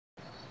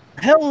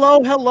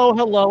Hello, hello,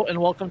 hello, and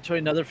welcome to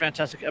another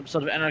fantastic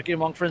episode of Anarchy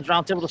Among Friends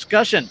Roundtable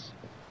Discussion.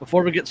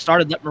 Before we get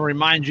started, let me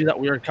remind you that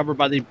we are covered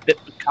by the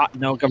BitCot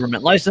No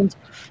Government License,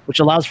 which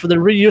allows for the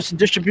reuse and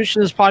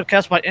distribution of this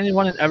podcast by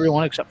anyone and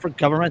everyone except for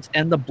governments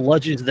and the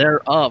bludgeons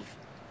thereof.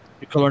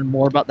 You can learn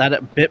more about that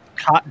at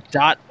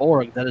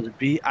bitcot.org. That is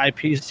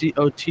BIPCOT.org.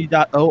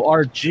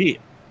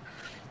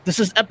 This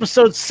is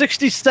episode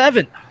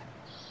 67,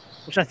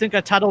 which I think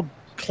I titled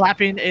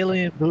Clapping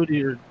Alien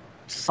Booty or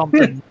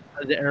something.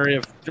 The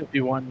Area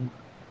 51,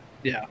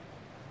 yeah.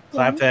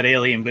 Clap that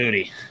alien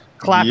booty.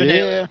 Clapping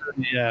alien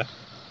booty, yeah.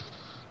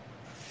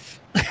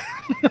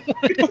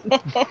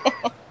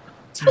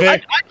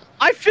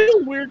 I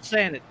feel weird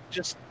saying it.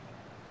 Just,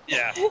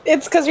 yeah.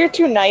 It's because you're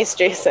too nice,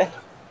 Jason.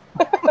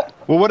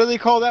 Well, what do they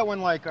call that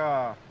when, like,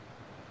 that,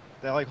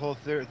 like, whole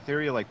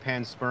theory of, like,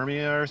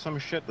 panspermia or some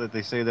shit? That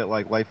they say that,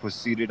 like, life was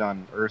seeded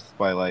on Earth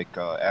by, like,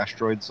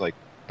 asteroids? Like,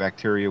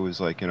 bacteria was,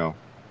 like, you know,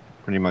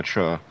 pretty much,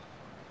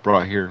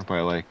 brought here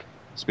by, like,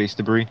 space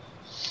debris.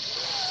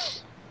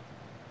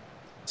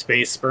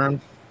 Space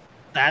sperm.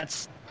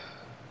 That's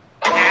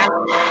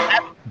literally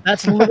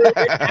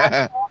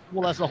as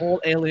possible as the whole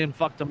alien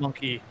fucked a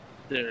monkey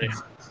theory.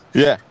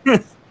 Yeah.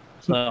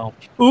 So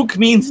Ook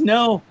means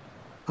no.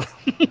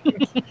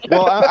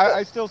 Well,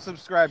 I still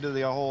subscribe to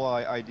the whole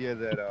idea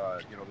that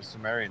you know, the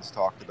Sumerians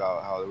talked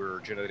about how they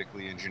were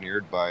genetically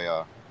engineered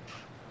by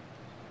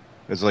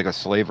as like a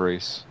slave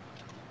race.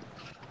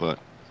 But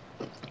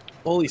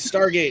Holy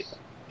Stargate.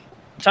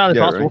 it's highly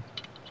Yeah, possible.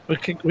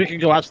 Right. We can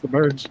go ask the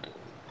birds.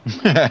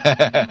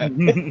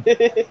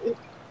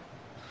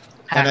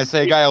 And I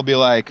say, guy will be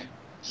like,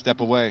 "Step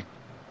away."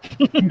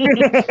 we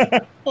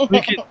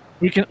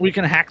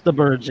can hack the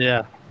birds.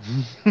 Yeah.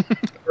 The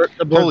birds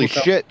Holy will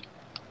come. shit!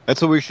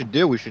 That's what we should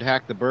do. We should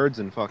hack the birds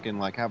and fucking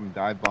like have them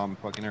dive bomb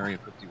fucking Area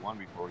 51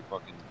 before we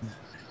fucking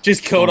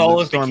Just code all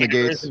of the storm the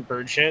cameras gates. and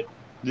bird shit.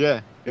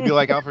 Yeah. It'd be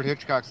like Alfred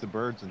Hitchcock's The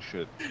Birds and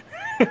shit.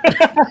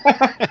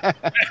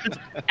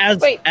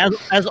 As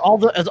all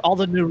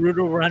the new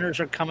Rudo runners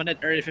are coming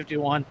at Area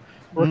 51,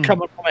 we're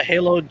coming from a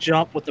halo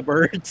jump with the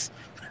birds.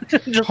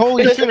 Just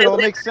Holy shit! It all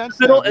makes sense.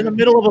 in Now, the dude.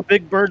 middle of a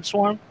big bird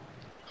swarm.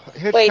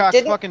 Hitchcock's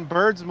didn't- fucking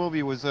Birds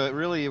movie was it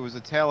was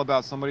a tale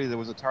about somebody that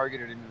was a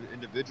targeted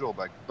individual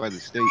by the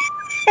state.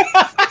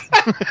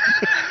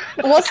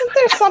 Wasn't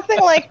there something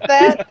like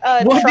that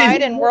What tried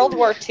did- in World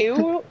War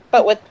II,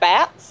 but with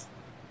bats?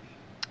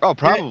 Oh,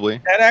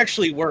 probably. That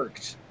actually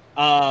worked.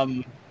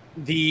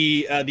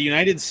 The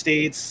United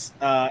States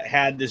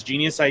had this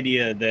genius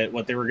idea that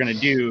what they were going to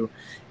do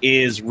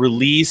is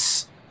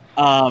release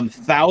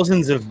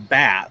thousands of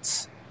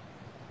bats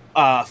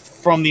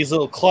from these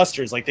little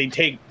clusters. Like they'd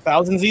take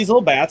thousands of these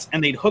little bats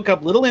and they'd hook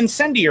up little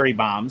incendiary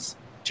bombs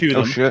to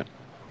them. Oh shit!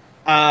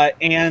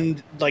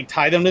 And like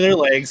tie them to their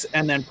legs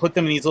and then put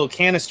them in these little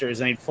canisters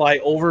and they'd fly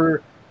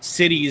over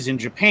cities in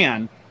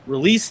Japan,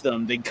 release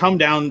them, they'd come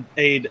down,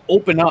 they'd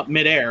open up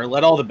midair,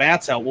 let all the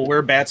bats out. Well, where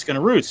are bats going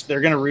to roost?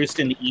 They're going to roost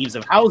in the eaves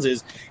of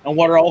houses. And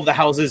what are all of the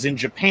houses in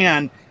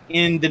Japan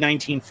in the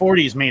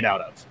 1940s made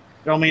out of?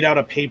 They're all made out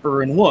of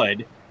paper and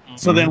wood.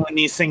 So then when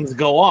these things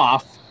go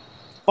off,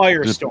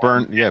 Just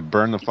firestorm.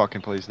 burn the fucking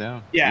place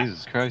down. Yeah.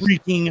 Jesus Christ.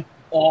 Freaking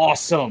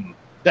awesome.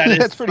 That is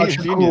That's pretty such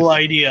a ingenious. cool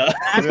idea.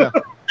 Yeah.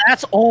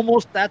 That's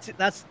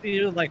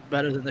even like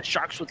better than the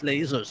sharks with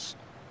lasers.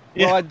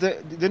 Yeah. Well,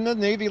 didn't the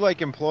Navy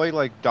like employ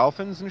like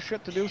dolphins and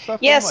shit to do stuff?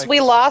 Yes, like, we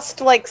lost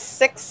like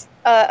 6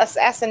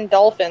 assassin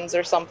dolphins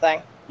or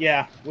something.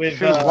 Yeah. With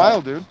Shit was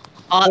wild, dude.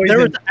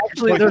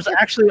 There's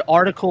actually an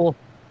article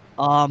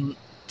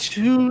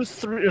 3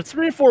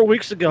 or 4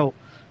 weeks ago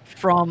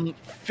from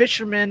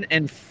fishermen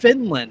in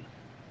Finland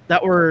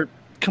that were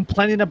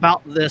complaining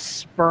about this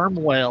sperm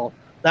whale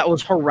that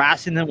was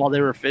harassing them while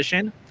they were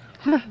fishing.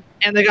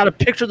 And they got a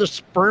picture of the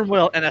sperm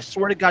whale, and I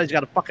swear to God, he's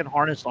got a fucking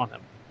harness on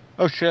him.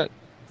 Oh shit.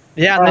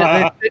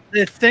 Yeah,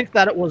 they think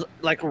that it was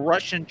like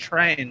Russian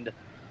trained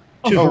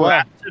to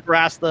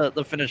harass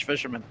the Finnish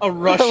fishermen. a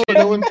Russian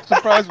That wouldn't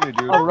surprise me,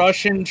 dude. a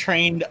Russian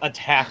trained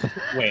attack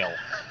whale.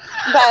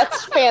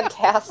 That's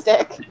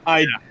fantastic.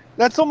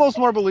 That's almost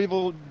more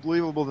believable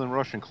than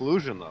Russian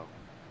collusion, though.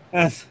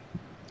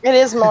 It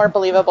is more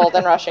believable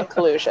than Russian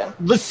collusion.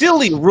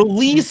 Vasily,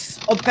 release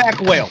a pack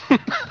whale.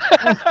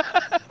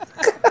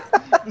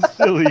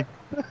 Silly.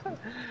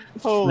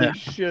 Holy Yeah.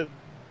 shit.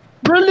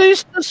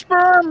 Release the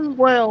sperm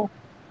whale.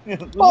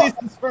 Release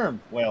the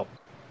sperm whale.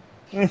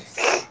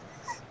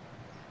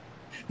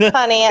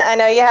 Honey, I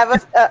know you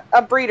have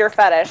a breeder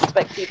fetish,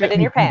 but keep it in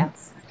your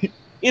pants.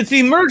 It's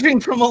emerging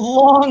from a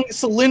long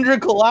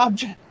cylindrical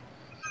object.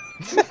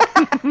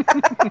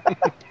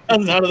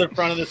 Comes out of the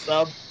front of the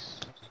sub.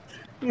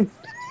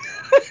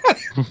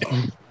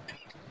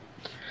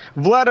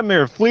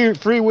 Vladimir,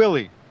 Free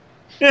Willy.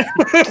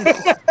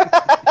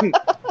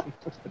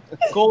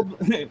 Cold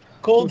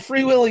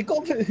Free Willy.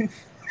 What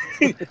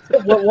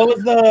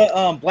was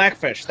the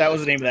Blackfish? That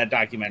was the name of that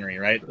documentary,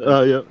 right?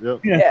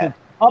 Yep. Yeah.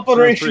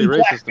 Operation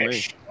pretty racist to me.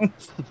 Blackfish.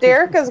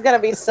 Derica's gonna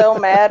be so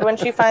mad when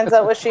she finds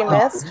out what she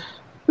missed.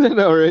 I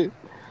know, right?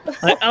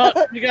 Like,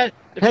 you guys,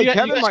 Hey, you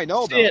Kevin guys might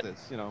know can see about it,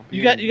 this. You know,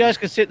 you guys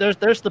can see it.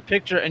 There's the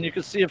picture, and you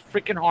can see a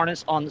freaking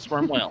harness on the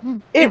sperm whale.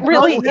 It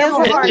really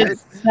No, is a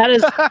harness.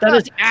 that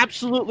is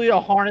absolutely a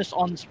harness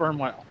on the sperm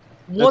whale.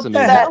 What the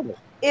amazing. That hell?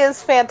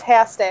 is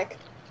fantastic.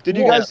 Did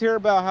you What? guys hear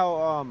about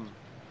how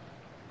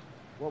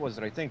what was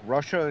it? I think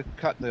Russia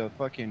cut the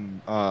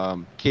fucking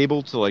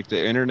cable to like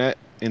the internet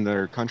in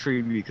their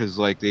country because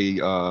like they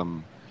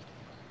had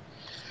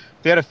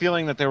a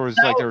feeling that there was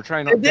like they were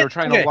trying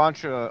to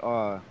launch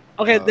a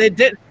Okay, they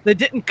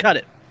didn't cut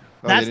it.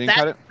 Oh, they didn't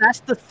cut it?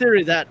 That's the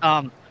theory that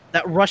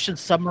that Russian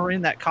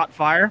submarine that caught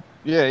fire.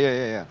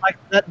 Yeah. Like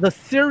the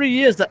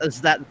theory is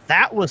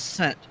that was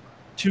sent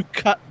to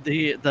cut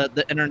the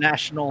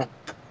international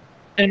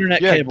internet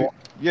cable.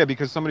 Yeah,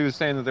 because somebody was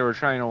saying that they were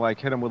trying to like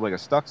hit them with like a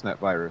Stuxnet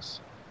virus.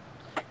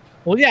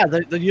 Well, yeah,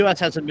 the U.S.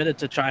 has admitted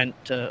to trying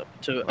to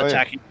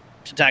attacking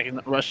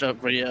Russia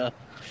via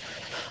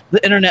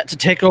the internet to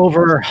take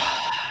over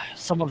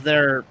some of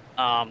their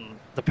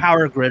the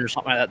power grid or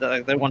something like that.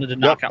 Like they wanted to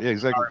knock out. Yeah,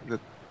 exactly.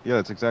 Yeah,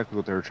 that's exactly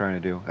what they were trying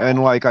to do.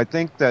 And like I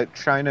think that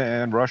China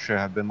and Russia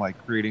have been like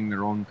creating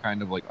their own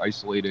kind of like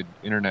isolated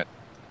internet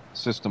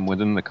system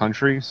within the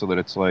country, so that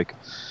it's like,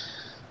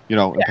 you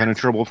know,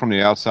 impenetrable from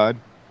the outside.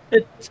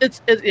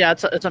 It's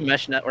a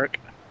mesh network.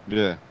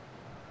 Yeah,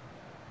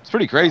 it's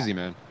pretty crazy,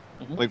 man.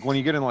 Mm-hmm. Like when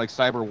you get in like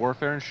cyber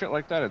warfare and shit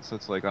like that,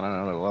 it's like on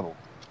another level.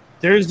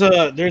 There's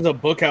a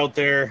book out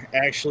there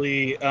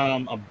actually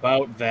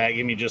about that.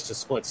 Give me just a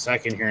split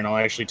second here, and I'll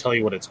actually tell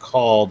you what it's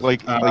called.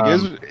 Like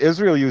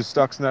Israel used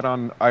Stuxnet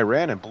on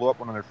Iran and blew up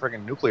one of their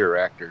friggin' nuclear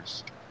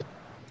reactors.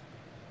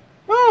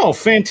 Oh,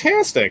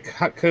 fantastic!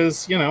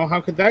 Because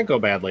how could that go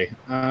badly?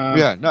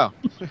 Yeah, no.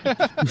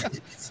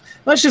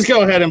 Let's just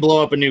go ahead and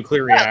blow up a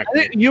nuclear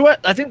reactor.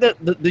 I think that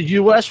the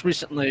U.S.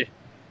 recently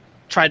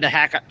tried to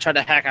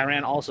hack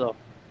Iran also.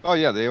 Oh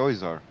yeah, they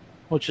always are.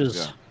 Which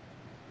is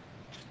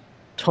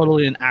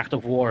totally an act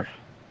of war.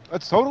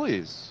 That totally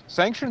is.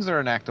 Sanctions are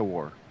an act of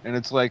war, and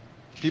it's like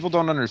people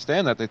don't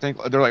understand that. They think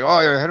they're like, oh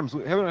yeah, hit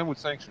him with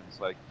sanctions.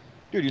 Like,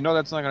 dude, you know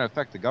that's not going to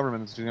affect the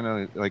government. It's going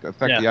to like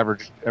affect the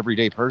average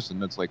everyday person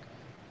that's like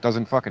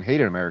doesn't fucking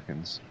hate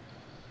Americans.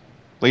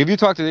 Like if you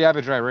talk to the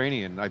average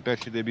Iranian, I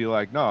bet you they'd be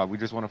like, no, we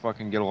just want to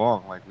fucking get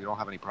along. Like we don't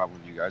have any problem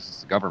with you guys. It's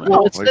the government.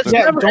 Well, it's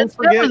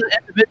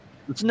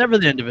never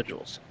the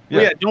individuals. Yeah.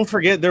 Well, don't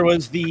forget there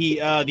was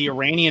the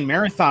Iranian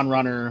marathon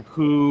runner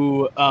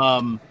who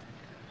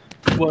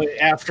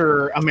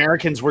after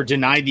Americans were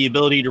denied the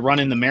ability to run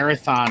in the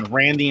marathon,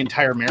 ran the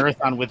entire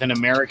marathon with an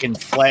American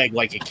flag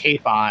like a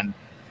cape on.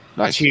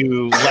 Nice.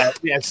 To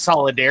let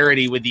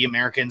solidarity with the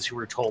Americans who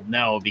were told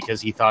no because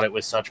he thought it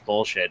was such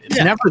bullshit. It's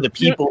never the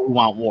people who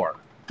want war.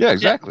 Yeah,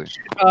 exactly.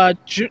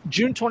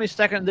 June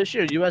 22nd this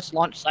year, U.S.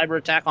 launched cyber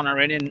attack on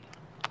Iranian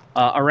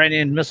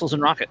missiles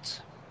and rockets.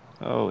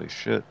 Holy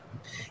shit!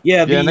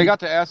 Yeah, and they got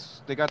the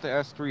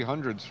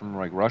S-300s from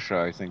like Russia.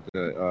 I think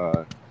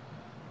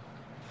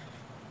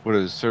what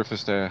is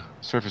surface to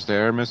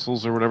air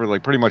missiles or whatever.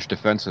 Like pretty much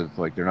defensive.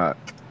 Like they're not.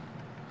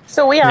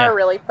 So we are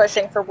really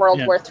pushing for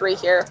World War III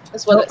here,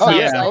 is what it sounds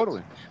like.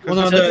 Totally.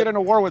 Because if they get in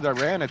a war with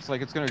Iran, it's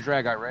like it's going to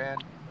drag Iran,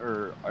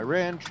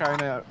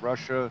 China,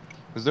 Russia,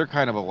 because they're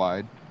kind of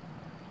allied.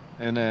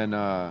 And then,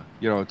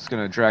 it's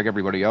going to drag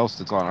everybody else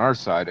that's on our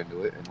side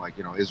into it. And,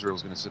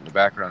 Israel's going to sit in the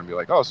background and be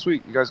like, oh,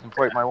 sweet, you guys can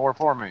fight my war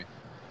for me.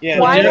 Yeah.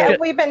 Why have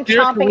we been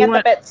chomping at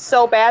the bit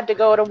so bad to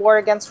go to war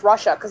against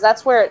Russia? Because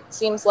that's where it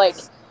seems like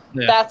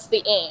that's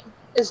the aim.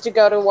 Is to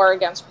go to war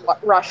against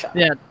Russia.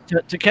 Yeah,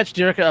 to catch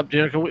Dierka up,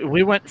 Dierka,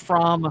 we went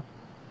from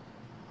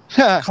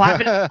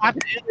clapping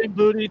alien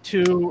booty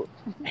to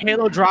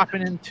Halo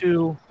dropping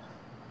into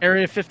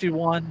Area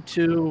 51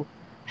 to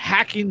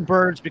hacking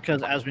birds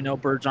because, as we know,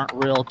 birds aren't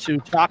real. To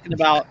talking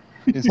about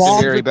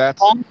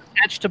bombs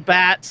attached to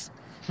bats.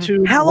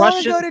 To how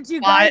Russian long ago did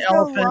you guys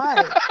go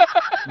live?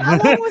 How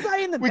long was I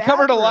in the? We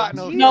covered a lot.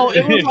 No,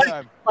 it was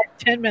like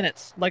 10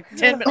 minutes. Like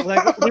 10 minutes.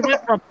 Like we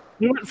went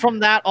from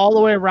that all the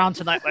way around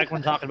tonight, like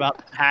when talking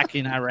about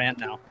hacking Iran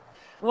now.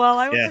 Well,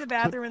 I went to the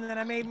bathroom and then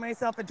I made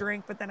myself a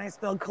drink, but then I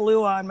spilled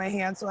Kahlua on my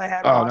hands, so I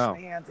had to wash my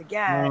hands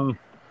again.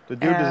 The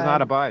dude does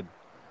not abide.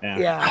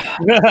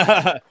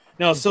 Yeah.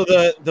 No, so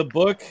the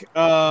book that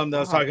I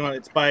was talking about,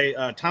 it's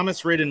by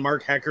Thomas Ridd and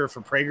Mark Hecker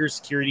for Prager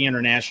Security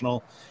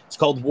International. It's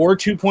called War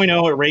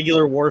 2.0,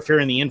 Irregular Warfare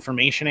in the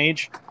Information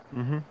Age.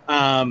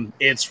 Mm-hmm.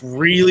 It's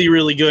really,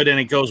 really good, and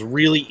it goes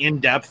really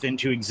in-depth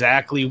into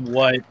exactly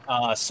what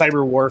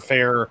cyber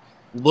warfare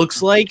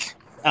looks like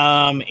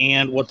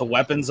and what the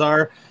weapons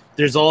are.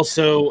 There's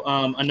also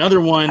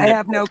another one. I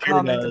have no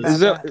comment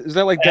about that. Is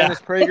that like Dennis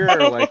Prager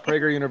or like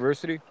Prager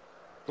University?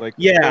 Like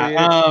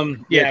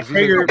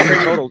Prager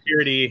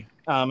Security.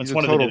 It's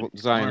one total of the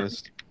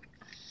Zionist.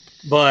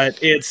 But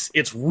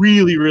it's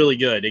really, really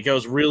good. It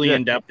goes really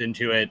in depth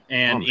into it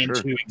and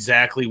into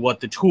exactly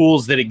what the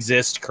tools that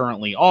exist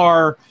currently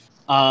are.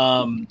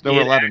 That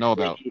we're allowed to know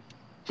about.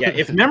 Yeah,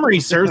 if memory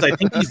serves, I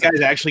think these guys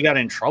actually got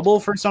in trouble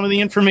for some of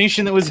the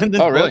information that was in this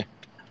book. Really?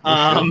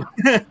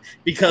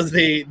 Because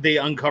they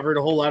uncovered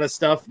a whole lot of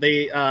stuff.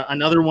 They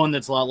another one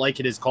that's a lot like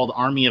it is called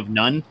Army of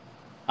None.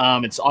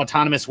 It's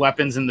autonomous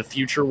weapons in the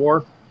future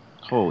war.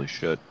 Holy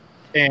shit!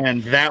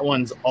 And that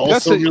one's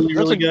also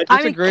really good.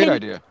 That's a great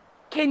idea.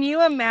 Can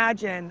you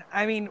imagine?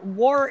 I mean,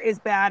 war is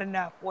bad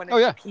enough when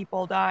it's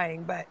people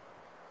dying, but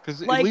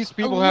because at least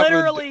people have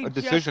a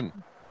decision.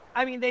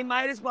 I mean, they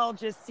might as well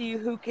just see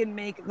who can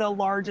make the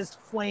largest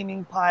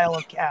flaming pile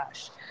of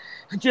cash.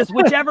 Just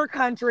whichever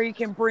country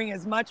can bring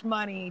as much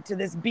money to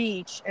this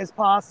beach as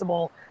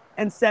possible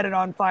and set it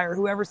on fire.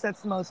 Whoever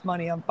sets the most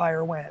money on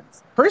fire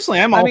wins. Personally,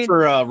 I'm all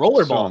for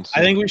rollerball.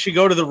 I think we should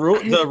go to the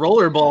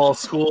rollerball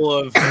school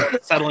of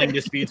settling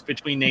disputes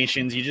between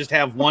nations. You just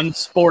have one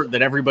sport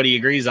that everybody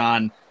agrees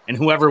on, and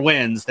whoever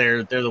wins,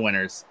 they're the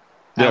winners.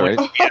 Yeah, right.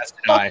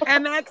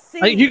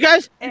 MXC. You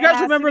guys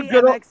remember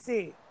good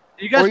MXC.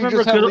 You guys remember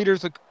just have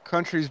leaders of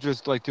countries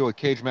just like do a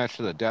cage match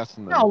to the death.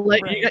 And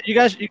you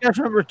guys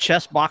remember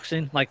chess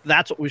boxing? Like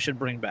that's what we should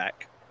bring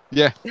back.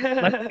 Yeah.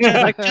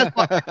 like chess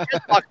boxing.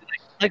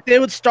 Like they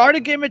would start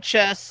a game of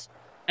chess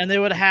and they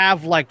would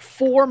have like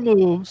 4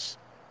 moves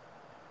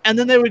and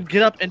then they would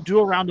get up and do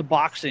a round of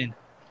boxing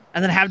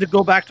and then have to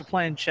go back to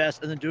playing chess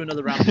and then do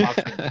another round of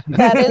boxing.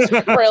 That is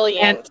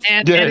brilliant.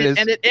 And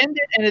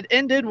it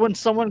ended when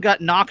someone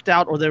got knocked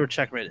out or they were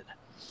checkmated.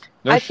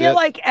 I feel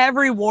like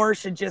every war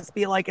should just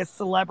be like a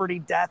celebrity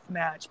death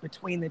match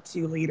between the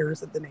 2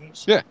 leaders of the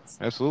nation. Yeah,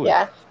 absolutely.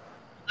 Yeah.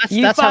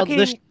 That's how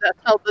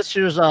this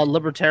year's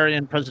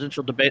libertarian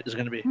presidential debate is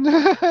going to be.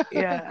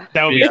 Yeah.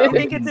 That would be you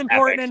think it's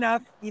important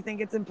enough? You think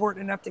it's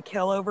important enough to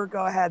kill over?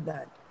 Go ahead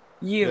then.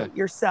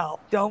 Yourself.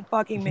 Don't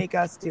fucking make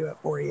us do it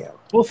for you.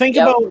 Well, think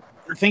about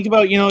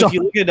if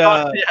you look at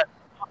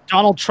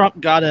Donald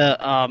Trump got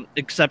a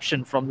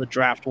exception from the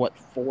draft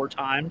 4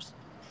 times.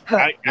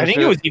 I think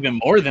it was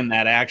even more than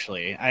that,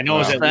 actually. I know it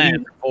was at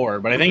least 4,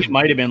 but I think it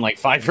might have been like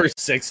 5 or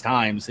 6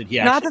 times that he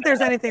actually. Not that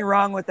there's anything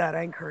wrong with that.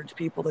 I encourage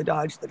people to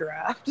dodge the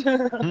draft.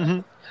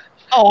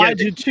 Oh, I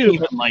do too.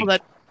 Even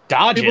like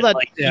dodge it,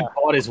 like he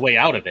bought his way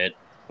out of it.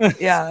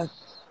 Yeah.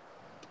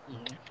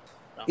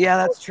 Yeah,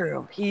 that's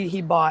true. He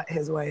bought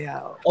his way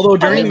out. Although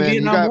during the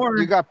Vietnam War,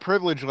 you got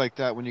privilege like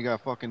that when you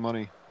got fucking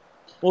money.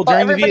 Well,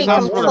 during the everybody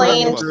Vietnam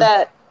complained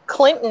that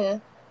Clinton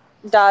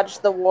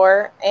dodged the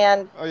war,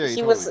 and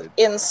he was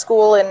in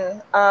school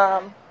in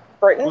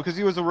Britain. Because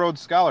he was a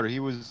Rhodes Scholar. He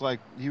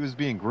was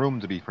being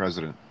groomed to be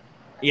president.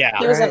 Yeah,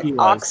 he was in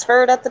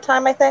Oxford at the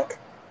time, I think.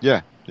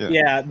 Yeah.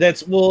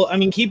 That's I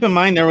mean, keep in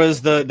mind there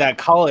was that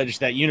college,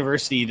 that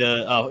university,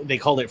 they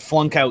called it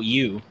Flunk Out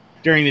U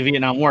during the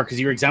Vietnam War because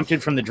you were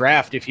exempted from the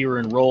draft if you were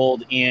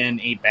enrolled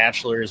in a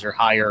bachelor's or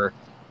higher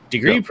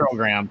degree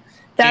program.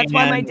 That's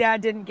why my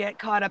dad didn't get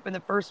caught up in the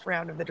first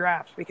round of the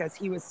draft because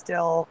he was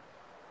still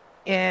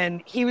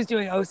he was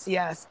doing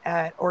OCS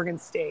at Oregon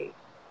State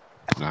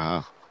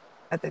at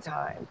the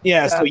time.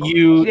 Yeah, so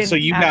you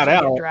got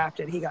out.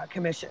 Drafted, he got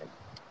commissioned.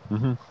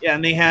 Mm-hmm. Yeah,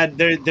 and they had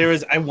there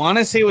was, I want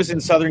to say it was in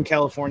Southern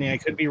California. I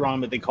could be wrong,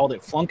 but they called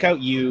it Flunk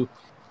Out U,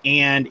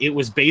 and it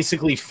was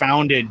basically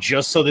founded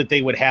just so that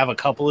they would have a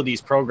couple of these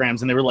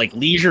programs, and they were like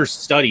leisure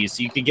studies,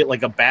 so you could get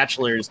like a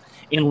bachelor's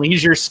in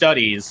leisure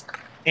studies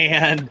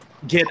and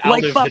get out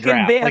like of the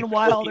draft. Van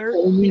Wilder.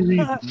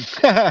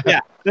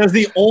 Yeah, that was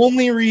the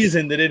only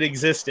reason that it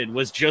existed,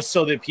 was just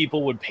so that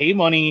people would pay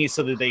money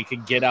so that they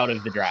could get out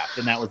of the draft,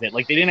 and that was it.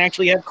 Like they didn't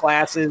actually have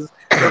classes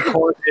or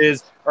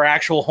courses or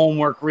actual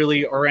homework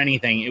really or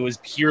anything. It was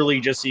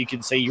purely just so you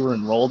could say you were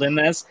enrolled in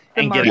this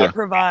and get out.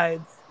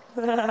 Provides.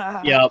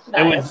 Yeah,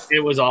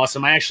 it was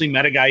awesome. I actually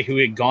met a guy who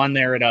had gone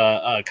there at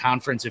a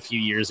conference a few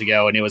years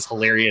ago, and it was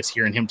hilarious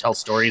hearing him tell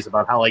stories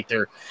about how like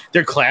their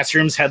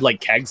classrooms had like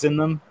kegs in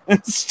them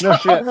and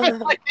stuff. No shit. And,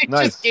 like, they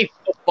Nice. just gave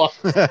a fuck.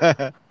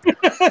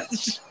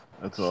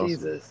 That's awesome.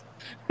 Jesus.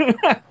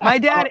 My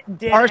dad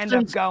did end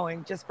up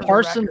going just for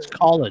Parsons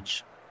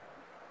College.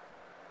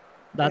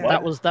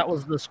 That was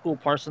the school,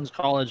 Parsons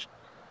College.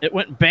 It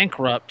went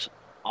bankrupt,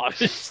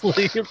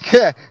 obviously.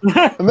 Yeah,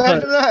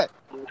 imagine that.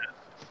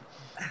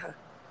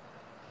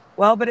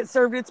 Well, but it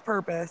served its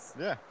purpose.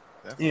 Yeah.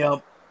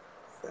 Yep.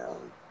 So.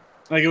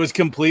 Like it was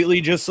completely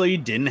just so you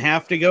didn't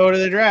have to go to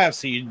the draft.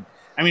 So it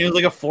was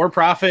like a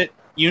for-profit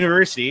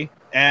university,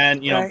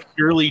 and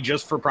purely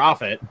just for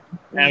profit.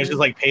 And it was just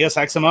like, pay us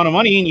X amount of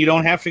money, and you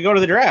don't have to go to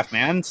the draft,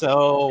 man.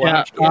 So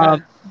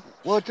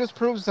well, it just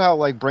proves how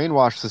like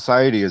brainwashed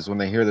society is when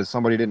they hear that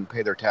somebody didn't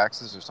pay their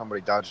taxes or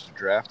somebody dodged a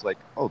draft. Like,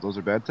 oh, those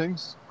are bad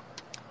things.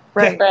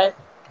 Right.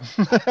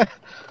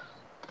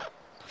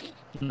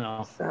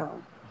 No.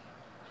 So.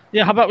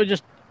 Yeah, how about we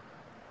just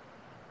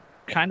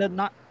kind of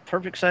not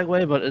perfect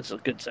segue, but it's a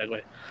good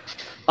segue.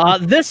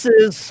 This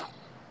is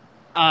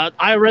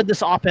I read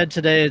this op-ed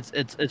today.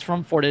 It's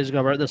from 4 days ago.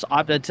 I read this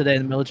op-ed today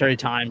in the Military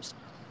Times,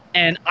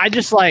 and I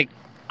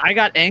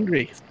got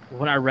angry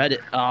when I read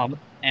it.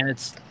 And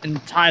it's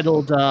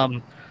entitled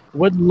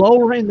 "Would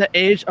Lowering the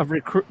Age of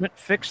Recruitment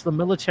Fix the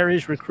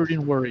Military's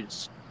Recruiting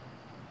Worries?"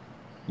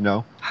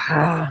 No.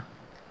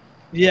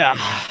 Yeah.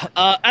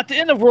 At the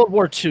end of World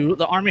War II,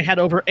 the Army had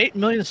over 8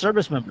 million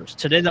service members.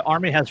 Today, the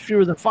Army has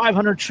fewer than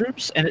 500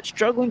 troops, and it's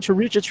struggling to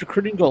reach its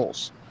recruiting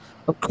goals.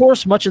 Of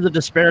course, much of the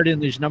disparity in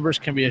these numbers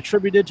can be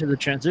attributed to the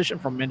transition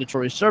from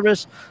mandatory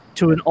service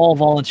to an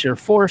all-volunteer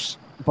force,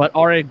 but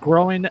are a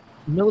growing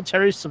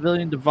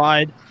military-civilian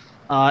divide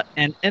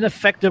and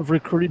ineffective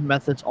recruiting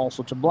methods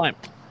also to blame.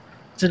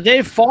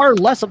 Today, far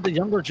less of the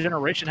younger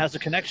generation has a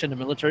connection to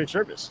military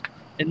service.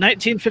 In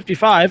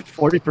 1955,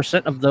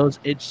 40% of those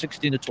aged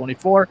 16 to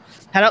 24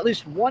 had at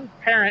least one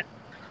parent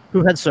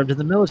who had served in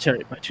the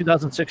military. By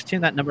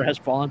 2016, that number has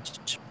fallen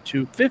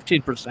to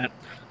 15%,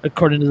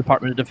 according to the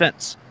Department of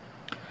Defense.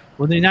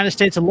 When the United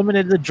States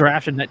eliminated the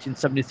draft in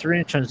 1973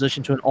 and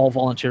transitioned to an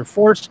all-volunteer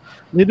force,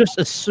 leaders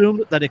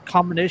assumed that a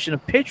combination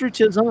of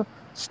patriotism,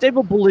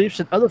 stable beliefs,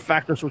 and other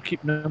factors would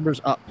keep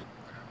numbers up.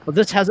 But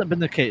this hasn't been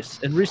the case.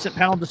 In recent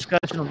panel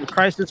discussion of the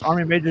crisis,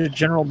 Army Major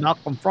General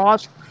Malcolm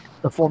Frost,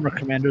 the former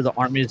commander of the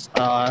Army's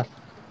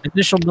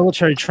initial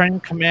military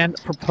training command,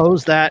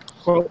 proposed that,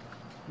 quote,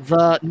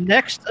 the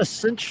next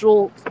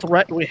essential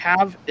threat we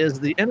have is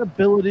the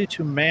inability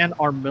to man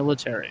our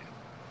military.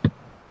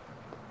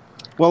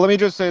 Well, let me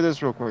just say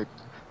this real quick.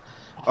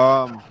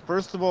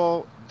 First of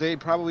all, they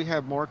probably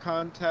have more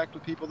contact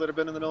with people that have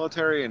been in the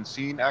military and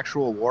seen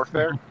actual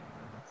warfare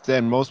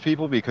than most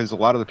people, because a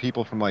lot of the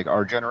people from like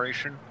our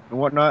generation and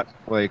whatnot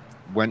like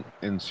went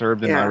and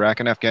served in Iraq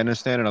and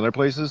Afghanistan and other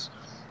places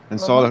and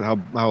saw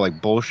how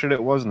like bullshit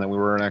it was, and that we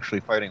weren't actually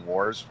fighting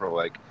wars for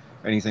like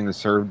anything that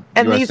served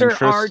U.S.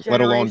 interests,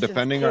 let alone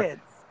defending our.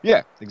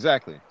 Yeah,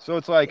 exactly. So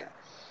it's like,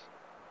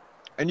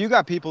 and you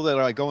got people that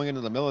are like going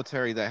into the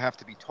military that have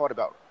to be taught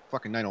about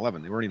fucking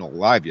 9/11. They weren't even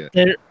alive yet.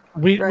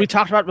 We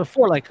talked about it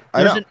before. Like,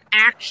 there's an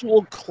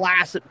actual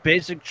class at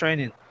basic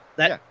training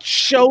that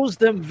shows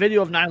them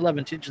video of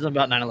 9/11, teaches them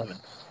about 9/11.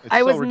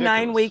 I was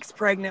 9 weeks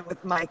pregnant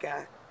with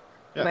Micah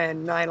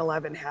when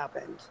 9/11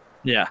 happened.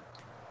 Yeah.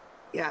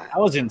 Yeah. I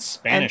was in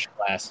Spanish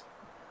class.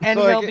 And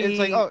so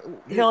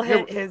he'll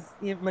hit his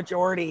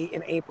majority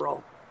in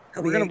April.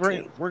 We're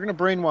gonna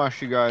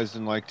brainwash you guys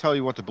and like tell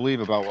you what to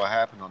believe about what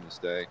happened on this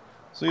day.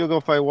 So you'll go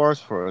fight wars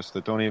for us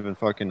that don't even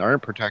fucking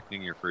aren't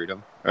protecting your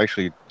freedom,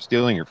 actually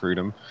stealing your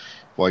freedom,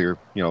 while you're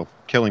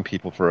killing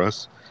people for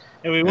us.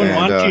 And we wouldn't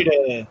want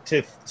you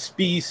to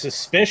be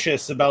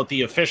suspicious about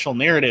the official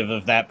narrative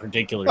of that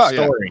particular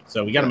story. Yeah.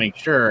 So we got to make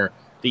sure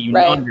that you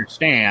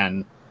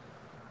understand.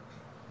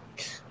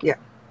 Yeah.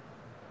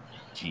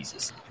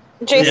 Jesus.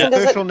 Jason,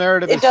 does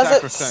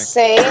it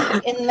say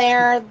in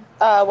there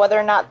whether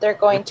or not they're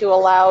going to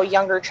allow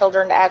younger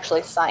children to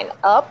actually sign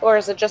up, or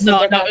is it just that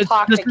they're going to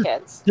talk to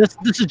kids?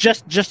 This is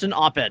just an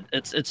op-ed.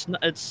 It's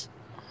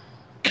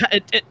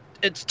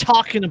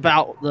talking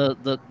about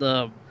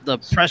the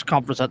press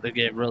conference that they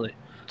gave, really.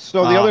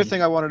 So the other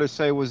thing I wanted to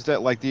say was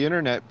that like the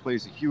internet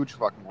plays a huge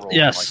fucking role in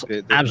like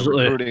the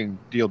recruiting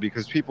deal,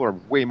 because people are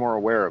way more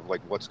aware of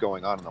like what's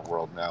going on in the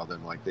world now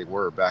than like they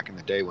were back in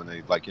the day when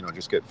they like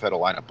just get fed a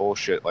line of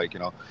bullshit like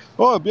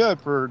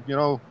for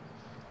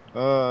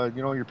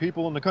your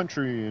people in the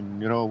country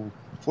and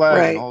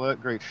flag and all that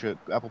great shit,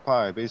 apple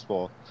pie,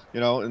 baseball,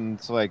 and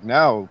it's like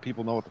now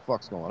people know what the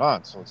fuck's going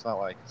on, so it's not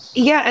like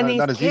and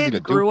these kids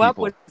grew up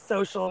with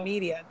social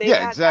media. They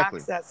had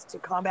access to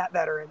combat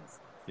veterans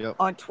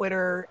on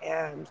Twitter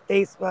and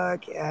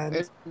Facebook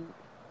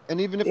and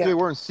even if they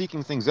weren't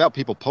seeking things out,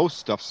 people post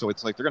stuff, so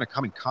it's like they're going to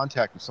come in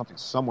contact with something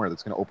somewhere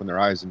that's going to open their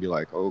eyes and be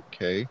like,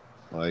 okay,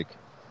 like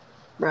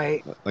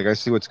I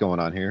see what's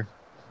going on here.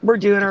 We're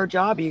doing our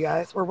job, you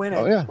guys. We're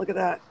winning. Look at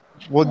that.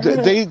 Well,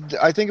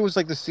 I think it was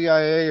like the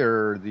CIA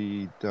or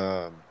the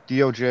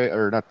DOJ,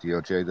 or not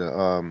DOJ,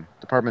 the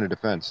Department of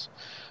Defense.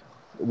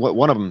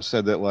 One of them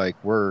said that like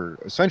we're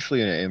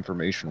essentially in an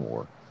information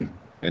war,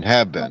 and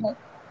have been.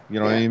 You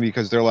know what I mean?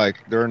 Because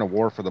they're in a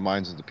war for the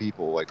minds of the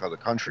people, like of the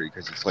country.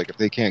 Because it's like if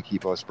they can't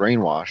keep us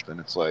brainwashed, then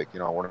it's like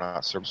we're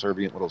not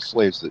subservient little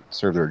slaves that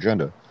serve their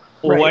agenda.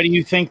 Well, why do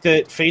you think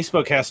that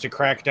Facebook has to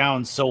crack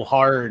down so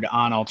hard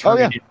on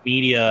alternative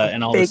media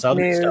and all this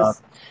other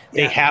stuff?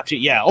 They have to,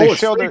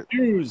 it's fake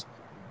news.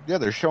 Yeah,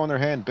 they're showing their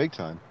hand big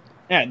time.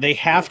 Yeah, they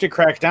have to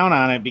crack down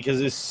on it,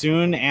 because as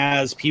soon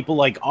as people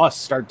like us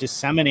start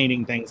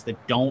disseminating things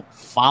that don't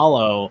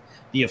follow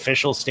the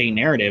official state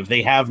narrative,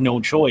 they have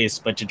no choice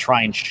but to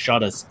try and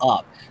shut us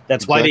up.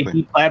 That's why they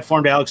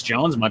deplatformed Alex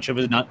Jones, much of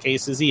a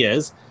nutcase as he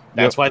is.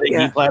 That's why they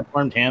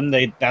deplatformed him.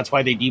 That's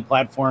why they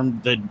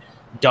deplatformed the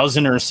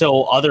dozen or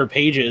so other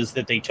pages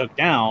that they took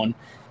down,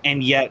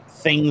 and yet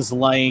things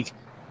like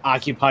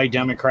Occupy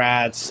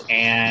Democrats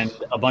and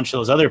a bunch of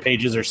those other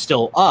pages are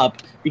still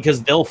up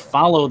because they'll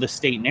follow the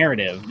state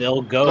narrative.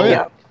 They'll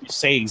go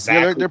say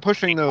exactly. They're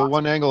pushing the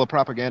one angle of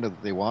propaganda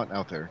that they want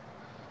out there.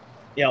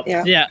 Yeah.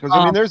 Because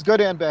I mean, there's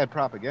good and bad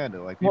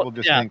propaganda. Like people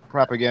just think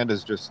propaganda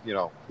is just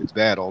it's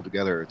bad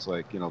altogether. It's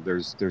like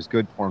there's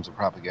good forms of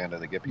propaganda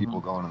that get people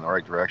going in the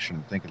right direction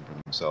and thinking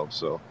for themselves.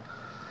 So.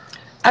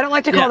 I don't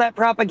like to call that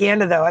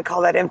propaganda, though. I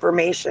call that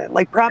information.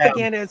 Like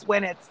propaganda is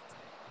when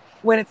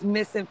it's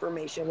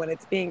misinformation, when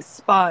it's being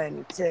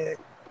spun to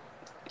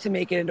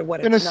make it into what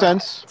it's not. In a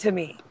sense, to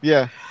me.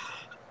 Yeah.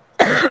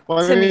 Well,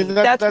 I mean,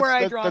 that's where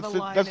I draw the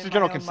line. That's the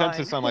general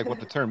consensus on like what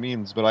the term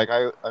means. But like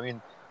I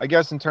mean, I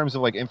guess in terms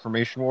of like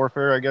information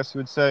warfare, I guess you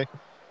would say,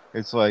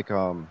 it's like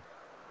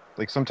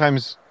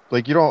sometimes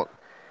like you don't.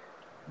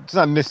 It's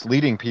not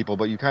misleading people,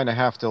 but you kind of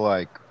have to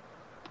like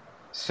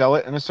sell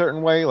it in a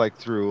certain way, like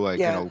through like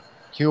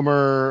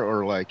humor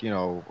or like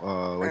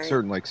like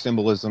certain like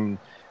symbolism,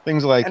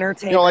 things like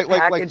entertainment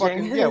like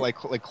fucking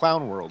like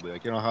Clown World,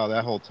 like how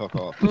that whole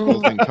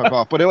thing took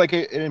off, but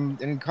it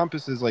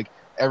encompasses like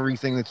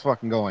everything that's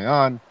fucking going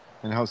on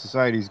and how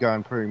society's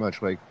gone pretty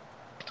much like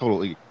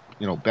totally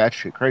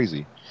batshit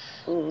crazy.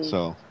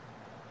 So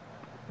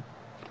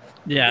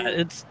yeah,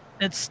 it's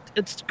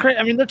crazy.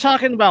 I mean, they're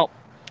talking about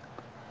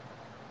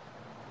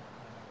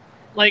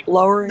like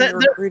lowering the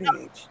recruiting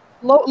age.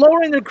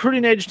 Lowering the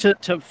recruiting age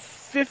to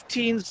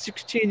 15,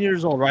 16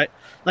 years old, right?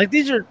 Like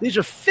these are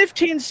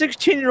 15,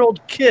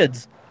 16-year-old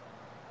kids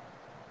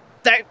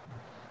that,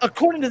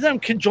 according to them,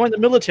 can join the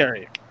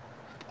military,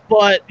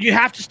 but you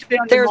have to stay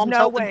on your mom's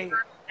health. There's no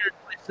way.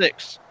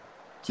 26.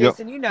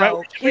 Jason,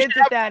 right? Kids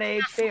at that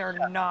age, they are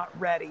not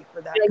ready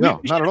for that. No,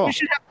 not at all. We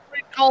should have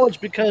free college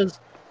because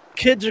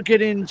kids are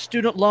getting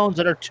student loans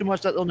that are too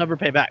much that they'll never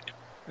pay back.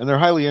 And they're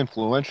highly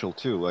influential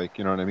too. Like,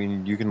 you know what I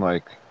mean? You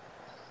can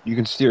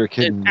steer a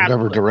kid in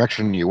whatever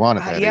direction you want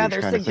at that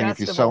age, kind of thing. If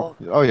you sell,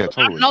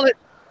 totally.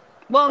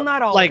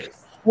 Not always. Like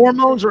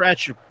hormones are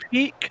at your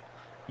peak,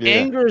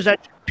 anger is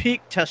at your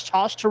peak,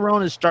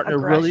 testosterone is starting to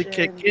really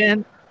kick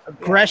in,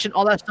 aggression,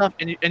 all that stuff,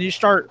 and you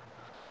start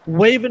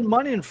waving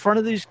money in front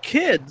of these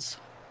kids.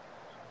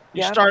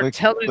 You start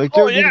telling, you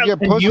get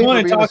pussy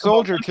for being a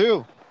soldier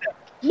too.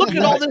 Look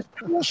at all this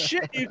cool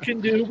shit you can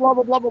do. Blah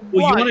blah blah blah.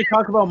 Well, you want to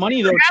talk about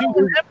money though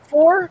too.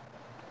 M4?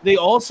 They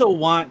also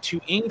want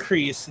to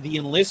increase the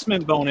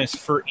enlistment bonus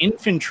for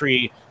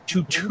infantry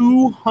to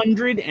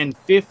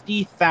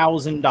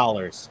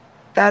 $250,000.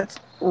 That's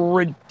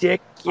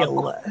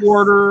ridiculous.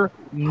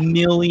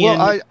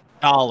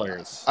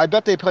 $250,000. I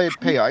bet they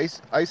pay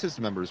ISIS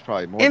members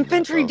probably more.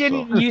 Infantry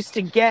didn't used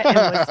to get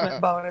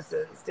enlistment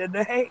bonuses, did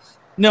they?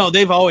 No,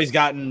 they've always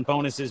gotten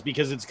bonuses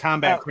because it's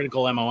combat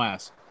critical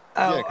MOS.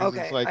 Oh,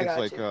 okay.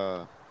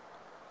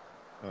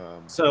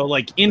 So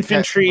like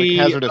infantry,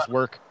 like hazardous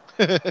work.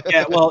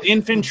 Yeah, well,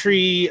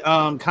 infantry,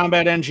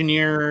 combat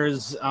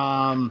engineers,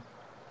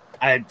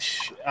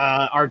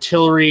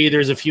 artillery.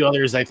 There's a few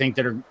others I think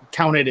that are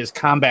counted as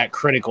combat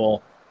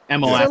critical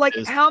MOS. So, like,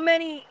 how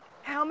many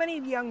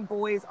young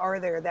boys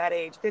are there that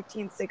age,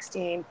 15,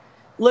 16,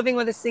 living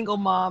with a single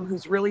mom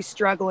who's really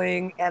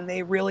struggling and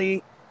they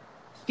really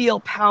feel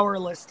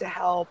powerless to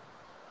help?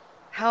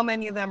 How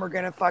many of them are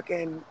going to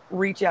fucking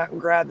reach out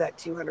and grab that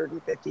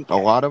 $250K? A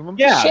lot of them?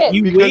 Yeah. Shit.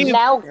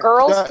 Now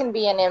girls can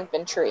be in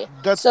infantry.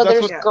 So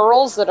there's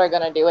girls that are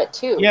going to do it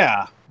too.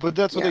 Yeah. But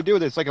that's what they do.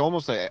 It's like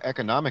almost an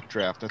economic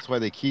draft. That's why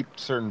they keep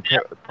certain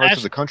parts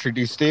of the country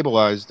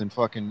destabilized and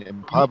fucking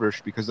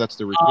impoverished, because that's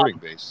the recruiting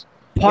base.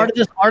 Part of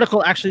this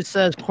article actually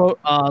says, quote,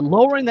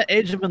 lowering the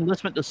age of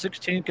enlistment to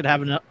 16 could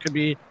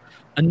be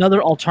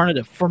another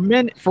alternative. For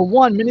many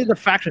of the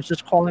factors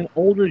disqualifying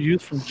older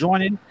youth from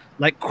joining,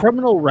 like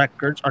criminal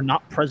records, are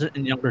not present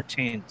in younger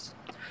teens.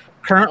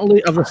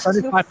 Currently, of the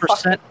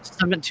 75%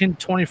 17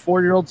 to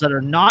 24-year-olds that are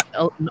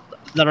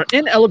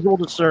ineligible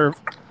to serve,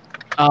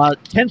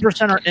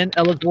 10% are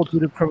ineligible due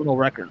to criminal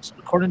records,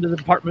 according to the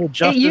Department of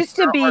Justice. It used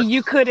to be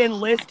you could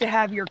enlist to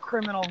have your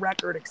criminal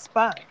record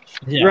expunged,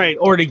 right,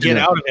 or to get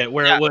out of it.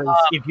 Where it was,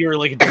 if you were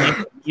like a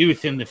delinquent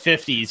youth in the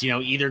 50s,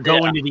 either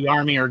go into the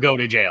army or go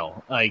to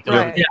jail. Like,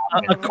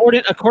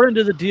 according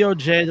to the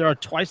DOJ, there are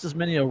twice as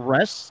many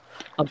arrests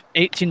of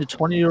 18 to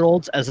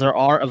 20-year-olds as there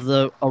are of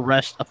the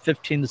arrests of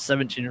 15 to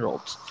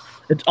 17-year-olds.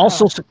 It's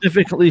also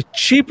significantly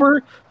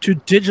cheaper to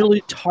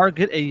digitally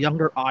target a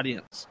younger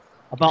audience.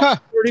 About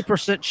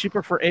 30%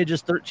 cheaper for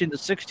ages 13 to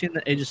 16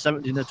 than ages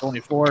 17 to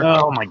 24.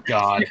 Oh my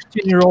God.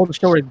 16-year-olds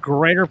show a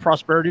greater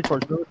prosperity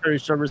towards military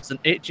service than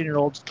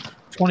 18-year-olds,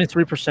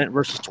 23%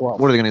 versus 12.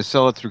 What are they going to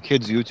sell it through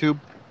kids' YouTube?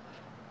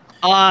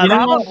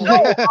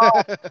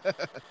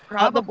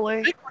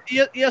 Probably.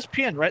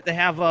 ESPN, right? They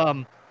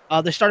have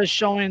they started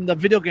showing the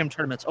video game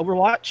tournaments.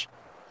 Overwatch,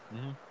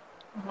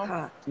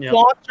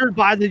 sponsored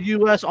by the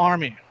U.S.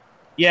 Army.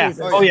 Yeah.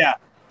 Jesus. Oh yeah.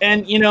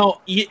 And if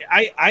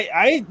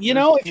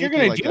you're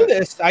going to do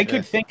this, I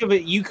could think of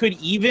it. You could,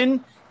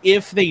 even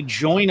if they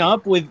join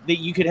up with that,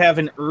 you could have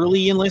an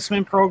early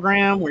enlistment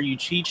program where you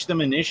teach them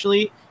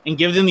initially and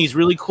give them these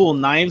really cool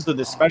knives with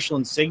a special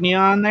insignia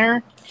on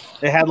there.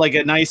 They had like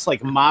a nice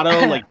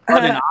motto, like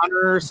 "Blood and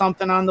Honor" or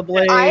something on the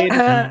blade.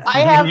 I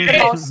have the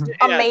most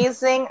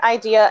amazing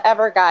idea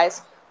ever,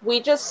 guys.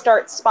 We just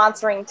start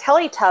sponsoring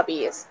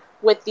Teletubbies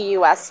with the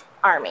U.S.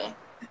 Army.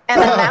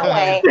 And then that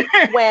way,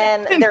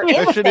 when they're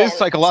infants... It is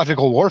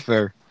psychological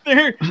warfare.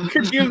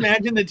 Could you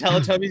imagine the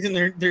Teletubbies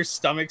and their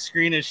stomach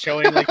screen is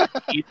showing like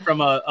heat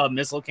from a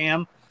missile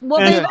cam? Well,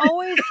 they've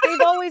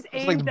always it's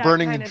aimed like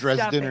burning that in kind of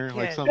Dresden stuff or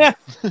like something.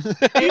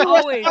 They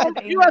always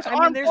U.S.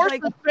 Armed Forces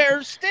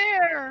Bear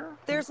Stare.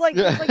 There's like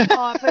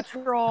Paw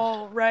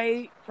Patrol,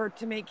 right?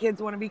 To make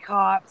kids want to be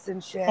cops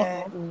and shit.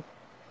 And,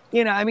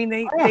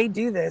 they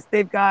do this.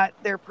 They've got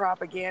their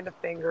propaganda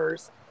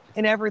fingers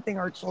in everything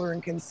our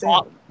children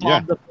consume.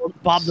 Bob the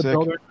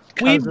Builder.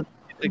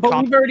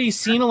 But we've already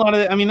seen a lot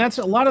of. I mean,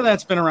 a lot of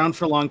that's been around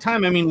for a long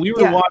time. I mean, we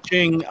were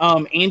watching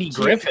Andy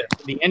Griffith,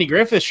 the Andy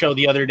Griffith show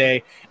the other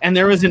day, and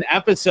there was an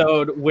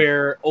episode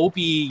where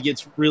Opie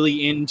gets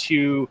really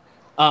into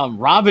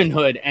Robin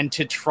Hood, and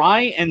to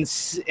try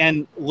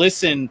and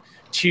listen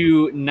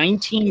to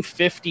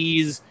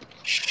 1950s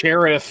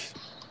sheriff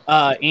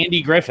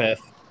Andy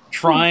Griffith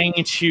trying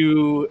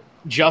to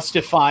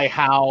justify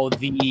how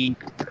the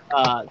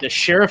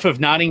sheriff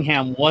of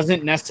Nottingham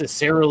wasn't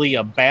necessarily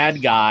a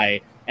bad guy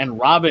and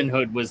Robin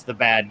Hood was the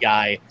bad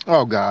guy.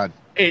 Oh God.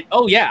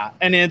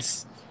 And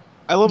it's.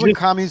 I love when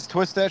commies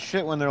twist that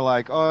shit when they're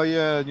like, "Oh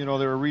yeah, you know,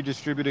 they were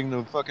redistributing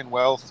the fucking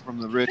wealth from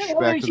the rich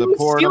back to the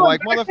poor." And I'm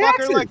like,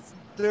 motherfucker, like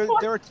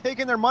they were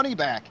taking their money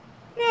back.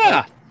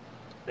 Yeah.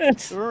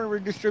 They were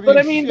redistributing. But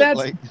I mean,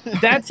 shit,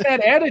 that's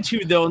that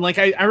attitude though, and like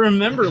I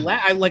remember,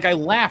 I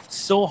laughed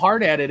so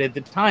hard at it at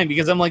the time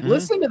because I'm like,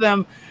 listen to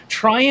them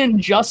try and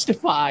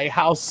justify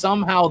how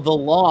somehow the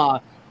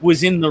law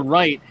was in the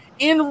right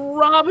in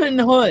Robin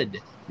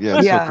Hood. Yeah,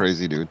 it's so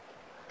crazy, dude.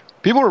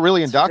 People were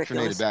really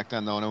indoctrinated back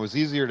then, though, and it was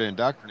easier to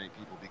indoctrinate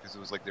people because it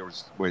was like there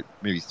was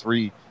maybe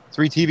three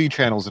TV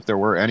channels if there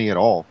were any at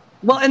all.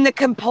 Well, and the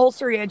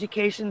compulsory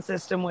education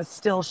system was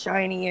still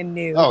shiny and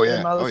new for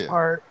the most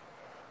part,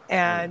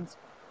 and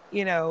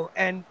you know,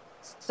 and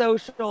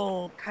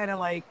social kind of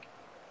like.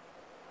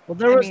 Well,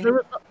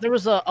 there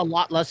was a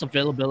lot less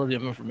availability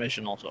of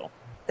information also.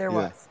 There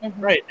was.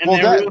 Right, and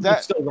everyone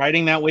was still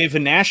riding that wave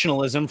of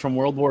nationalism from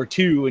World War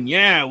II,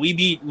 and we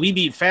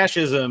beat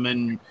fascism,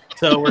 and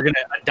so we're gonna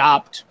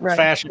adopt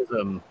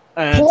fascism.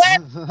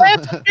 Plant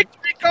a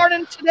victory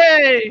garden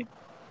today.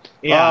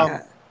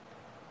 Yeah.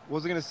 What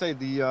was I gonna say?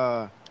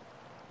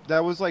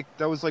 That was like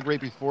right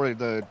before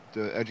the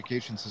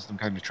education system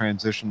kind of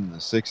transitioned in the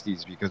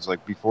 '60s, because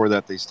like before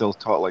that they still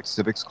taught like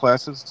civics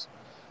classes,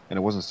 and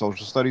it wasn't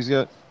social studies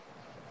yet.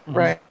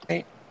 Right.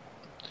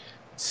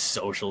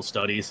 Social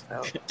studies.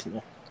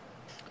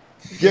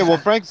 Yeah, well,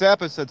 Frank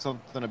Zappa said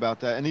something about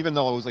that, and even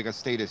though it was like a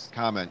statist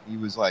comment, he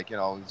was like, you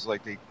know, it was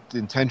like they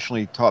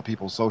intentionally taught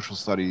people social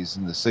studies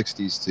in the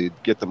 '60s to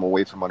get them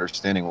away from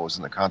understanding what was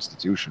in the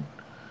Constitution.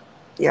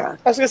 Yeah,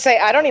 I was gonna say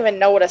I don't even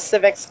know what a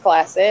civics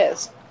class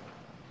is.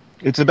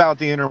 It's about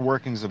the inner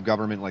workings of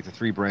government, like the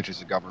three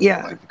branches of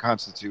government, like the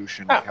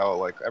Constitution, like how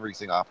like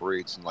everything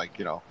operates, and like,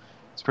 you know,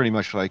 it's pretty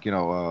much like, you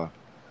know,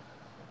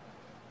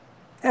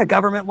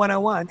 government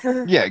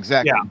 101. Yeah,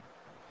 exactly.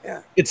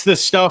 Yeah. It's the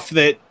stuff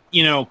that,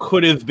 you know,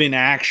 could have been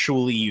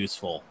actually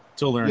useful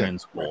to learn in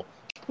school.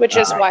 Which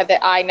is why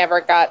I never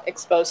got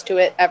exposed to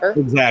it ever.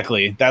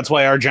 Exactly. That's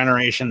why our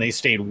generation, they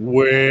stayed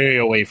way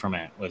away from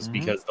it, was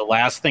because the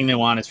last thing they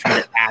want is for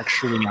you to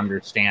actually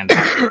understand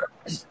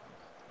it.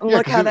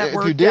 Look how that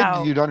worked if you did,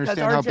 out, you'd understand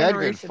how bad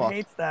you're fucked.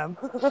 Hates them.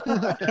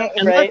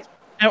 Right.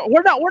 And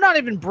we're not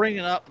even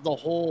bringing up the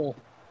whole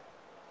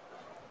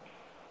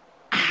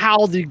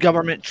how the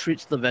government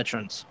treats the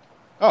veterans.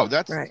 Oh,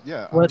 that's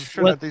yeah. I'm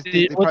sure that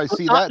they probably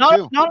see that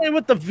too. Not only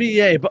with the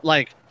VA, but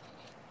like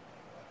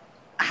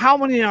how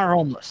many are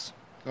homeless?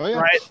 Oh yeah.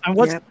 Right. And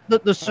what's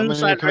the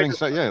suicide rate?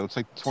 Yeah, it's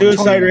like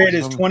suicide rate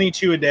is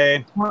 22 a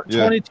day.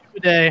 22 a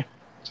day.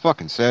 It's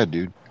fucking sad,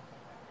 dude.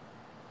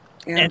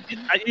 Yeah. And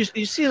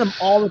you see them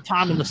all the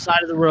time on the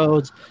side of the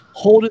roads,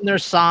 holding their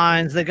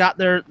signs. They got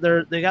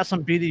they got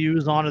some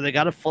BDUs on, or they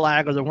got a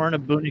flag, or they're wearing a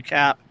boonie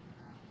cap.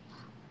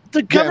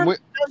 The government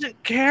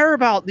doesn't care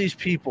about these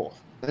people.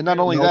 And not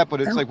only that,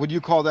 but it's like, would you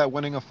call that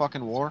winning a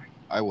fucking war?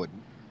 I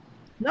wouldn't.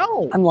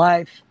 No. I'm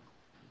live.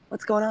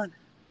 What's going on?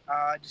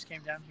 I just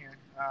came down here.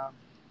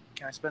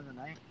 Can I spend the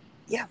night?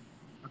 Yeah.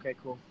 Okay,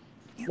 cool.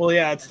 Well,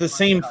 yeah, it's the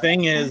same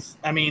thing as,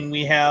 I mean,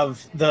 we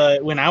have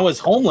when I was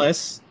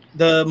homeless,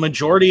 the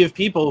majority of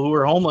people who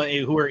were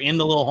homeless, who were in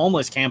the little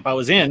homeless camp I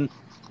was in,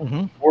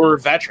 were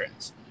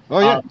veterans. Oh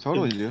yeah,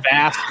 totally. Yeah.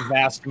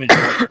 Vast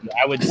majority.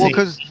 I would say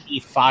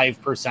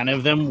 85%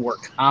 of them were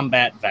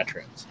combat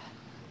veterans.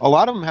 A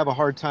lot of them have a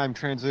hard time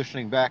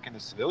transitioning back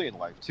into civilian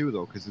life too,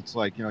 though, because it's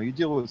like, you know, you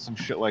deal with some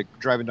shit like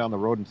driving down the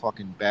road in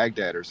fucking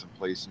Baghdad or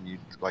someplace, and you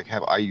like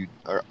have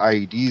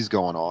IEDs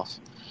going off.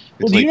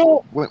 It's well, like, you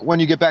know, when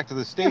you get back to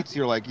the States,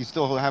 you're like, you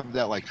still have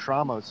that like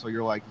trauma, so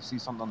you're like, you see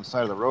something on the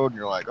side of the road, and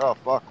you're like, oh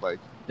fuck, like.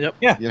 Yep.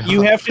 Yeah. You know?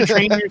 You have to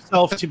train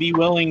yourself to be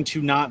willing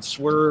to not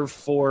swerve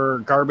for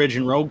garbage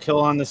and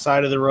roadkill on the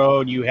side of the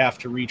road. You have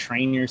to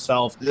retrain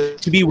yourself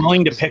to be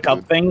willing to pick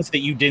up things that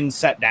you didn't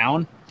set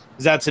down.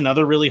 Because that's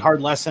another really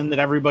hard lesson that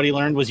everybody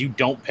learned, was you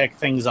don't pick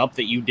things up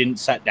that you didn't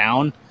set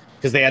down,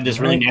 because they had this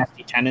really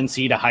nasty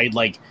tendency to hide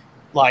like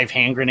live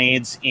hand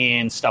grenades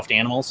in stuffed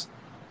animals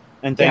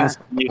and things,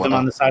 leave them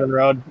on the side of the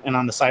road and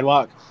on the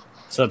sidewalk,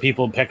 so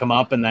people pick them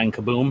up and then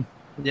kaboom.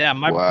 Yeah,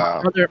 my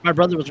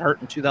brother was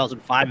hurt in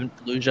 2005 in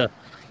Fallujah,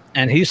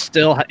 and he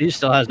still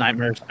has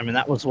nightmares. I mean,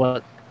 that was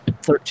what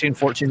 13,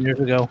 14 years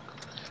ago.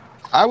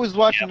 I was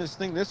watching this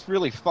thing. This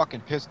really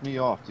fucking pissed me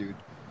off, dude.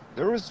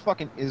 There was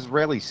fucking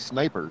Israeli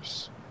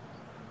snipers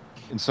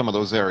in some of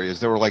those areas.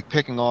 They were like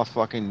picking off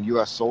fucking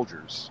U.S.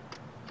 soldiers,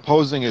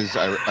 posing as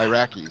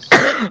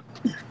Iraqis.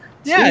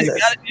 Yeah,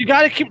 you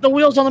got to keep the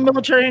wheels on the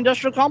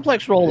military-industrial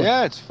complex rolling.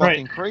 Yeah, it's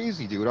fucking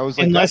crazy, dude. I was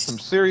like, Unless- that's some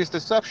serious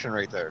deception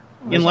right there.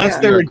 Unless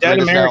there were dead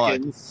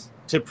Americans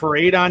to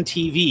parade on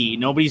TV,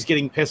 nobody's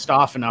getting pissed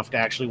off enough to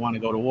actually want to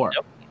go to war.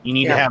 Yep. You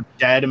need to have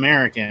dead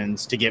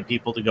Americans to get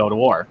people to go to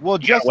war. Well,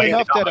 just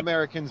enough dead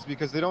Americans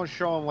because they don't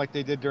show them like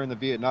they did during the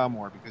Vietnam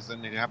War, because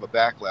then they have a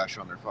backlash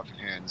on their fucking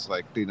hands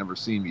like they've never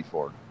seen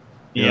before.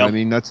 You know what I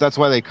mean? That's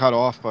why they cut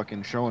off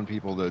fucking showing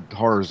people the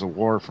horrors of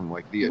war from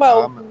like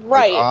Vietnam.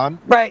 Well,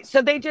 right.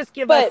 So they just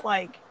give us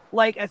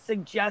like a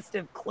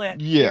suggestive clip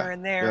here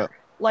and there. Yeah.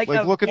 Like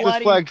look at this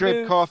flag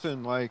draped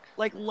coffin, like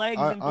legs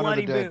and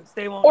bloody boots.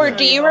 They won't. Or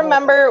do you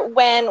remember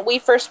when we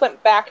first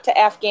went back to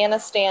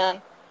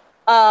Afghanistan?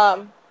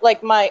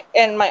 Like my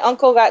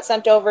uncle got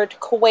sent over to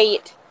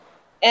Kuwait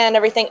and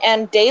everything,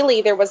 and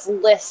daily there was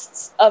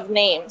lists of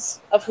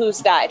names of who's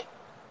died,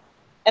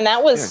 and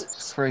that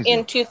was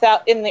in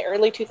the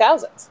early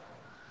 2000s.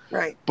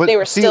 Right, but they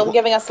were still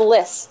giving us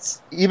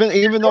lists.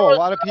 Even though a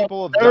lot of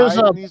people have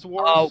died in these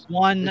wars.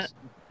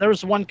 There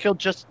was one killed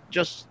just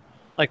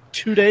like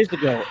 2 days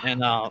ago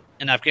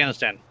in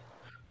Afghanistan.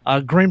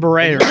 Green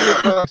Beret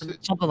or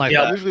something like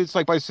that. Usually it's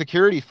like by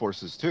security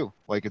forces too.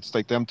 Like it's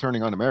like them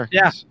turning on Americans.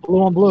 Yeah,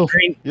 blue on blue.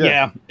 Green,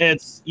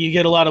 it's you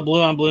get a lot of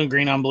blue on blue and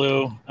green on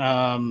blue,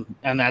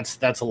 and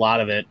that's a lot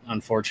of it,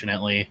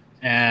 unfortunately.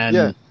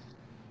 And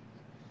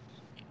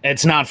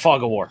it's not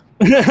fog of war.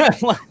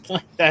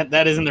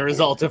 that isn't the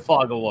result of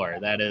fog of war.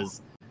 That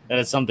is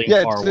something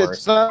far worse.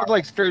 It's not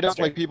like straight up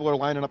like people are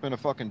lining up in a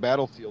fucking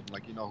battlefield and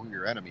like you know who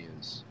your enemy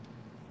is.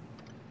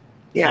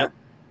 Yeah.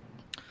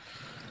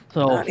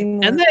 So,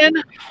 and then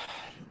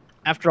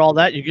after all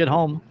that, you get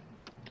home.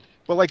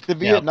 But like the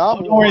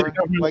Vietnam War,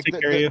 like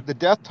the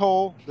death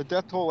toll,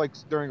 like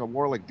during a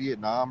war like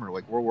Vietnam or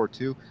like World War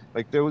II,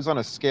 like there was on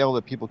a scale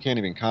that people can't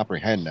even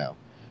comprehend now.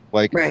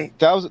 Like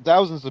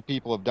thousands of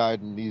people have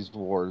died in these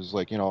wars,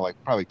 like like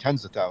probably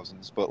tens of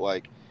thousands, but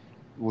like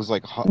it was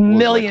like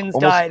millions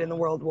died in the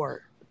World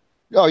War.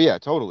 Oh yeah,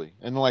 totally.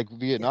 And like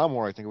Vietnam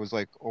War, I think it was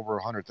like over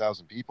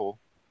 100,000 people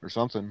or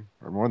something,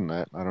 or more than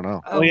that. I don't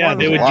know. Oh yeah,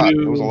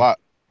 it was a lot.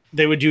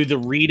 They would do the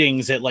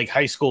readings at like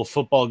high school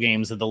football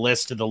games of the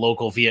list of the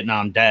local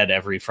Vietnam dead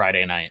every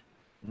Friday night.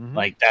 Mm-hmm.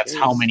 Like that's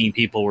how many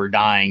people were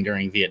dying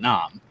during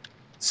Vietnam.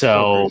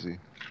 So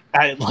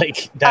I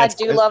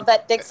do love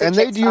that Dixie. And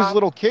they'd use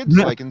little kids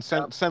like and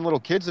send little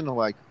kids into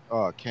like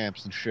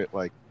camps and shit,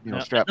 like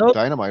strapped with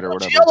dynamite or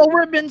whatever. Yellow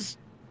ribbons.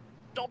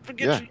 Don't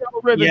forget your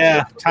yellow ribbons.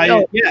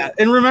 Yeah.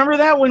 And remember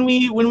that when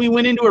we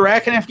went into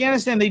Iraq and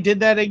Afghanistan, they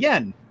did that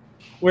again.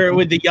 Where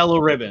with the yellow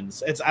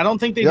ribbons. I don't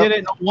think they did it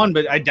in 01,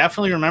 but I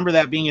definitely remember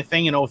that being a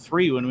thing in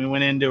 03 when we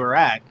went into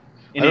Iraq.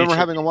 I remember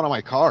having one on my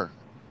car.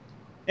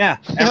 Yeah,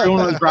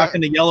 everyone was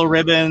rocking the yellow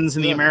ribbons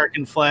and the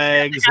American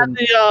flags. And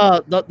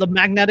the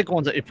magnetic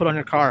ones that you put on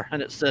your car,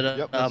 and it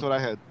said, that's what I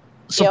had.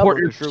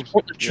 Support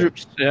the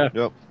troops.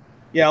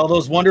 Yeah, all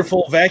those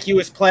wonderful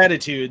vacuous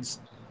platitudes.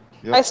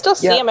 Yep. I still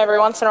see them every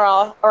once in a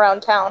while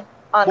around town.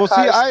 Cars.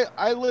 See,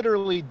 I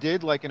literally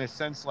did, like, in a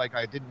sense, like,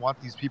 I didn't want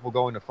these people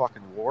going to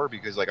fucking war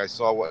because, like, I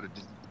saw what it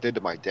did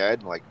to my dad,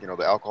 and, like,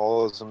 the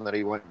alcoholism that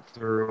he went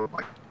through,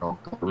 like,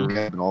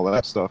 rehab and all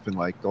that stuff, and,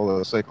 like, all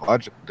the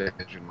psychological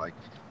damage, and, like,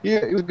 he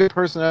was a good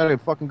person, had a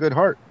fucking good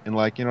heart, and,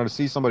 like, to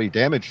see somebody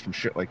damaged from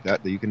shit like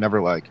that you can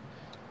never, like,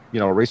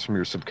 erase from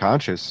your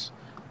subconscious,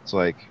 it's,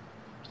 like,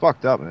 it's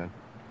fucked up, man.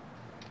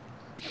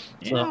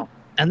 So,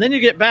 and then you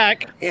get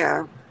back,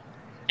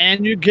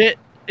 and you get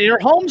your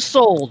home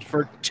sold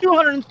for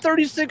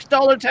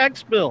 $236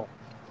 tax bill.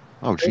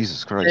 Oh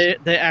Jesus Christ!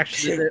 They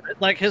actually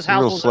like his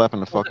house was slap in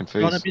the fucking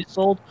face. Going to be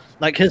sold.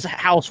 Like his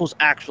house was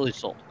actually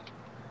sold.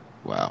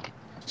 Wow.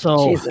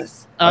 So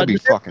Jesus, I'd be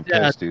fucking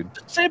pissed, dude.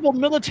 Disabled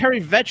military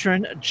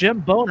veteran Jim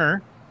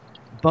Boner,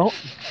 Boner,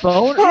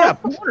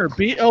 Boerner.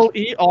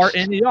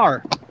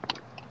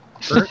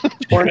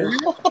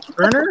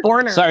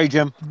 Boerner. Sorry,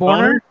 Jim.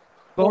 Boerner,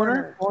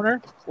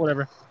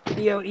 whatever.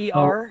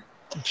 Boer.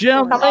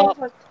 Jim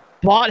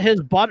bought his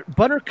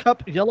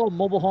Buttercup yellow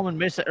mobile home in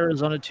Mesa,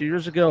 Arizona 2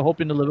 years ago,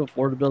 hoping to live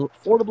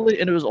affordably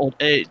into his old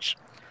age.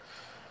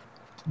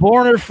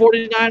 Boerner,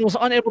 49, was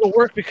unable to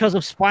work because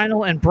of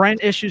spinal and brain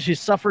issues he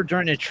suffered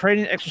during a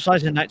training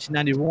exercise in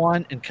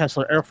 1991 in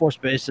Kessler Air Force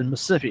Base in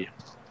Mississippi.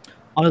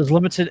 On his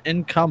limited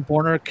income,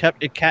 Boerner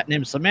kept a cat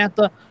named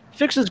Samantha,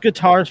 fixes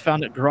guitars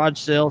found at garage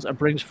sales, and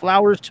brings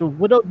flowers to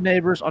widowed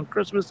neighbors on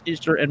Christmas,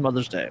 Easter, and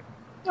Mother's Day.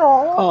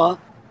 Aww.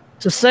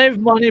 To save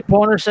money,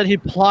 Boerner said he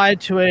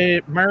applied to a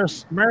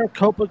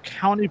Maricopa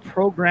County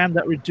program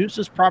that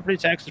reduces property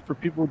taxes for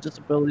people with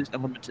disabilities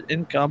and limited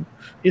income.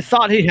 He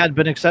thought he had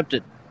been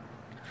accepted.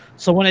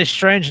 So when a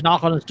strange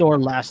knock on his door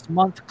last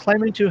month,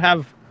 claiming to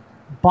have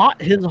bought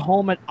his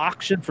home at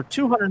auction for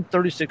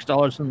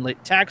 $236 in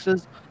late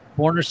taxes,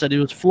 Boerner said he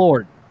was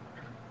floored.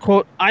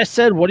 Quote, I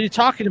said, what are you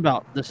talking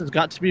about? This has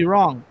got to be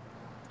wrong.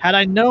 Had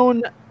I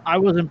known I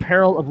was in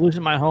peril of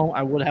losing my home,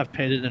 I would have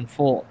paid it in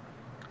full.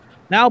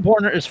 Now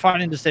Boerner is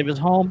fighting to save his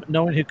home,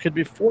 knowing he could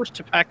be forced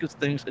to pack his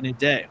things any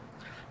day.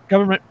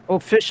 Government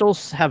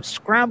officials have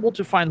scrambled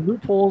to find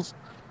loopholes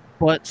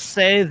but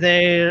say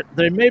there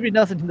may be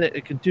nothing that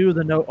it can do.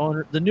 The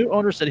new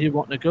owner said he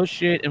won't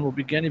negotiate and will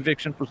begin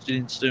eviction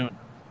proceedings soon.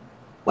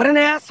 What an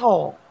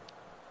asshole.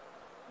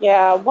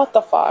 Yeah, what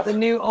the fuck? The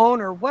new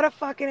owner, what a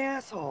fucking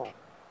asshole.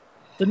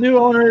 The new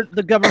owner,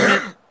 the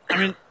government, I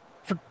mean,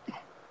 for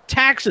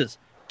taxes,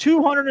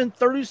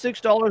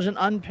 $236 in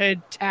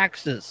unpaid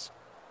taxes.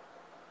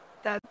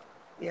 That's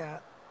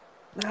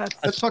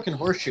fucking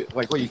horseshit.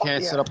 Like, what, you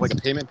can't set up like a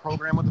payment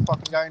program with the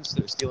fucking guy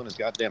instead of stealing his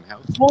goddamn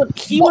house? Well,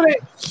 he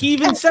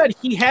even said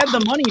he had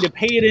the money to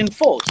pay it in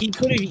full. He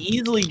could have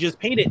easily just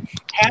paid it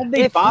had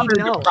they bothered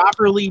to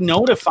properly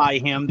notify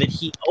him that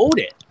he owed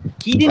it.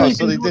 He didn't.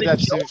 So they did that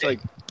shit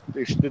like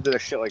they did that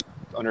shit like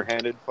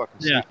underhanded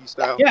fucking sneaky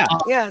style.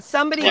 Yeah.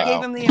 Somebody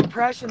gave him the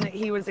impression that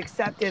he was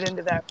accepted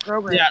into that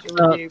program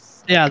to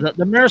reduce.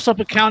 The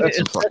Maricopa County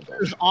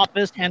Assessor's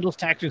Office handles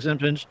tax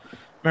exemptions.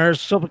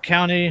 Maricopa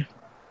County.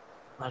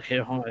 Okay,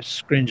 hold on, my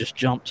screen just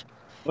jumped.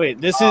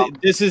 Wait, this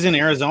is in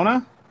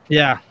Arizona?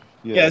 Yeah,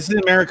 this is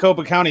in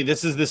Maricopa County.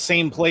 This is the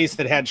same place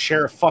that had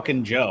Sheriff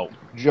fucking Joe.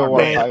 Joe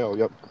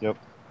Ohio. Yep.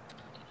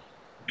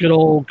 Good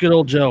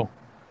old Joe.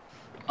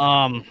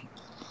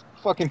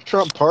 Fucking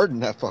Trump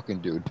pardoned that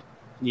fucking dude.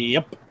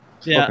 Yep.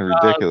 It's fucking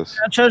ridiculous.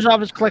 The Treasurer's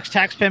Office collects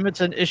tax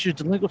payments and issues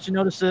delinquency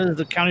notices.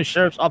 The County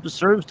Sheriff's Office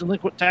serves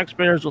delinquent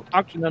taxpayers with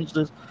auction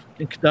notices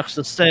and conducts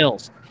the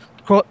sales.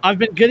 Quote, I've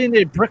been getting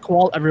a brick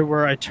wall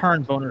everywhere I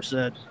turn, Boner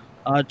said.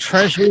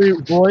 Treasurer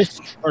Royce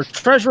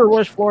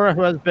Flora,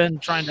 who has been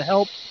trying to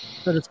help,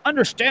 said it's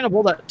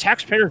understandable that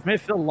taxpayers may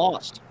feel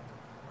lost.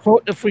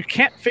 Quote, if we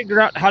can't figure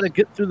out how to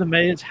get through the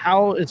maze,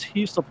 how is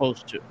he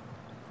supposed to?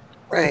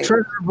 Right. The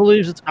treasurer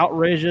believes it's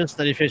outrageous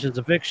that he faces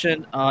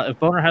eviction. If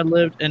Boner had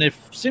lived in a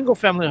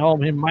single-family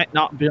home, he might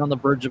not be on the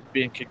verge of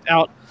being kicked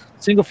out.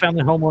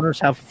 Single-family homeowners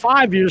have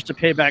 5 years to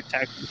pay back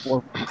taxes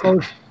before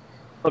foreclosure.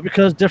 But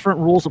because different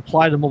rules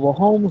apply to mobile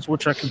homes,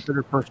 which are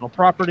considered personal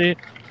property,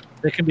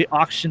 they can be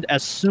auctioned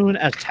as soon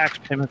as tax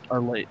payments are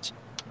late.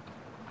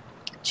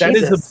 That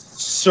is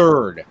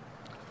absurd.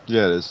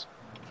 Yeah, it is.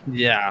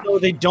 Yeah. So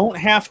they don't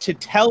have to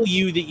tell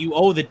you that you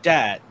owe the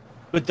debt,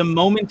 but the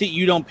moment that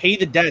you don't pay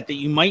the debt that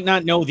you might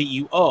not know that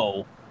you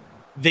owe,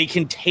 they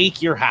can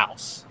take your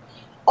house.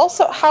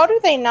 Also, how do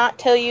they not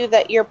tell you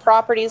that your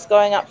property is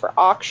going up for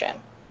auction?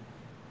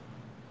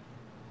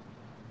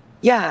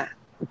 Yeah,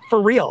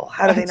 for real.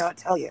 How do they not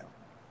tell you?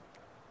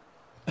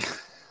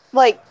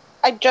 Like,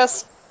 And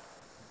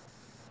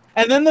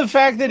then the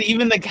fact that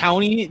even the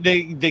county,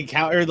 the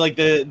counter, like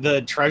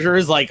the treasurer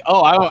is like,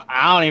 oh,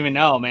 I don't even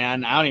know,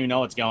 man. I don't even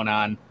know what's going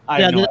on.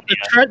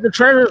 The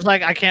treasurer's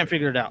like, I can't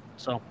figure it out.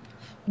 So,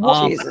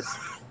 Jesus.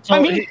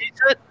 So he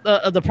said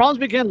the problems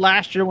began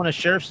last year when a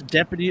sheriff's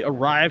deputy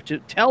arrived to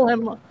tell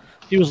him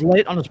he was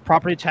late on his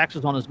property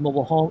taxes on his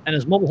mobile home, and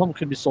his mobile home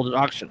could be sold at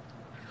auction.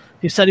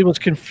 He said he was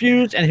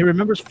confused, and he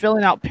remembers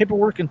filling out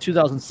paperwork in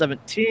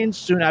 2017,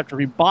 soon after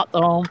he bought the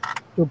home,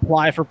 to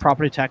apply for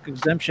property tax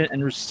exemption,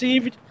 and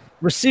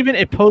receiving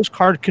a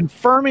postcard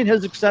confirming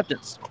his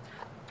acceptance.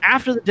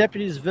 After the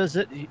deputy's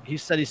visit, he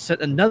said he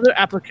sent another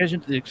application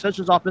to the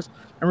assessor's office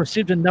and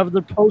received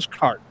another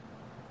postcard.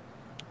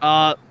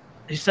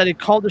 He said he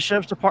called the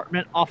sheriff's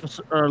department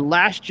officer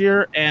last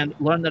year and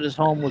learned that his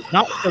home was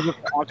not scheduled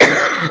for auction.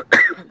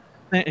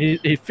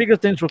 He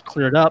figured things were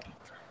cleared up.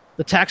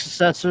 The tax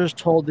assessors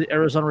told the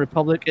Arizona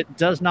Republic it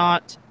does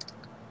not,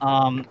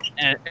 and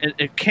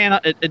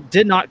it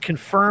did not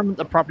confirm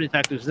the property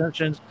tax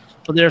exemptions,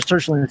 but they're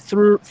searching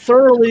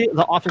thoroughly.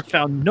 The office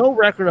found no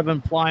record of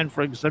applying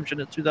for exemption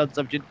in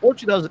 2017 or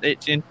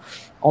 2018,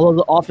 although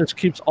the office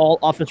keeps all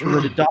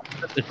office-related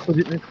documents,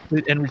 including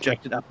incomplete and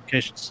rejected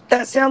applications.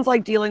 That sounds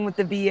like dealing with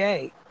the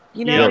VA.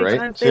 You know how many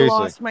times they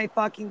lost my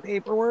fucking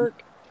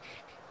paperwork?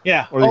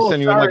 Yeah. Or they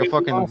send you in like a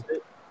fucking...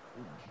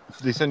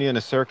 They send you in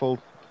a circle.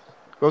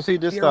 Go see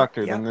this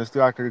doctor. Then this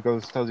doctor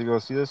tells you go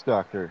see this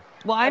doctor.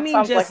 Well, I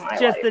mean, just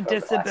the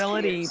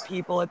disability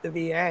people at the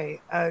VA.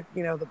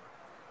 You know, the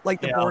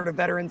Board of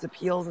Veterans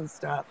Appeals and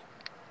stuff.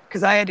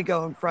 Because I had to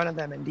go in front of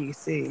them in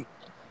DC.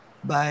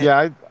 But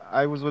yeah,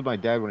 I was with my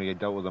dad when he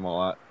dealt with them a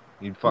lot.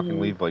 He'd fucking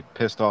leave like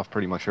pissed off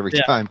pretty much every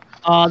time.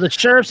 The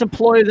sheriff's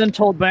employee then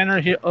told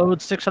Banner he owed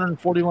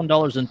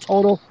 $641 in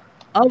total.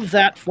 Of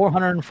that,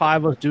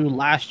 $405 was due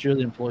last year,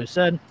 the employee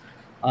said.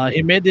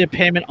 He made the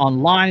payment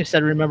online. He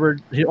said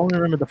he only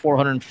remembered the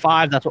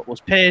 $405. That's what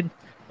was paid.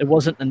 It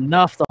wasn't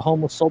enough. The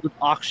home was sold at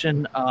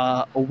auction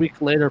a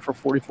week later for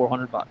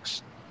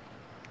 $4,400.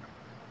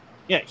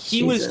 Yeah,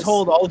 he was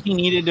told all he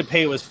needed to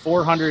pay was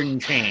 $400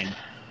 and change.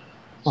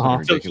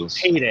 So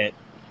he paid it.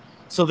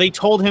 So they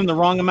told him the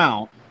wrong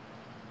amount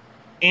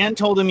and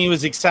told him he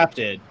was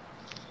accepted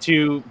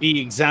to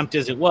be exempt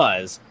as it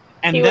was.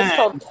 And he was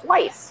told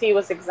twice he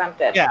was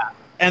exempted. Yeah,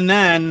 and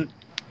then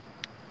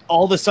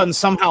all of a sudden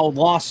somehow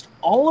lost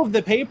all of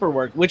the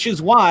paperwork, which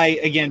is why,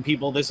 again,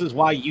 people, this is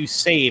why you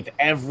save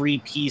every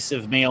piece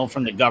of mail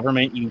from the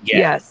government you get.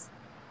 Yes.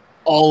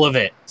 All of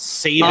it.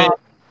 Save it.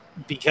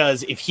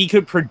 Because if he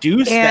could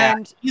produce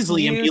that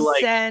easily and be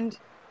like...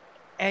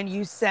 and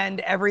you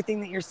send everything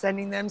that you're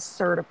sending them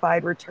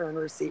certified return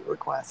receipt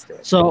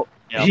requested. So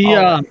he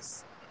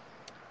Always.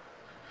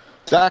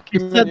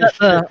 Document said your that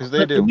shit because they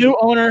the do. new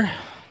owner,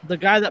 the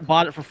guy that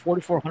bought it for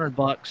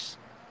 $4,400,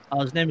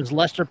 his name is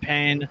Lester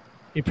Payne.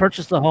 He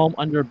purchased the home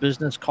under a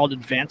business called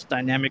Advanced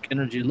Dynamic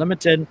Energy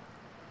Limited.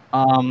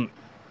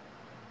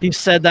 He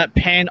said that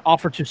Payne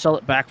offered to sell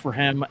it back for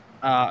him,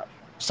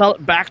 sell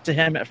it back to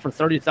him for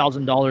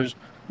 $30,000,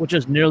 which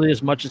is nearly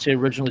as much as he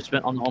originally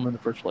spent on the home in the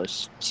first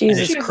place.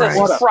 Jesus Christ.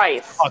 What a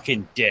Christ.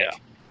 fucking dick.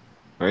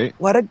 Right?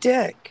 What a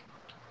dick.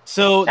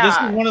 So this is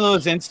God. one of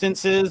those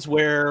instances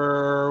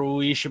where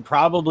we should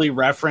probably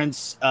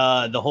reference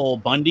the whole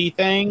Bundy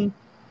thing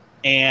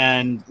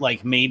and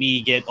like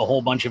maybe get a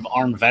whole bunch of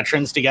armed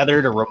veterans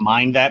together to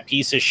remind that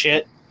piece of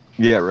shit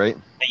Yeah, right.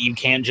 that you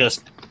can't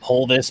just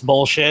pull this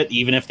bullshit.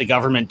 Even if the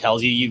government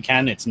tells you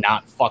can, it's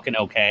not fucking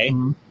okay.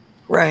 Mm-hmm.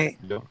 Right.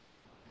 Yeah.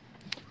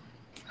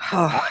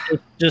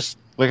 Just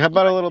Like, how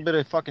about a little bit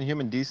of fucking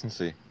human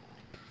decency?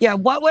 Yeah,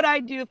 what would I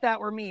do if that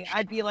were me?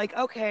 I'd be like,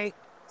 okay,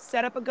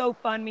 set up a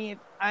GoFundMe.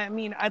 I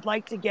mean, I'd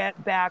like to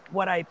get back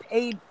what I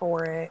paid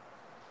for it,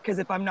 because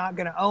if I'm not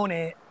going to own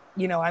it,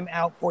 you know, I'm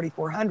out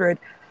 $4,400.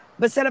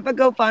 But set up a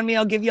GoFundMe.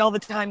 I'll give you all the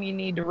time you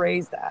need to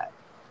raise that.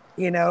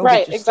 You know,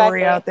 Right, get your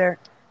story exactly. out there.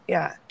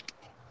 Yeah.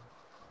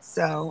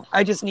 So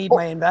I just need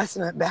my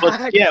investment back.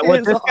 But yeah, what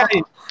is this all.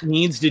 guy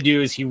needs to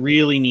do is he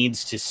really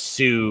needs to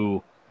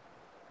sue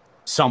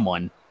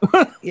someone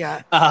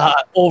Yeah.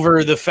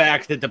 over the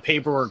fact that the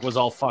paperwork was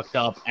all fucked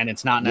up and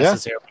it's not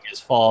necessarily his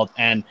fault,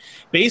 and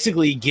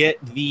basically get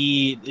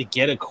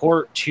a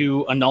court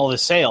to annul the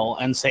sale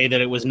and say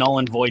that it was null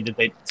and void, that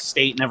the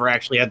state never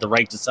actually had the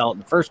right to sell it in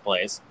the first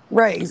place.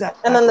 Right,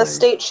 exactly. And then the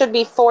state should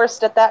be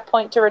forced at that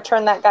point to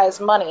return that guy's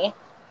money.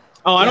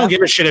 Oh, I don't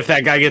give a shit if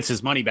that guy gets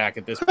his money back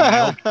at this point. I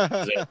hope he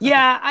loses it.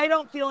 Yeah, I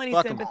don't feel any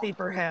Fuck him. sympathy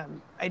for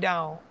him. I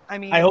don't. I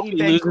mean, I hope he'd he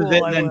been loses cool,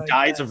 it I and then would,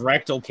 dies but- of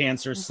rectal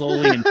cancer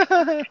slowly and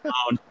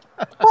down.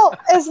 Well,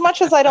 as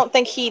much as I don't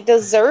think he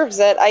deserves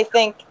it, I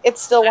think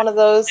it's still one of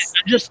those.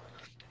 just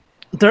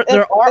there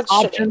are It's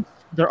shitty. options.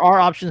 There are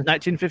options.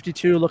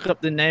 1952. Look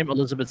up the name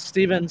Elizabeth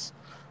Stevens.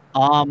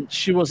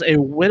 She was a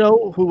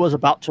widow who was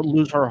about to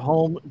lose her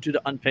home due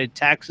to unpaid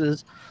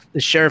taxes. The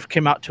sheriff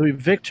came out to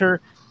evict her,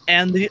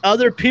 and the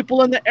other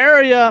people in the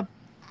area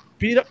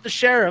beat up the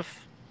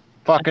sheriff.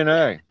 Fucking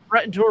A.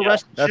 Threatened to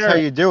arrest the That's sheriff. how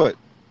you do it.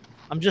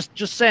 I'm just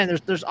saying.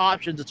 There's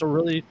options. It's a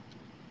really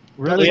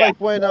That's like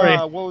when story.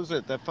 what was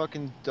it? That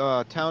fucking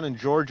town in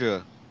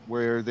Georgia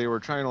where they were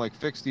trying to like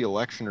fix the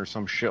election or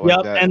some shit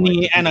like that. And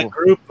like, and a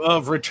group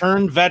of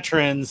returned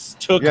veterans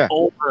took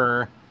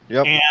over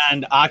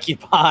and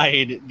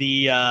occupied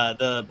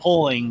the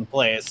polling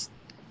place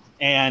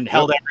and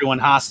held everyone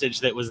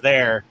hostage that was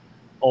there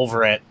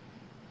over it.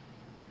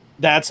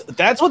 That's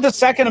what the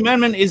Second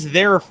Amendment is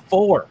there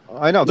for.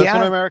 I know. That's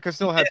when America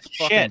still had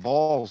Shit. fucking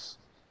balls.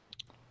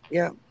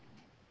 Yeah.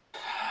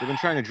 They've been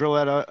trying to drill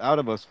that out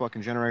of us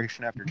fucking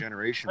generation after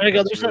generation. There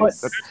you go.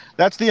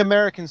 That's the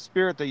American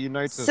spirit that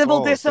unites us Civil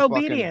all. It's the fucking-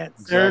 disobedience.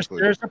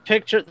 Exactly.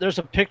 There's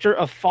a picture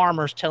of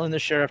farmers telling the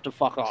sheriff to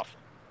fuck off.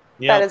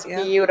 That is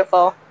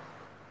beautiful.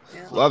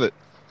 Love it.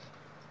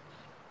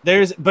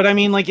 But I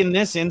mean, like in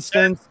this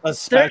instance,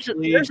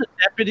 especially there's a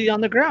deputy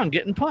on the ground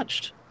getting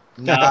punched.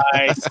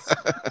 Nice.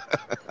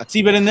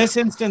 See, but in this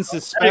instance,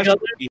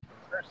 especially,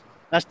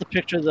 that's the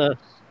picture of the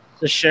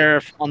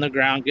sheriff on the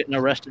ground getting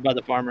arrested by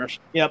the farmers.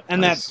 Yep,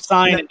 and that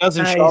sign, it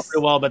doesn't show up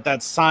very well, but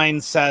that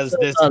sign says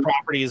this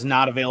property is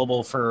not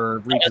available for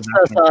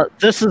repossession.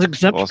 This is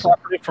exempt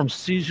property from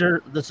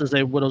seizure. This is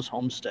a widow's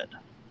homestead.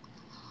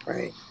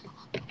 Right.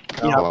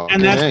 Yeah,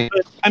 and that's,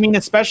 I mean,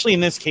 especially in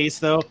this case,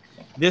 though,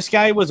 this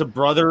guy was a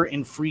brother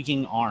in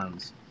freaking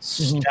arms.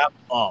 Step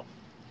up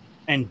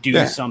and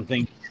do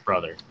something,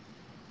 brother.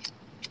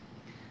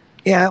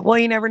 Yeah, well,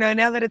 you never know.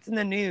 Now that it's in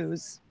the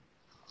news,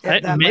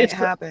 that might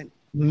happen.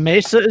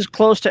 Mesa is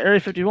close to Area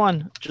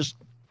 51. Just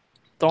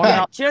throwing it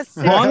out. Just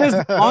long as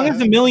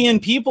a million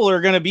people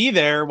are going to be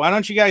there, why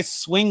don't you guys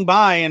swing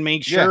by and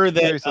make sure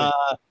that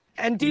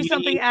and do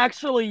something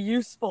actually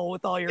useful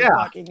with all your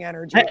fucking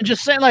energy.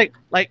 Just saying, like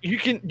you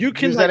can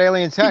use that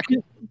alien tech.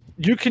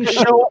 You can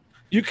show up.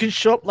 You can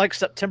show up like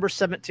September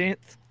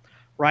 17th,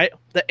 right?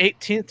 The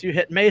 18th you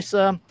hit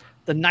Mesa.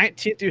 The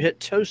 19th you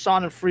hit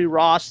Tucson and Free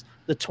Ross.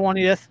 The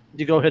 20th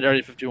you go hit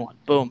Area 51.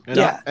 Boom. And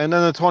then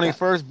the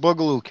 21st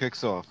Boogaloo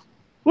kicks off.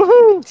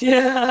 Woohoo!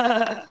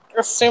 Yeah.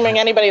 Assuming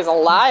anybody's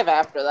alive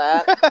after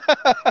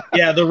that.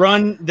 Yeah, the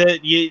run that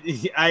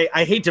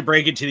I hate to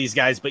break it to these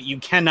guys, but you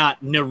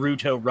cannot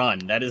Naruto run.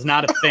 That is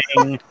not a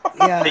thing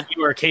that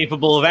you are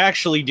capable of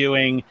actually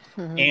doing.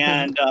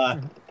 And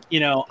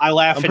I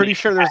laugh. I'm pretty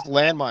sure there's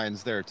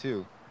landmines there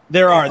too.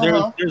 There are.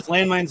 There's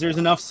landmines. There's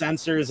enough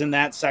sensors in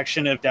that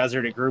section of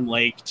desert at Groom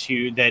Lake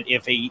that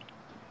if a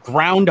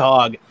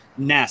groundhog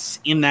nests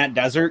in that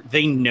desert,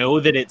 they know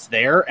that it's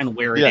there and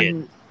where it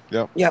is.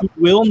 Yep. You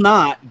will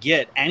not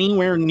get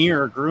anywhere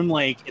near Groom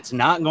Lake. It's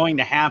not going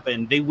to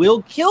happen. They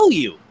will kill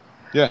you.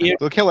 Yeah,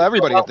 they'll kill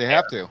everybody if they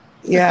have to.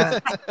 Yeah.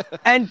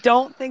 And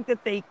don't think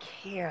that they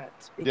can't,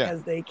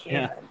 because they can.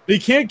 Yeah. They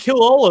can't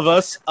kill all of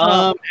us.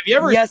 Have you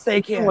ever Yes,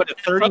 they can. what a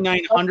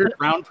 3,900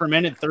 round per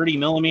minute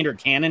 30mm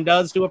cannon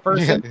does to a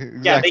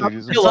person? Yeah,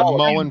 exactly. Just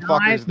mowing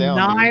fuckers down.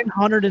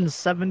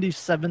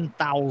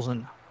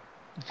 977,000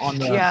 on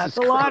the. Yeah, it's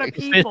a lot of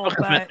people,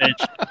 but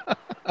that's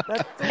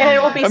and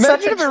it will be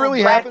such a if it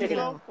really tragedy.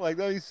 happens, though. Like,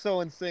 that is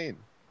so insane.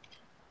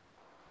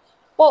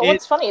 Well,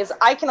 what's funny is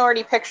I can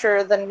already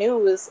picture the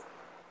news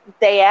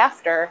day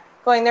after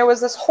going, there was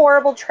this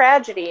horrible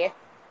tragedy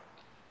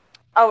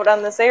out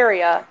on this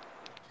area.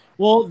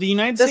 Well, the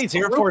United States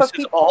Air Force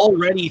has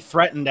already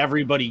threatened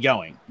everybody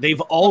going. They've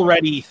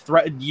already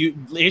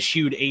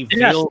issued a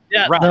veiled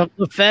threat.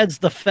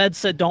 The feds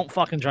said don't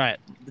fucking try it.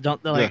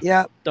 Don't don't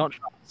try it.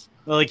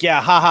 They're like, yeah,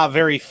 haha,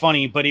 very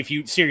funny. But if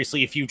you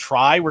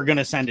try, we're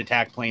gonna send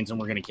attack planes and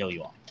we're gonna kill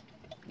you all.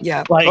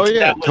 Yeah. Like, totally.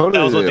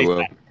 that was what they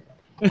said.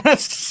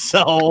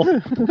 So,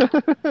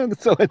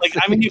 like,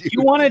 I mean, if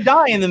you want to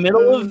die in the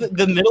middle of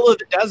the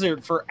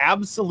desert for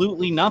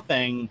absolutely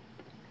nothing,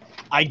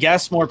 I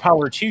guess more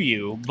power to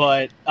you.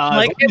 But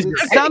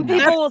some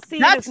people will see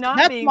it as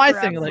not being my for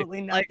thing.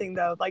 absolutely nothing,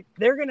 though. Like,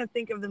 they're gonna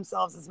think of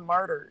themselves as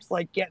martyrs,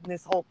 like getting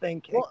this whole thing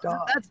kicked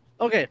off. That's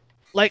okay.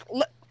 Like,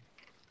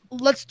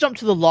 let's jump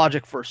to the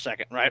logic for a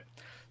second, right?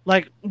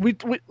 Like, we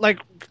like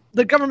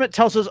the government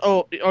tells us,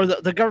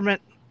 the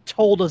government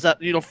told us that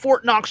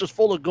Fort Knox is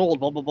full of gold,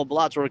 blah blah blah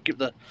blah. That's where we keep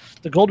the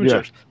gold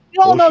reserves.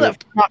 You all know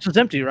that Fort Knox is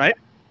empty, right?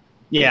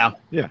 Yeah.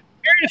 Area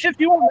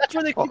 51. That's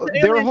where they keep the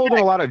They were alien holding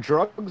tech. a lot of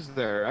drugs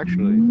there,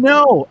 actually.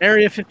 No,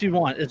 Area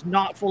 51 is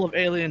not full of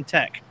alien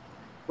tech,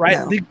 right?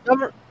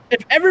 No.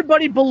 If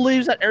everybody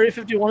believes that Area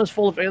 51 is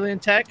full of alien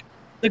tech,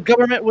 the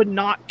government would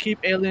not keep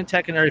alien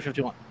tech in Area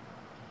 51.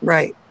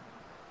 Right.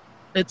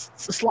 It's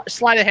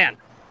sleight of hand.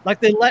 Like,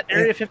 they let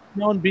Area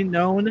 51 be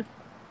known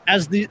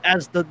as the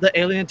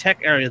alien tech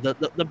area,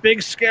 the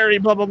big scary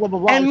blah blah blah blah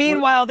blah. And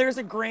meanwhile, there's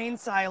a grain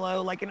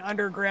silo, like an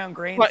underground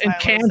grain silo in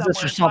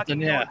Kansas or something.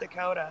 North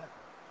Dakota.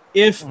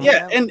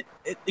 And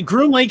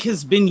Groom Lake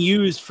has been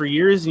used for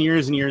years and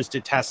years and years to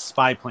test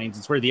spy planes.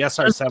 It's where the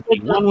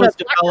SR-71 was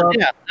developed.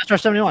 Yeah,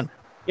 SR-71.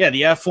 Yeah,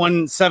 the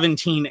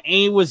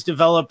F-117A was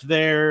developed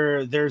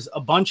there. There's a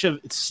bunch of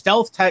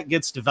stealth tech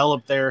gets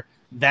developed there.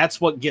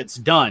 That's what gets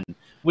done,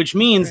 which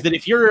means that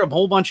if you're a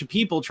whole bunch of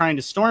people trying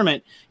to storm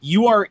it,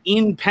 you are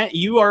in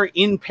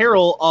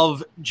peril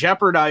of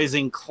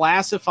jeopardizing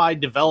classified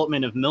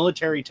development of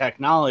military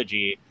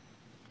technology.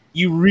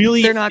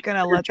 They're not going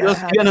to let that happen.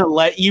 Just going to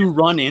let you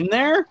run in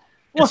there?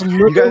 It's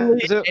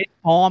literally a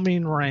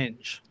bombing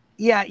range.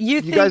 Yeah,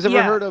 you guys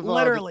ever heard of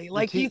literally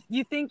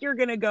you think you're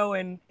going to go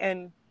and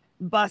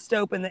bust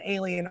open the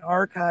alien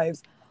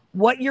archives?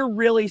 What you're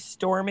really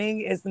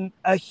storming is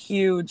a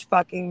huge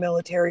fucking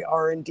military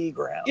R&D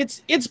ground.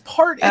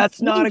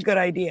 That's not a good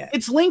idea.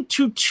 It's linked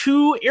to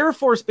 2 Air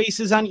Force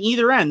bases on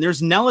either end.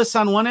 There's Nellis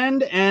on one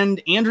end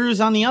and Andrews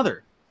on the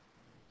other.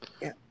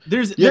 Yeah.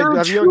 There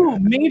are 2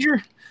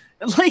 major,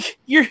 like,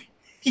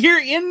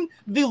 you're in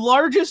the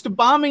largest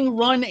bombing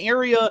run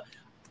area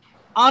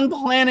on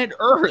planet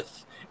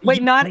Earth.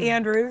 Wait, not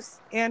Andrews.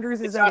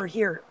 Andrews is over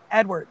here.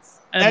 Edwards.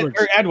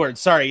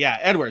 Edwards. Sorry, yeah,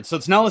 Edwards. So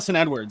it's Nellis and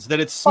Edwards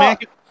that it's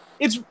smacking.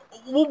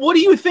 What do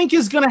you think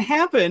is going to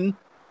happen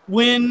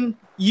when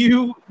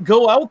you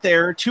go out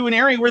there to an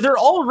area where they're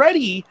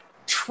already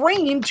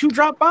trained to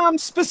drop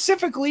bombs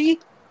specifically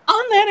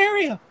on that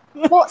area?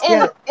 Well,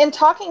 and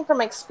talking from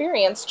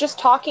experience, just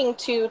talking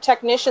to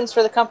technicians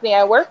for the company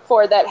I work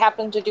for that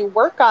happen to do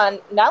work on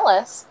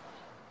Nellis,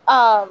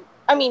 I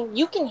mean,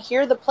 you can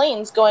hear the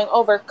planes going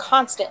over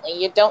constantly.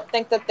 You don't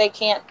think that they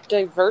can't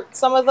divert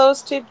some of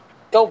those to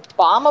go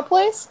bomb a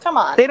place? Come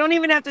on. They don't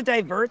even have to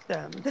divert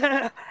them.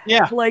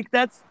 Yeah. Like,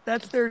 that's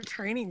their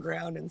training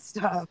ground and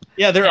stuff.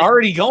 Yeah, they're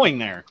already going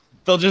there.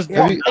 They'll just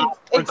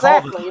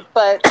exactly.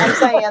 But I'm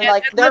saying,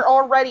 like, they're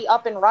already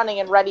up and running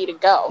and ready to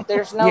go.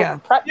 There's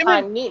no prep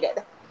time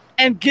needed.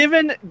 And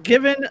given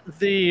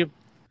the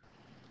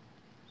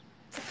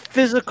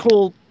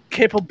physical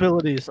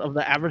capabilities of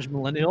the average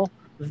millennial,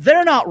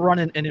 they're not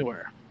running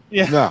anywhere.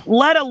 Yeah. No.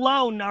 Let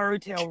alone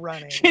Naruto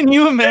running. Can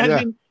you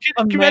imagine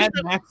a Mad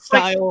Max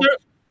style?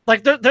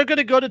 Like, they're going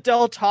to go to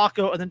Del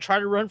Taco and then try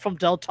to run from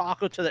Del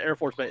Taco to the Air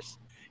Force Base.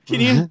 Can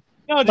you?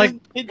 No, like,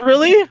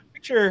 really?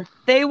 Picture.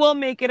 They will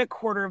make it a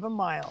quarter of a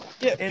mile.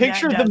 Yeah,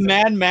 picture the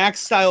Mad Max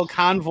style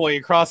convoy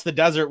across the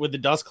desert with the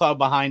dust cloud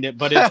behind it,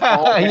 but it's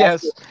all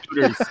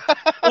shooters.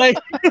 Like,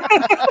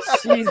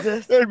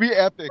 Jesus, that'd be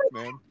epic,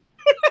 man.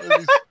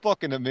 That'd be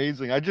fucking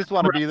amazing. I just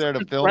want to be there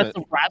to film it.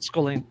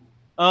 Rascaling.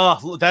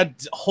 Oh,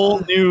 that whole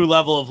new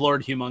level of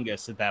Lord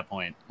Humongous at that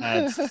point.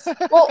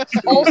 Well,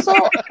 also,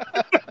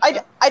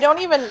 I don't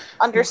even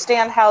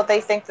understand how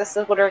they think this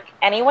would work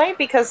anyway,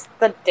 because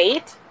the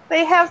date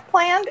they have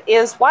planned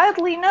is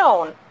widely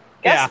known.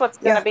 Guess what's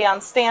going to be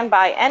on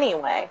standby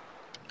anyway?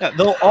 Yeah,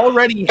 they'll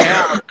already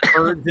have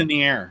birds in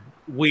the air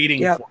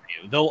waiting for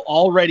you. They'll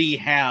already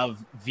have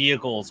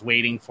vehicles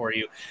waiting for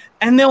you.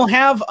 And they'll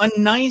have a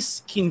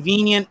nice,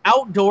 convenient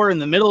outdoor in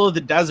the middle of the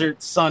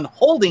desert sun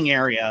holding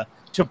area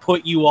to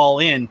put you all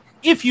in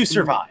if you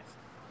survive.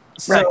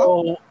 Right.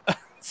 So,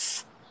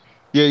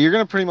 Yeah, you're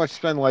gonna pretty much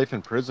spend life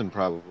in prison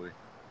probably.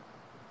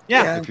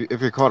 yeah.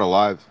 If you're caught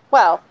alive.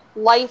 Well,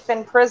 life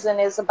in prison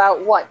is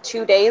about, what,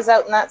 2 days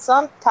out in that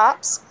sun,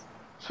 tops?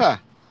 Huh.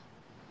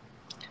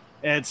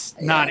 It's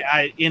not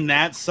in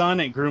that sun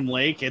at Groom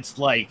Lake. It's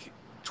like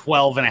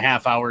 12 and a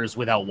half hours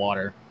without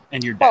water,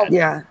 and you're dead.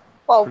 Yeah.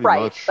 Well, Pretty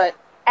right, much. but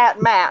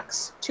at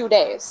max, 2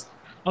 days.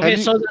 Okay, Have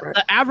you- so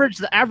the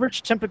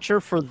average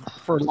temperature for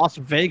Las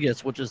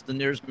Vegas, which is the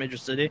nearest major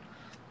city,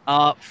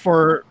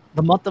 for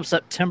the month of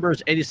September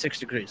is 86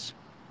 degrees.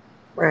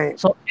 Right.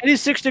 So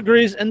 86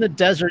 degrees in the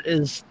desert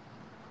is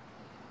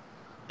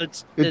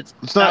it's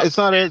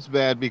not as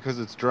bad because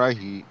it's dry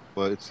heat,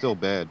 but it's still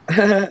bad.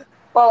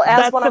 Well, as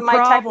That's one the of my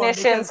problem,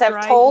 technicians because have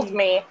dry told heat-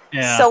 me,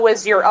 Yeah. so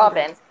is your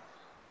oven.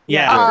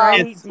 Yeah. dry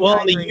It's, heat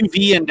well, the dehydrates UV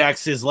you.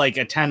 index is like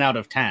a 10 out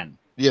of 10.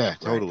 Yeah,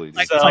 totally.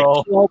 like, So- it's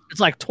like 12, it's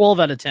like 12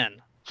 out of 10.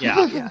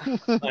 Yeah. Yeah.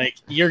 Like,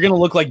 you're going to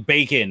look like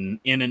bacon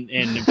in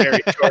very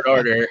short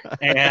order.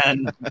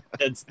 And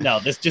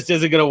this just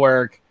isn't going to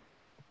work.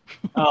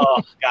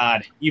 Oh,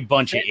 God. You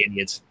bunch of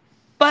idiots.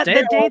 But Stay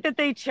the home. date that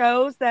they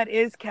chose, that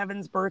is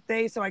Kevin's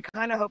birthday, so I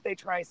kind of hope they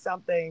try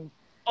something.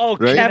 Oh,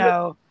 Right? You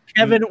know,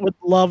 Kevin would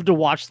love to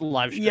watch the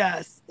live show.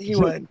 yes, he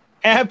would.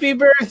 Happy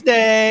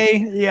birthday.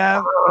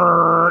 Yeah,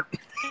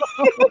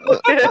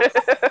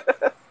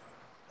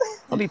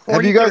 I'll be 43.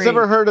 Have you guys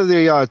ever heard of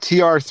the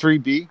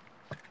TR-3B?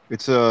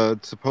 It's a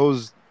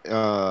supposed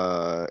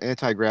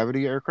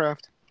anti-gravity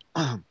aircraft.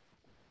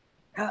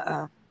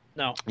 Uh-uh.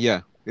 No.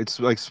 Yeah, it's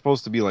like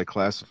supposed to be like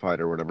classified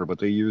or whatever, but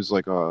they use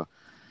like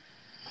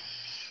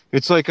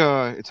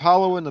it's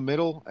hollow in the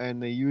middle,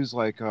 and they use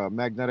like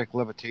magnetic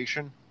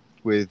levitation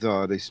with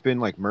they spin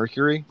like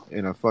mercury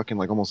in a fucking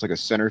like almost like a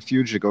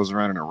centrifuge that goes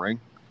around in a ring.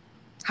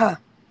 Huh.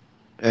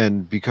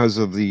 And because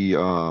of the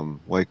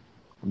like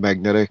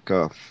magnetic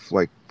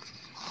like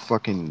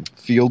fucking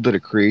field that it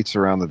creates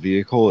around the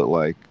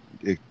vehicle,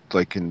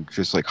 it can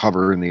just like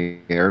hover in the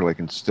air, like,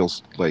 and still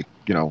like,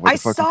 you know, like I a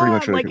fucking saw pretty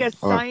much like a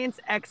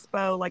science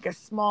expo, like a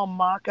small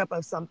mock-up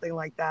of something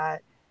like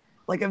that,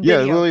 like a yeah.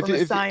 video Well, from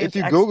a science if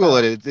you expo. Google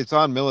it, it's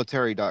on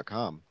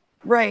military.com.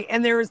 Right,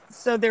 and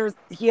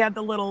he had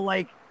the little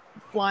like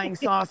flying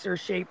saucer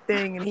shaped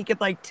thing, and he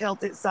could like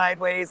tilt it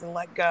sideways and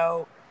let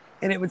go,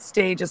 and it would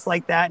stay just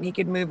like that, and he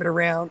could move it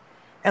around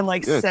and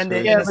like Yeah, it's send it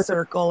right. in a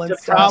circle and the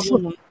stuff.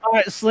 problem- All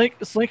right,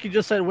 Slinky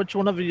just said, which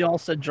one of y'all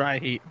said dry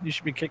heat? You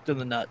should be kicked in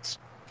the nuts.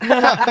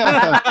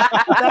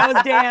 That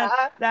was Dan.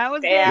 That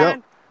was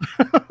Dan.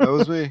 That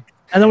was me.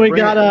 And then we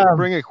Bring got it,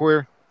 bring it,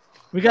 queer.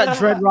 we got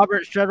Dread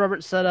Roberts. Dread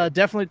Roberts said,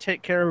 definitely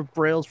take care of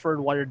Brailsford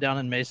while you're down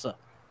in Mesa.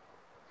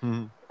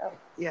 Mhm.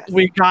 Yes.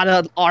 We got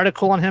an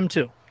article on him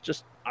too.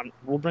 Just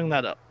we'll bring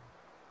that up.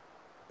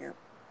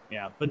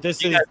 Yeah, but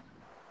this is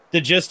the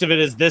gist of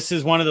it. This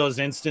is one of those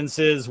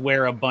instances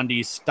where a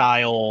Bundy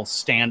style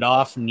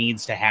standoff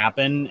needs to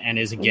happen and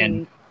is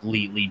again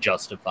completely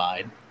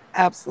justified.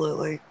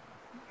 Absolutely.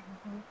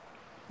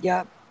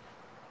 Yep.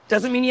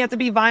 Doesn't mean you have to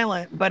be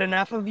violent, but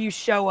enough of you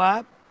show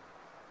up,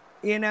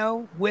 you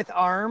know, with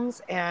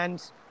arms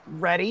and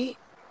ready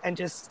and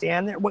just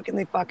stand there. What can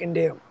they fucking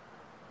do?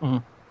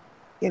 Mhm.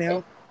 You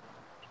know?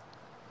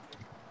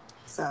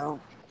 So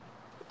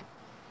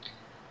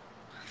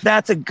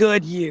that's a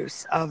good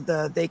use of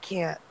they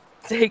can't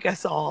take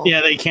us all.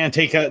 Yeah, they can't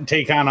take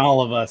on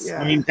all of us.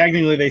 Yeah. I mean,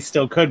 technically they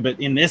still could, but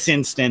in this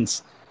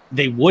instance,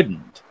 they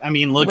wouldn't. I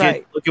mean, look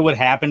at what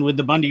happened with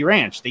the Bundy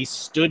Ranch. They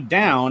stood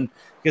down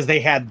because they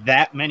had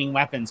that many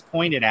weapons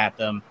pointed at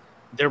them.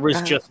 There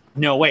was just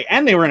no way,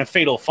 and they were in a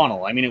fatal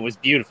funnel. I mean, it was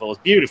beautiful. It was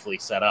beautifully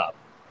set up.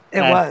 It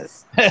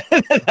was.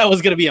 That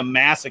was going to be a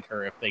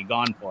massacre if they'd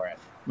gone for it.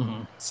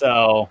 Mm-hmm.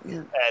 So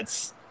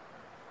that's.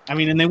 I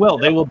mean, and they will.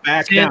 They will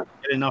back Yeah. down,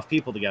 get enough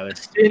people together.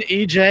 Seeing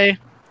EJ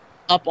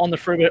up on the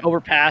freeway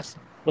overpass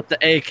with the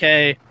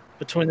AK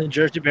between the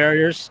Jersey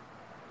barriers.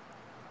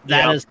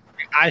 That is,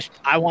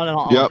 I want to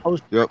on a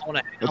poster. Yep. I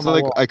wanna hang It's on my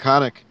like wall.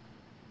 iconic.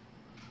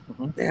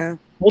 Yeah.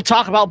 We'll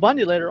talk about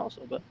Bundy later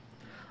also, but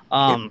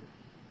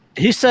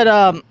he said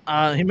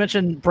he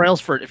mentioned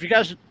Brailsford. If you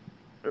guys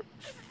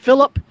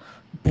Philip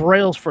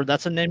Brailsford,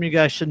 that's a name you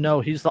guys should know.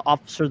 He's the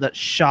officer that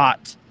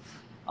shot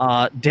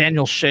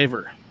Daniel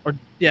Shaver.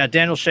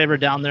 Daniel Shaver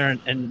down there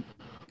and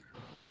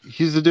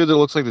He's the dude that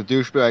looks like the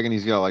douchebag, and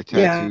he's got like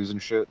tattoos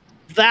and shit.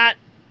 that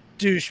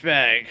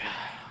douchebag.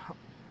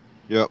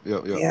 Yep.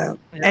 Yeah.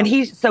 And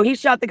he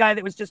shot the guy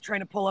that was just trying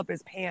to pull up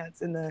his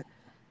pants in the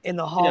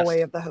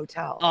hallway of the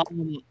hotel.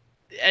 Police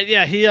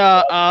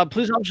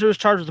officer was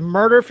charged with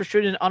murder for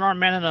shooting an unarmed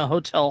man in a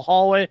hotel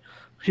hallway.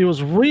 He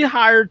was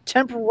rehired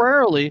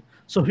temporarily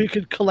so he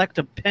could collect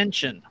a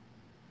pension.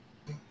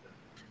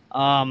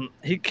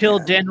 He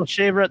killed Daniel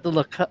Shaver at the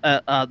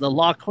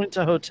La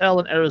Quinta Hotel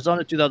in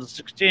Arizona in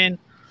 2016.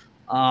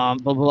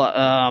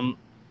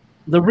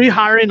 The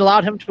rehiring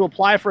allowed him to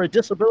apply for a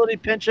disability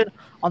pension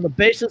on the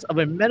basis of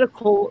a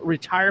medical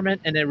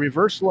retirement and a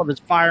reversal of his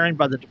firing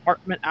by the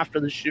department after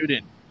the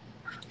shooting.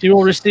 He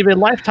will receive a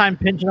lifetime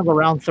pension of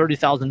around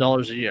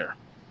 $30,000 a year.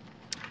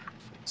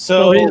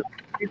 So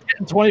He's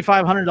getting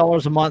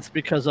 $2,500 a month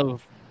because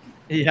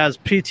he has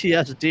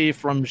PTSD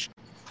from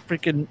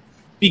freaking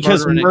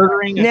because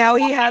murdering. Now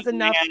he has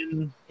enough.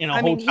 In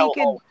a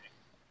hotel.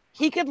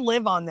 He could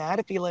live on that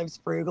if he lives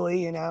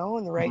frugally, in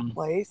the right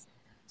place.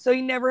 So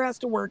he never has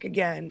to work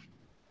again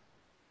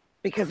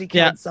because he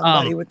killed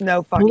somebody with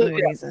no fucking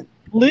reason.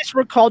 Police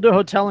were called to a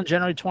hotel in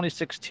January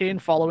 2016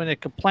 following a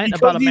complaint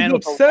about a man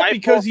with a rifle.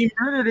 Because he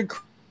murdered a.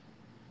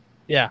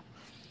 Yeah.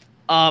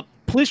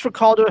 Police were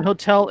called to a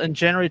hotel in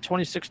January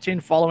 2016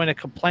 following a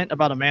complaint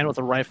about a man with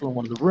a rifle in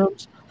one of the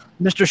rooms.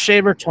 Mr.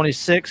 Shaver,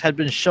 26, had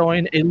been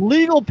showing a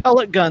legal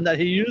pellet gun that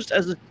he used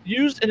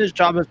in his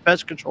job as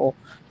pest control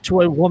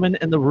to a woman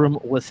in the room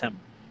with him.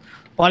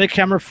 Body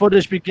camera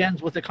footage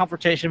begins with a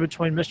confrontation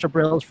between Mr.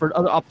 Brailsford,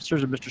 other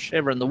officers, and Mr.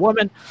 Shaver and the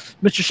woman.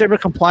 Mr. Shaver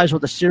complies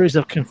with a series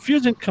of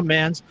confusing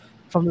commands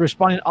from the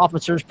responding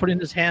officers, putting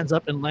his hands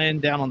up and laying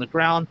down on the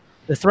ground.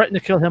 They threaten to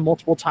kill him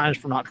multiple times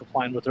for not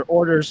complying with their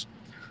orders.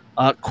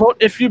 Quote,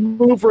 "If you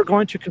move, we're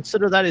going to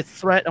consider that a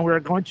threat and we're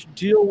going to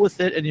deal with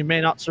it and you may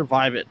not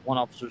survive it," one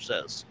officer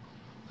says.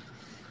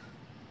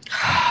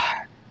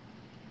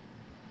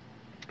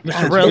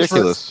 Mr.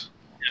 Ridiculous.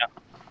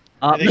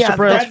 Mr.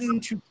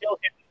 Threatened to kill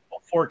him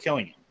before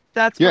killing him.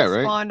 That's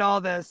what spawned all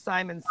the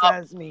Simon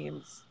Says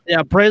memes.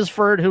 Yeah,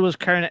 Brailsford, who was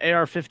carrying an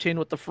AR-15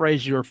 with the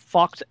phrase "You're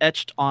fucked"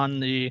 etched on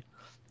the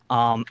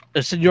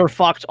it said "You're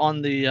fucked"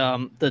 on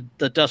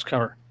the dust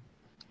cover.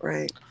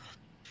 Right.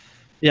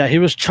 Yeah, he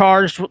was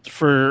charged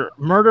for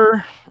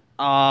murder,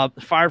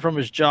 fired from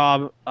his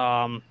job,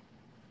 and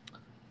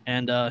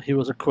he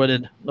was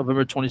acquitted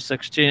November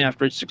 2016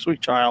 after a 6-week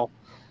trial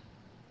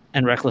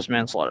and reckless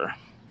manslaughter.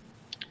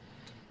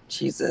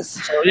 Jesus.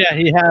 So yeah,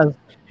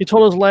 he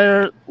told his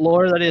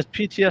lawyer that he has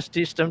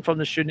PTSD stemmed from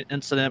the shooting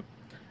incident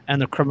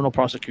and the criminal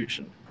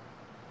prosecution.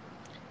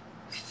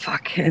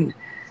 Fucking,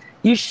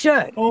 you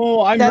should.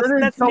 Oh, I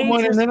murdered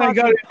someone and then I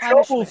got in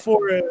trouble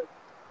for it.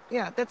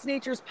 Yeah, that's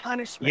nature's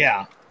punishment.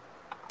 Yeah.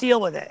 Deal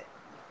with it,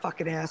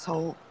 fucking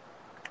asshole.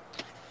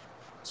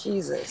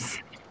 Jesus.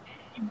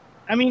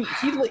 I mean,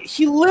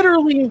 he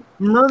literally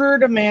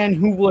murdered a man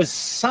who was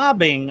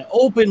sobbing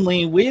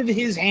openly with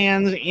his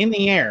hands in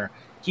the air.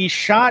 He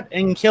shot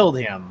and killed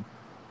him.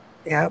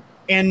 Yep.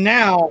 And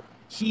now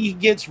he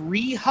gets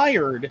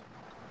rehired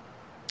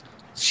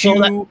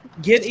to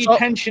get a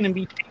pension and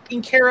be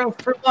taken care of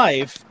for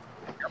life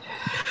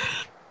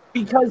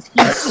because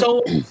he's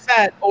so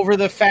upset over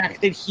the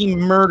fact that he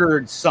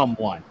murdered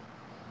someone.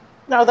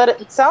 No, that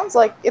it sounds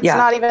like it's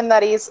not even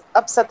that he's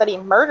upset that he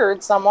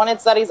murdered someone.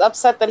 It's that he's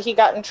upset that he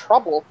got in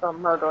trouble for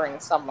murdering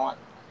someone.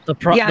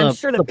 I'm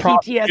sure the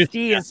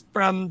PTSD is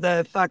from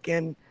the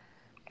fucking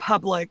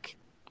public,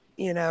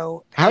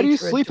 How do you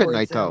sleep at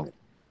night, though?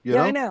 You know?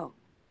 I know.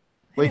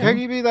 Like, how can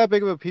you be that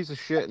big of a piece of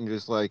shit and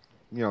just, like,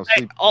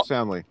 sleep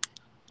soundly?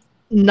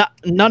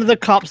 None of the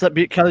cops that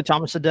beat Kelly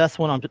Thomas to death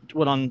went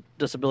on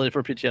disability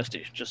for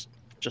PTSD. Just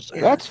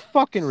that's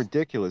fucking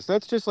ridiculous.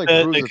 That's just like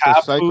proves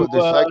that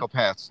they're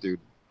psychopaths,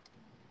 dude.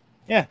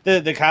 Yeah,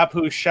 the cop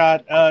who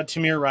shot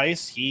Tamir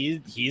Rice,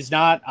 he's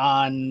not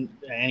on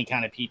any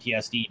kind of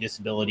PTSD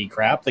disability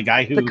crap.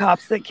 The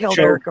cops that killed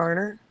Eric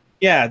Garner.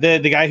 Yeah, the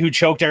guy who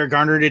choked Eric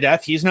Garner to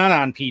death, he's not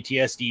on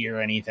PTSD or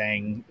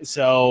anything.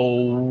 So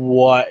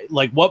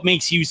what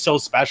makes you so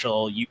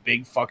special, you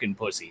big fucking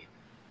pussy?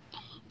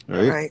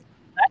 Right.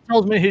 That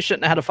tells me he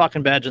shouldn't have had a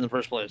fucking badge in the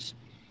first place.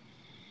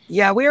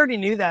 Yeah, we already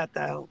knew that,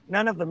 though.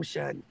 None of them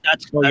should.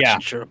 That's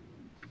true.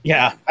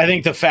 Yeah, I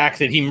think the fact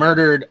that he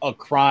murdered a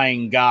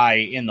crying guy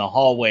in the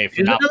hallway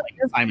for not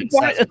playing Simon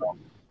Says.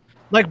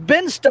 Like,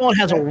 Ben Stone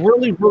has a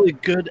really, really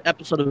good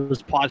episode of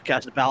his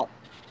podcast about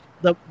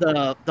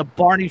the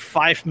Barney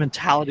Fife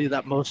mentality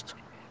that most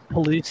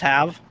police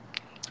have.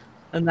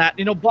 And that,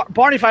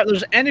 Barney Fife,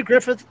 there's Andy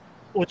Griffith,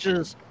 which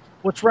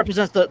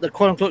represents the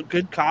quote-unquote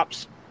good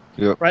cops.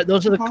 Yep. Right,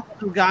 those are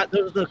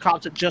the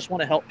cops that just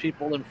want to help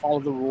people and follow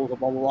the rules of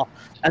blah blah blah.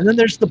 And then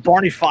there's the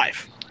Barney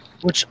Fife,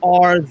 which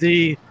are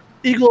the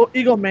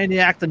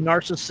egomaniac, the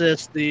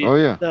narcissist, the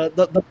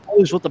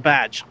bullies with the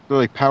badge. They're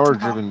like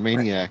power-driven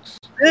maniacs.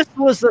 This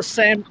was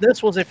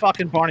a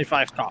fucking Barney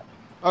Fife cop.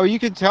 Oh, you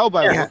can tell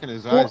by the look in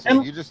his eyes.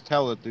 Like, you just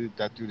tell that dude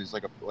is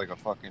like a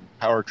fucking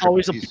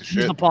power-tripping piece of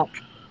shit. He's a punk.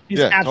 He's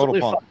absolutely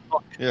total a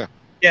punk.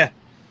 Yeah.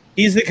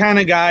 He's the kind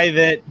of guy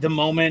that the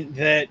moment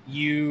that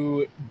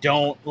you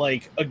don't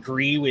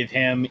agree with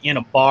him in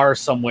a bar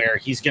somewhere,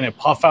 he's gonna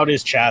puff out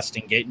his chest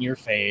and get in your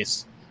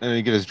face. And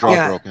he get his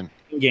jaw broken.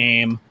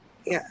 Game.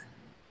 Yeah.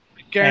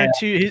 I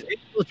guarantee he's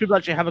those people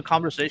that you have a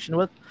conversation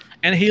with,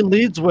 and he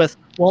leads with,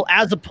 "Well,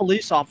 as a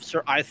police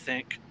officer, I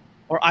think,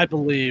 or I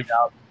believe."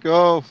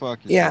 Go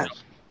fuck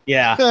yourself.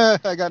 Yeah.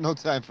 I got no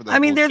time for that. I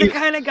mean, they're the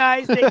kind of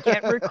guys that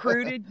get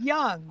recruited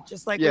young,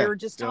 just like we were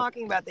just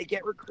talking about. They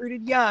get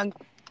recruited young.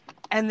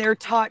 And they're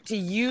taught to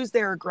use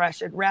their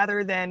aggression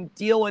rather than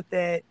deal with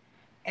it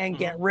and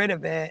get rid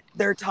of it.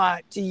 They're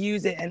taught to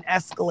use it and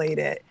escalate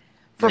it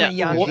from a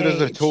young age. Use it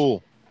as a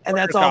tool. And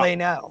that's all they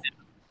know.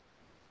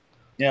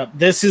 Yeah,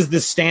 this is the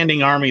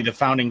standing army the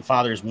founding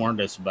fathers warned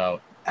us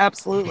about.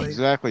 Absolutely.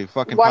 Exactly.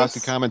 Fucking posse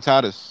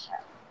comitatus.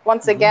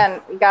 once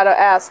again, you got to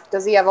ask,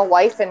 does he have a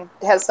wife and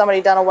has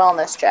somebody done a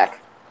wellness check?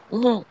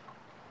 Oh,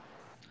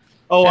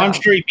 I'm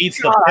sure he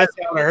beats the piss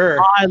out of her.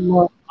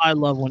 I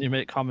love when you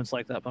make comments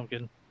like that,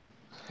 Pumpkin.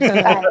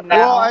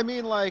 Well, I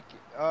mean, like,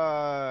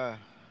 I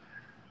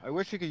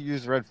wish you could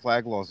use red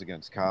flag laws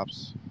against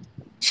cops.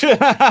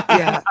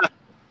 Yeah.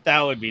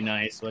 That would be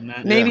nice, wouldn't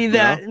it? Maybe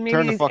Yeah, maybe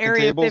the these fucking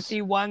Area tables.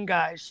 51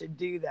 guys should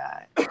do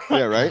that.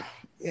 Yeah, right?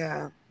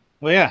 Yeah.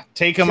 Well, yeah,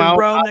 take them Should out.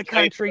 roam the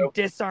country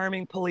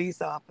disarming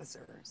police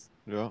officers.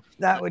 Yeah.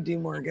 That would do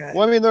more good.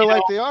 Well, I mean,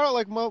 they are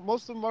like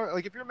most of them are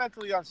like if you're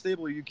mentally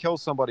unstable, you kill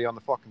somebody on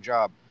the fucking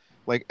job,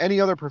 like any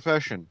other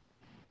profession.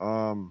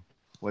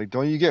 Like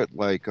don't you get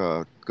like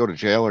go to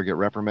jail or get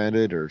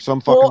reprimanded or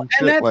some fucking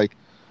shit like.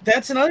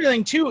 That's another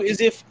thing too.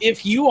 Is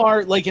if you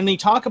are like, and they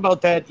talk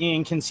about that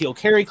in concealed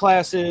carry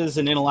classes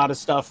and in a lot of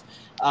stuff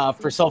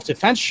for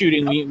self-defense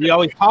shooting. We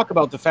always talk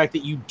about the fact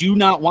that you do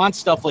not want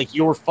stuff like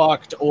you're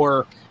fucked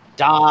or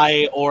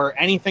die or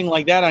anything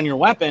like that on your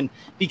weapon,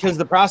 because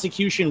the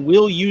prosecution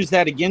will use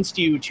that against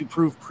you to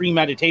prove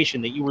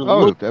premeditation, that you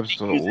were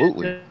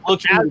absolutely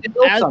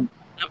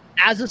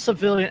as a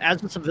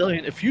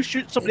civilian. If you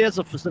shoot somebody as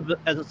a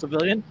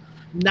civilian,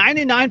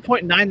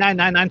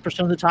 99.9999%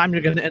 of the time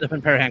you're going to end up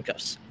in pair of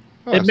handcuffs.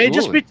 It may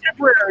just be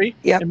temporary.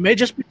 Yep. It may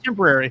just be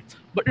temporary,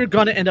 but you're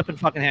going to end up in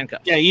fucking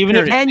handcuffs. Yeah, even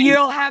if and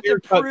you'll have to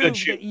prove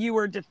that you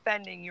were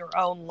defending your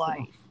own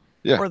life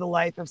or the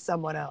life of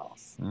someone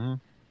else. Mm-hmm.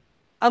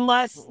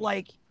 Unless,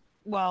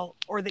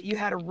 or that you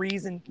had a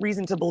reason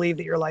to believe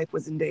that your life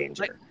was in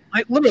danger.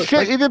 Like literally,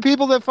 shit, even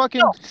people that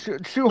fucking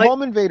shoot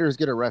home invaders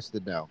get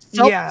arrested now.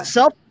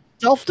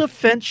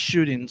 Self-defense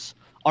shootings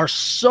are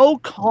so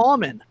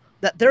common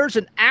that there's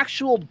an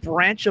actual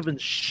branch of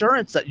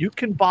insurance that you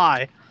can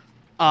buy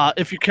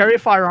if you carry a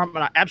firearm,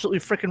 and I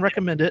absolutely freaking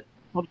recommend it.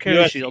 Called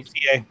Carry Shield.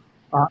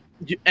 What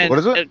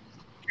is it?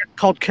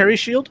 Called Carry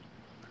Shield.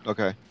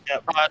 Okay.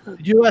 Yep.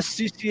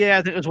 USCCA,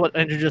 I think is what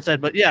Andrew just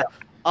said, but yeah.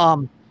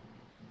 And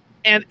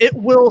it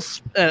will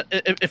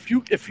if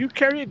you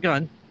carry a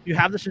gun, you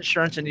have this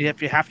insurance, and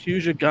if you have to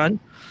use your gun,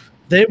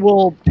 they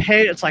will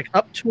pay. It's like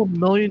up to $1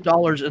 million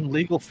in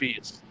legal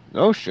fees.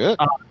 Oh shit!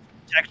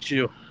 Protect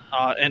you,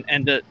 That's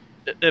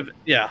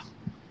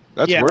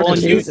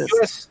worth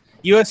it.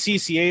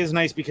 USCCA is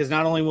nice because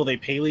not only will they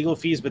pay legal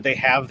fees, but they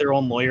have their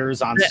own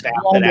lawyers on staff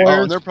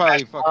they're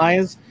probably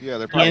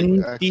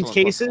in these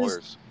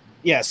cases.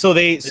 Yeah, so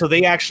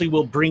they actually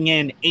will bring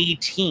in a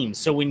team.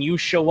 So when you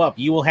show up,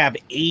 you will have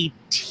a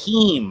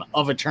team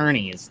of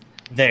attorneys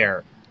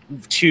there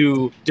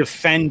to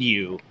defend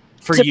you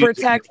to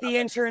protect the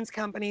insurance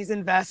company's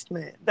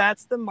investment.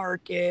 That's the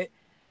market.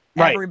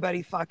 Right.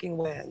 Everybody fucking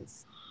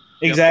wins.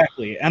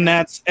 Exactly. And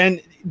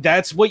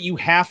that's what you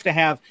have to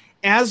have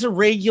as a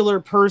regular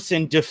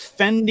person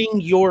defending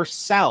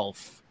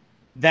yourself.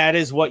 That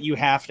is what you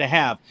have to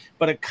have.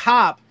 But a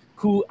cop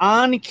who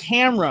on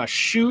camera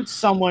shoots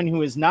someone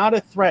who is not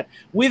a threat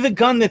with a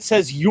gun that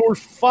says you're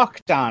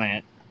fucked on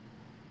it,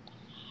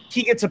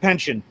 he gets a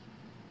pension.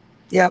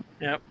 Yep.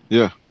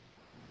 Yeah.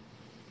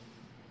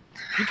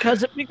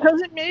 Because it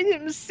made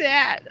him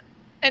sad.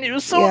 And he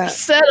was so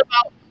upset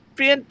about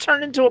being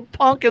turned into a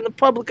punk in the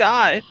public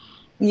eye.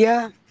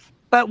 Yeah.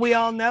 But we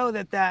all know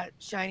that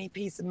shiny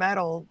piece of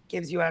metal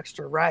gives you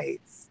extra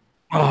rights.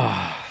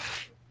 I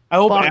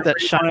hope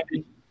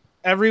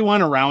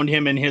everyone around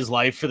him in his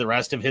life for the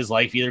rest of his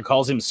life either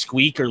calls him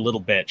Squeak or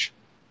little bitch.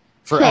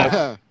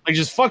 Like,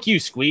 just fuck you,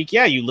 Squeak.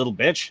 Yeah, you little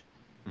bitch.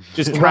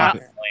 Just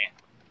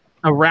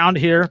around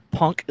here,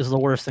 punk is the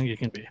worst thing you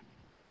can be.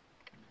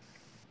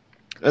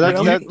 And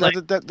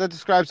that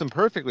describes him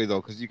perfectly,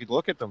 though, because you could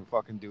look at them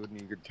fucking dude and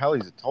you could tell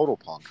he's a total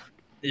punk.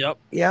 Yep.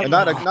 And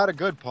not a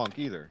good punk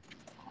either.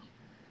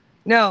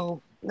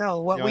 No.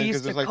 What we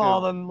used to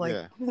call them,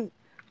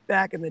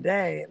 back in the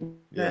day,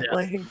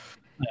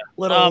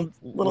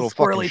 little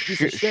squirrely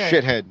piece of shit.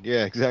 Shithead.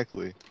 Yeah,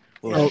 exactly.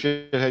 Little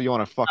shithead. You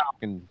want to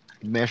fucking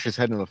mash his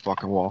head into the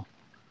fucking wall.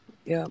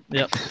 Yep.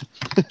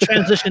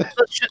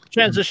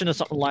 Transition to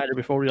something lighter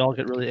before we all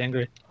get really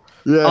angry.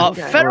 Yeah.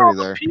 Federal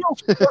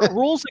appeals court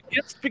rules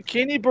against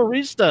bikini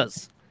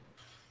baristas.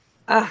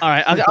 All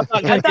right, I'm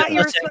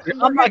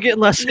not getting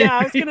less angry. Yeah,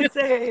 I was gonna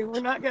say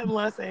we're not getting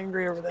less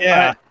angry over there.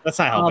 Yeah, that's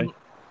not helping.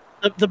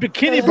 The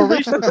bikini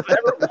baristas may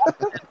have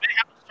to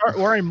start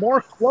wearing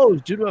more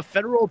clothes due to a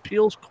federal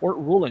appeals court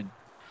ruling.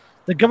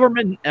 The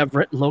government in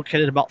Everett,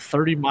 located about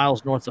 30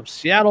 miles north of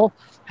Seattle,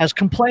 has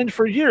complained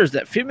for years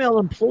that female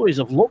employees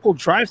of local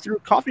drive-through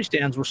coffee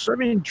stands were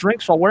serving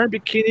drinks while wearing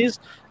bikinis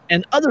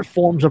and other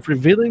forms of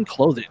revealing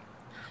clothing.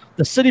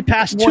 The city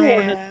passed two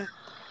ordinances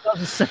in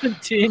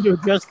 2017 to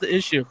address the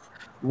issue.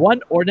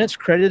 One ordinance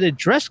created a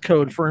dress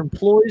code for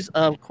employees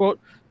of, quote,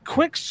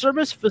 quick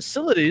service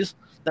facilities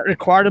that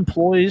required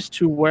employees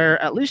to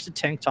wear at least a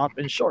tank top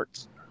and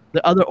shorts.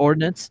 The other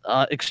ordinance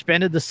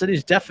expanded the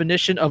city's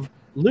definition of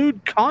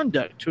lewd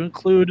conduct to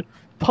include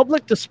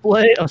public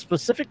display of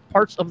specific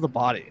parts of the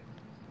body.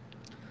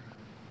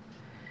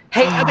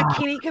 Hey, a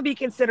bikini could be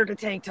considered a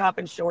tank top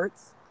and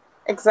shorts.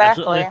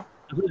 Exactly.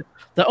 Absolutely.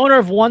 The owner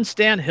of One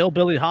Stand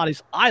Hillbilly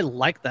Hotties, I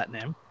like that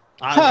name.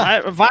 If I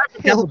ever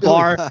have a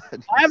bar,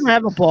 I ever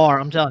have a bar,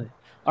 I'm telling you.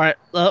 All right,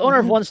 the owner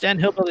of One Stand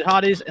Hillbilly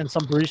Hotties and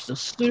some baristas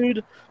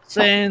sued,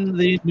 saying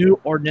the new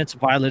ordinance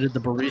violated the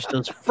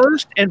baristas'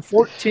 First and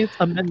 14th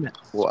Amendments.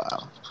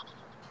 Wow.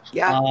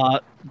 Yeah.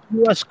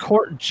 U.S.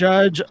 Court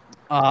Judge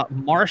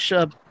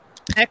Marcia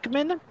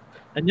Peckman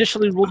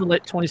initially ruled in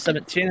late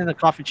 2017 in the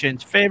coffee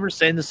chain's favor,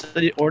 saying the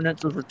city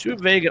ordinances were too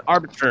vague and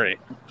arbitrary.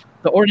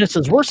 The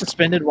ordinances were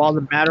suspended while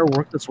the matter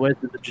worked its way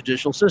through the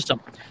judicial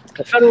system.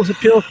 The Federal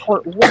Appeals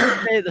Court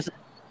Wednesday, this is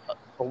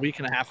a week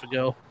and a half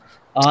ago,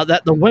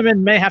 that the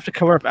women may have to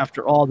cover up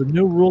after all. The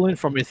new ruling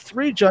from a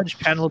 3-judge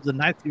panel of the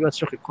 9th U.S.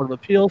 Circuit Court of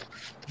Appeals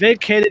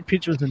vacated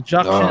Peachman's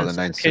injunction. Oh, the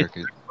 9th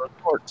Circuit.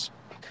 Courts.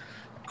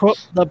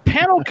 Quote, the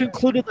panel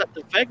concluded that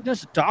the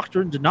vagueness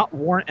doctrine did not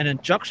warrant an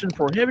injunction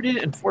prohibiting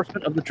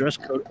enforcement of the dress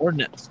code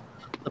ordinance.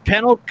 The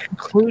panel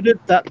concluded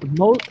that the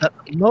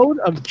mode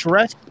of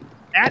dress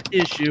at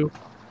issue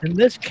in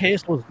this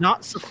case was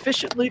not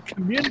sufficiently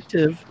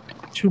communicative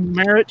to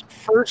merit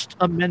First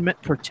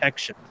Amendment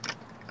protection.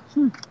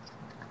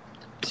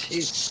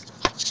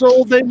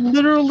 So they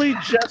literally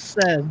just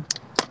said,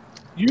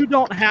 you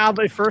don't have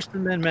a First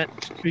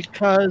Amendment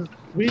because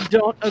we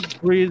don't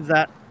agree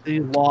that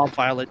the law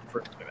violates the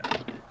First Amendment.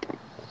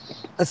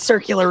 A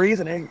circular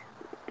reasoning.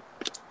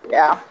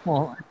 Yeah.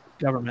 Well,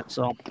 government,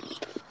 so.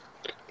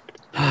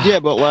 Yeah,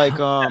 but like,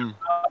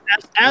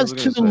 as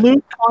to the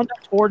lewd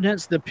conduct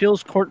ordinance, the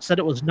appeals court said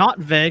it was not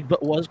vague,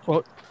 but was,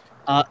 quote,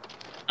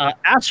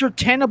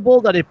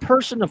 ascertainable that a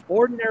person of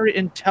ordinary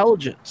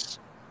intelligence.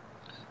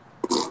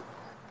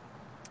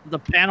 The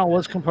panel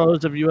was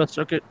composed of U.S.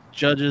 Circuit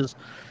Judges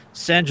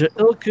Sandra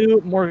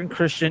Ilku, Morgan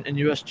Christian, and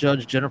U.S.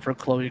 Judge Jennifer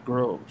Chloe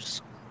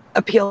Groves.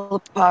 Appeal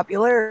of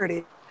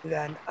popularity,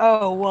 then.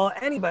 Oh, well,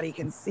 anybody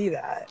can see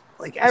that.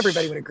 Like,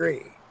 everybody would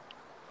agree.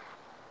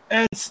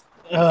 It's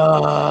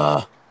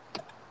so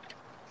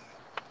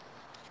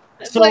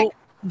like,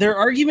 their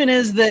argument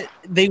is that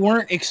they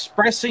weren't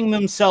expressing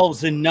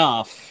themselves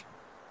enough.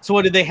 So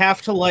what, did they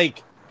have to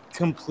like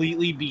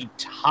completely be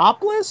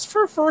topless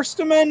for First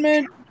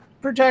Amendment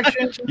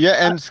protection?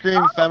 yeah, and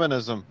scream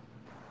feminism.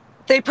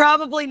 They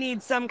probably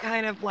need some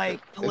kind of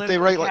like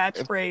political write,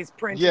 catchphrase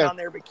printed on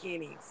their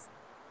bikinis.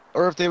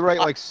 Or if they write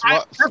like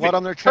slut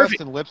on their chest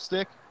and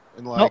lipstick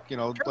and like, you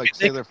know, like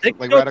say they're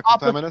like radical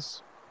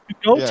feminists. You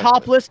go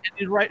topless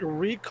and you write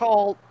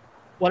recall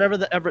whatever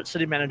the Everett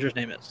city manager's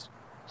name is.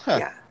 Huh.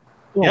 Yeah.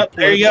 Yep,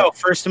 there you go.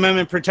 First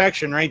Amendment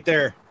protection right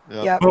there.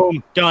 Yep.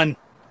 Boom, done.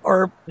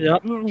 Or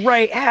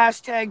right,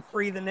 hashtag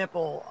free the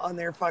nipple on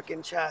their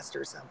fucking chest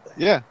or something.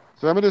 Yeah.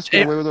 Feminists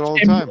get away with it all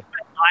the time.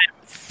 I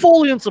am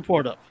fully in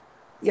support of.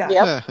 Yeah.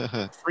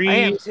 Yep.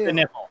 Free the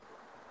nipple.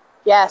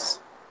 Yes.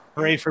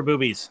 Hooray for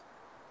boobies.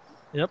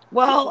 Yep.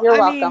 Well, You're I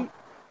welcome.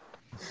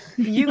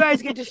 mean, you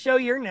guys get to show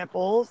your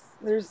nipples.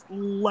 There's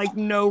like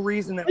no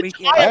reason that we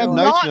can't. I have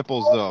nice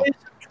nipples though.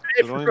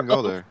 So don't even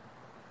go there.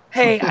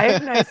 Hey, I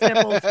have nice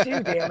nipples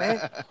too, damn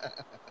it.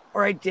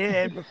 Or I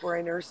did before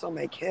I nursed all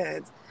my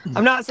kids.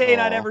 I'm not saying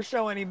I'd ever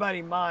show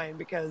anybody mine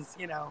because,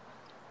 you know,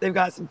 they've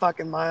got some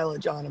fucking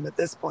mileage on them at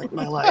this point in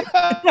my life.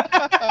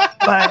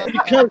 But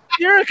because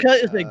Erica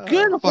is a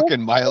good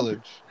fucking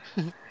mileage.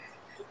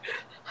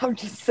 I'm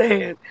just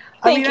saying.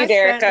 Thank you,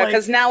 Derica,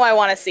 because now I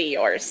want to see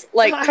yours.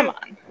 Like, come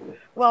on.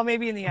 Well,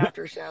 maybe in the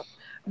after show.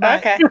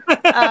 But, okay.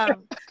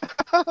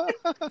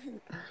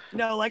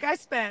 No, like I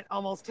spent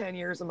almost 10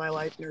 years of my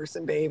life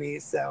nursing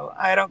babies, so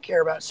I don't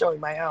care about showing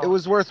my own. It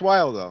was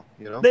worthwhile, though.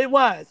 You know. It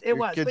was.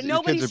 Kids, but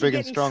nobody should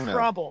get in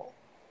trouble.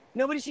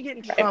 Now. Nobody should get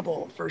in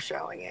trouble for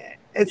showing it.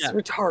 It's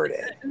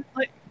retarded.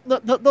 Like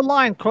the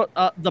line quote.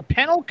 The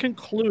panel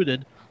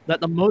concluded that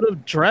the mode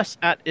of dress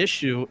at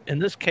issue in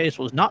this case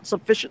was not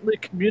sufficiently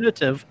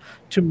communicative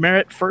to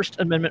merit First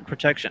Amendment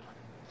protection.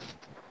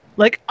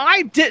 Like,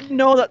 I didn't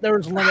know that there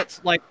was limits,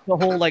 like the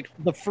whole like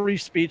the free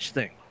speech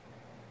thing.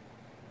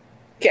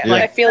 Yeah,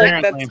 I feel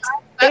like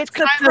it's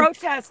a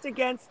protest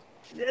against.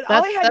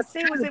 All I had to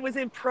say was it was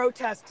in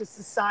protest to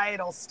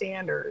societal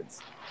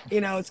standards.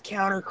 You know, it's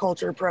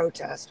counterculture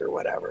protest or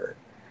whatever.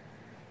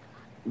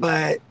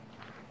 But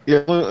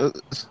yeah,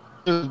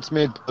 it's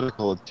made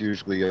political. It's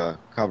usually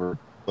covered,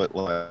 but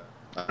like,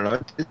 I don't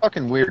know. It's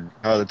fucking weird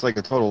how it's like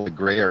a total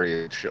gray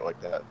area and shit like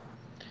that.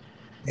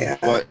 Yeah,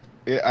 but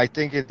I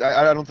think it.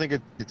 I don't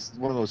think it's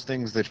one of those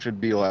things that should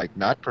be like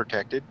not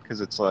protected because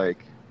it's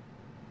like,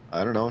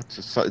 I don't know.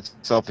 It's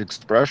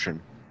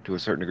self-expression to a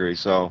certain degree.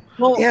 So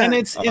and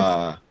it's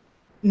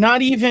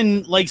not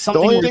even like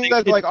something. The only thing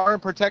that like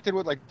aren't protected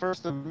with like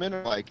First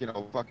Amendment, like, you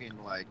know, fucking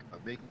like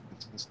making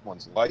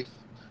someone's life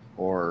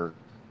or,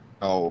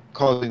 you know,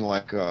 causing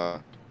like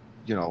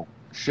you know,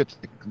 shit,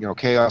 you know,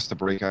 chaos to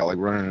break out, like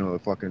running into a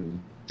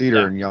fucking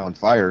theater and yelling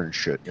fire and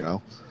shit, you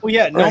know. Well,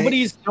 yeah,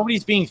 nobody's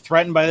being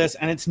threatened by this,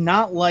 and it's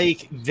not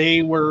like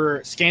they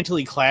were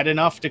scantily clad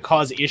enough to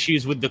cause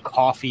issues with the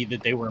coffee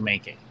that they were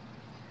making.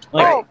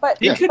 Like, but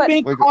they could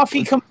make Like-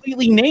 coffee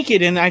completely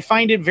naked, and I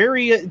find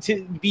it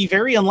to be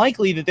very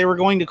unlikely that they were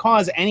going to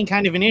cause any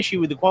kind of an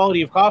issue with the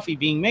quality of coffee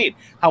being made.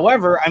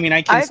 However, I mean,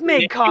 I can I've see an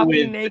made issue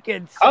coffee with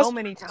naked so customers.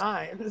 many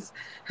times.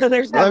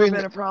 There's Well, I never mean,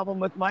 been a problem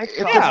with my If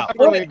coffee. Yeah, it's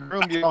properly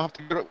groomed, you don't have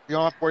to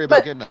worry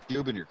about getting a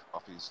cube in your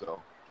coffee. So.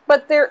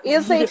 But there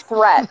is a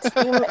threat.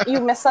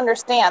 You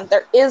misunderstand.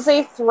 There is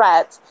a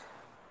threat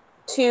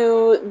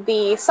to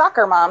the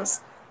soccer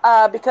moms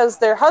because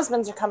their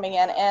husbands are coming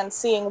in and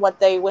seeing what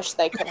they wish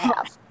they could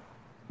have.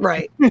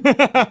 Right.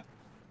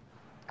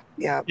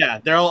 Yeah. Yeah,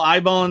 they're all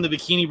eyeballing the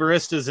bikini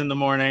baristas in the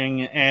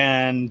morning,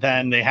 and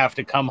then they have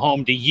to come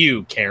home to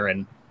you,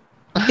 Karen.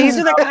 These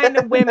are the kind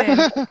of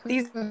women.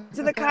 These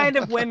are the kind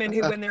of women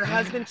who, when their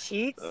husband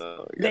cheats,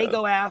 they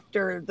go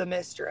after the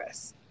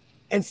mistress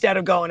instead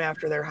of going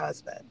after their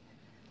husband.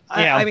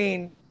 Yeah. I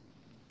mean,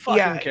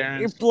 Fucking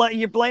Karens.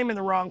 you're blaming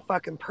the wrong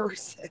fucking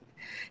person.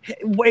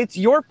 It's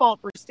your fault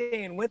for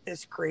staying with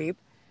this creep,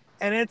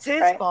 and it's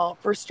his fault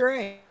for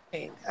straying.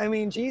 I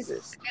mean,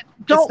 Jesus,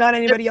 it's not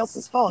anybody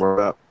else's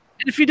fault.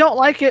 If you don't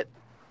like it,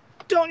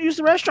 don't use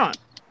the restaurant.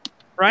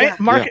 Right?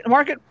 Yeah.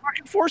 Market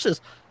forces.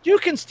 You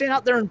can stand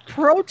out there and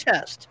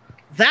protest.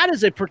 That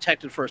is a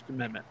protected First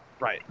Amendment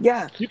right.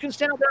 Yeah. You can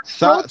stand out there and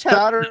protest.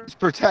 Saturn's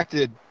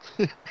protected.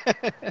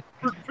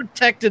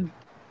 Protected,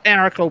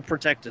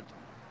 anarcho-protected.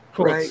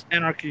 Quotes. Right.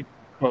 Anarchy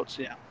quotes,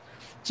 yeah.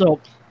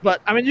 So,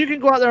 but, I mean, you can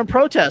go out there and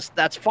protest.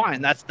 That's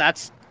fine. That's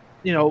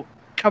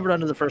covered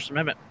under the First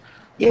Amendment.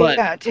 Yeah,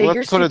 But- take your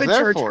that's what it's stupid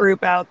there church for.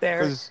 group out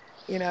there. 'Cause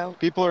You know,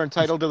 people are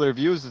entitled to their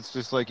views. It's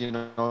just like,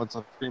 it's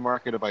a free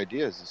market of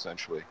ideas,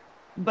 essentially.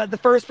 but the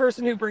first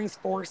person who brings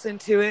force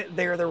into it,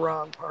 they're the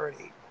wrong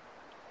party.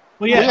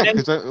 Well, yeah, and,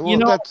 because that's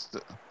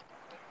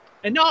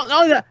And not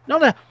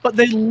that, but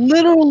they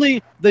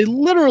literally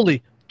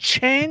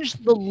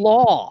changed the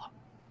law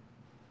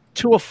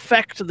to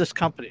affect this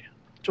company,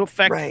 to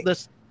affect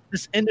this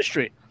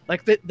industry.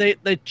 Like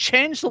they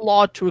changed the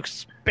law to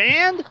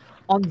expand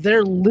on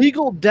their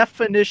legal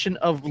definition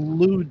of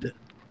lewd.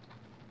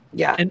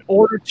 Yeah. In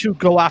order to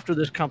go after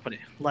this company.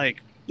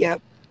 Like,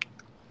 yep.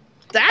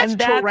 That's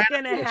gonna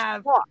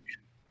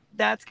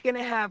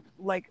have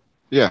like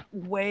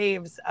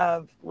waves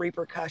of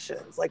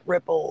repercussions, like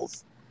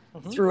ripples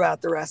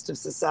throughout the rest of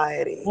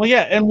society. Well,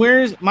 yeah, and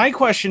my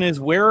question is,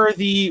 where are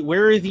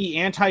the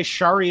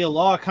anti-Sharia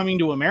law coming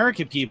to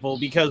America people?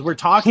 Because we're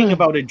talking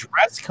about a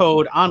dress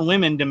code on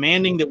women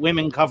demanding that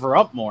women cover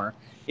up more.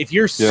 If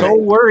you're so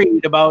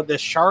worried about the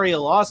Sharia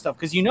law stuff,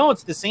 because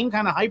it's the same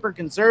kind of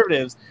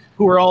hyper-conservatives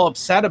who are all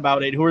upset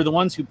about it, who are the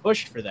ones who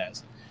pushed for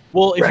this.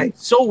 Well, if you're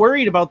so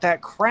worried about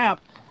that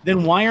crap,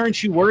 then why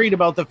aren't you worried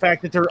about the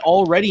fact that they're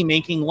already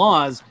making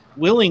laws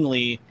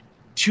willingly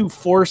to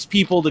force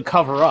people to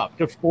cover up,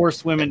 to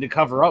force women to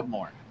cover up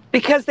more?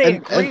 Because they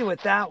agree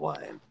with that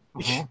one.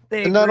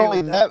 They And not agree only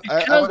with that, I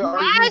Because would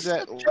my argue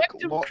that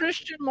subjective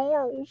Christian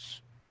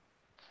morals.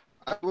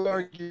 I would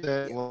argue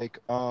that,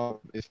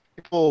 if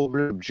people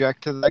really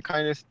object to that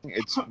kind of thing,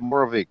 it's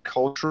more of a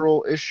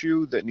cultural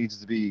issue that needs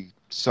to be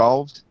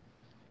solved.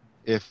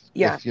 If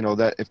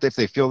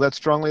they feel that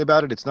strongly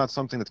about it, it's not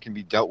something that can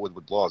be dealt with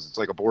laws. It's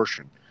like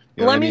abortion.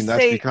 You know what I mean?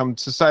 That's become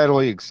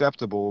societally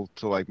acceptable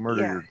to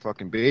murder your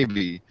fucking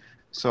baby.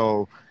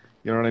 So,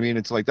 you know what I mean?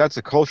 It's like that's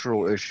a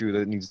cultural issue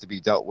that needs to be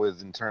dealt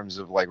with in terms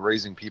of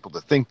raising people to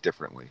think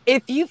differently.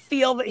 If you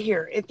feel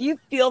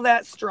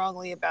that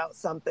strongly about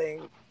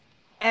something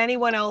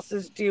anyone else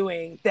is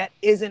doing that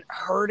isn't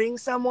hurting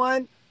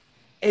someone,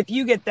 if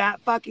you get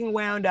that fucking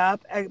wound up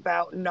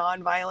about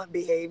nonviolent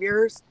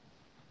behaviors,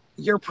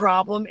 your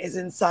problem is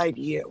inside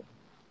you.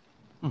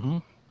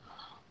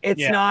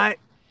 It's not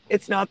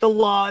the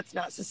law, it's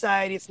not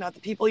society, it's not the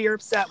people you're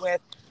upset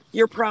with.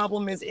 Your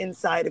problem is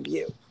inside of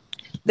you.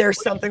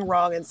 There's something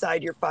wrong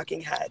inside your fucking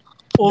head.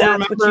 Well,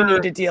 that's what you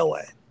need to deal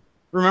with.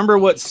 Remember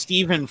what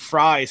Stephen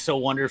Fry so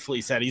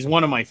wonderfully said. He's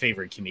one of my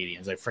favorite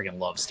comedians. I freaking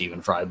love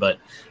Stephen Fry. But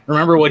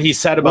remember what he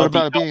said about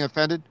being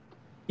offended?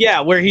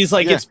 Yeah, where he's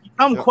like, it's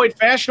become quite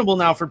fashionable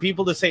now for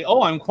people to say,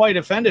 "Oh, I'm quite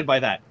offended by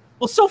that."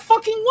 Well, so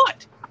fucking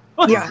what?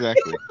 Yeah.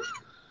 Exactly.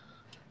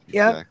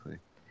 Yeah. Exactly.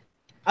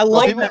 I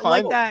love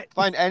people that.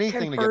 Find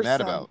anything to get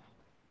mad about.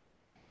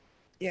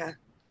 Yeah.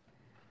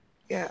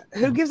 Yeah.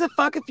 Who gives a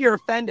fuck if you're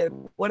offended?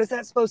 What is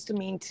that supposed to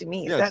mean to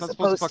me? Yeah, is that it's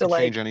not supposed to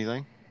change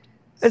anything.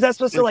 Is that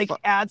supposed to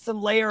add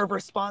some layer of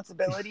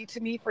responsibility to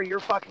me for your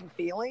fucking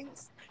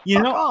feelings?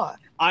 Fuck off.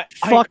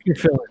 Fuck your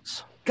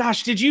feelings.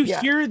 Gosh, did you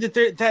hear that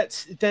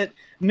that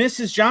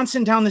Mrs.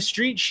 Johnson down the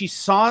street, she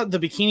saw the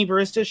bikini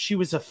barista, she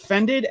was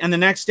offended, and the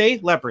next day,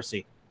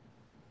 leprosy.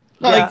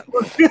 Yeah.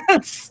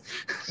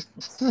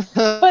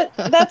 But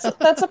that's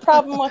a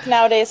problem with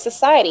nowadays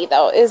society,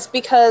 though, is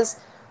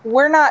because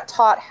we're not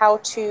taught how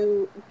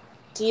to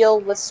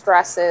deal with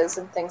stresses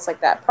and things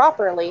like that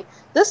properly.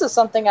 This is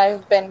something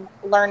I've been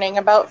learning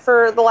about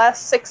for the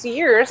last 6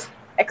 years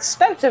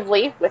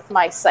extensively with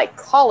my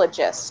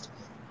psychologist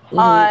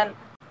on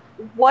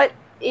what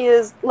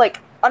is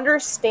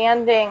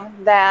understanding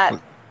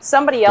that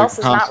somebody else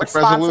is not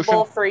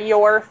responsible for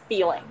your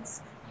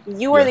feelings.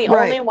 You are the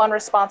only one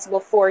responsible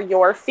for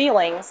your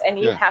feelings, and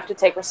you have to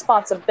take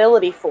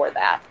responsibility for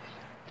that.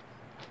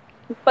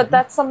 But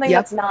that's something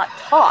that's not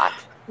taught.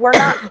 We're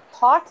not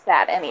taught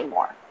that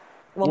anymore.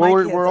 Well,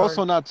 we're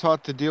also not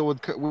taught to deal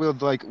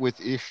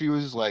with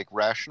issues like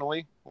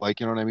rationally. Like,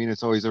 you know what I mean?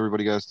 It's always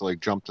everybody has to like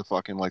jump to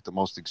fucking like the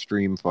most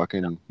extreme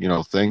fucking, you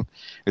know, thing.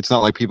 It's not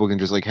like people can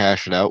just like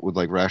hash it out with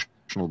like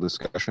rational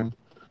discussion.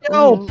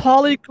 Yo,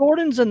 Paulie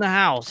Gordon's in the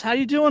house. How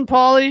you doing,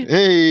 Paulie?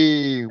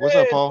 Hey, what's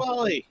up, Paul?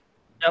 Paulie.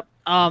 Yep.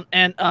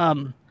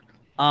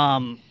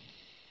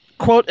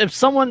 Quote: If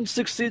someone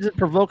succeeds in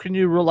provoking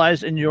you,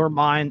 realize in your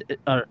mind,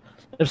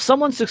 if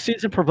someone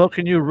succeeds in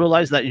provoking you,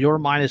 realize that your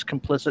mind is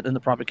complicit in the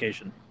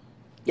provocation.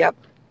 Yep.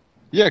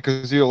 Yeah,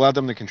 because you allowed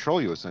them to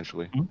control you,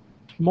 essentially.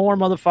 More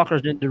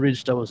motherfuckers need to read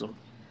Stoicism.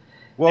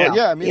 Well,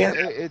 yeah, I mean,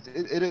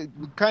 it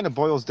kind of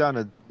boils down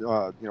to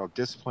you know,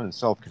 discipline and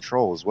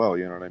self-control as well.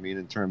 You know what I mean,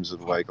 in terms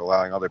of like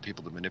allowing other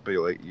people to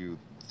manipulate you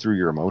through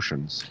your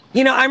emotions.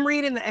 You know, I'm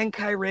reading the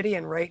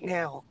Enchiridion right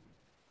now.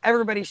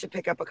 Everybody should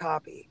pick up a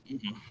copy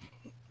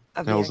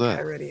of the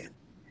Enchiridion.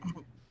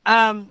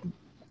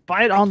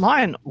 Buy it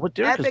online. What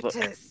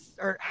Epictetus,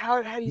 or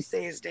how do you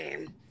say his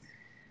name?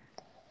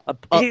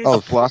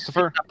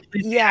 Philosopher?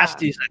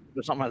 Ecclesiastes,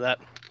 or something like that.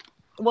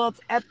 Well, it's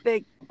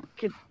Epic.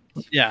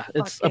 Yeah,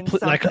 it's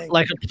like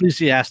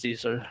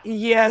Ecclesiastes or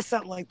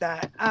something like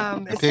that.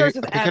 It starts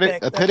with Epic.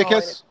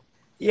 Epictetus?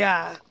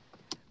 Yeah,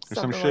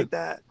 something some like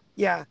that.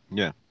 Yeah.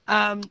 Yeah.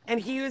 And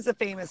he was a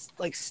famous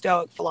like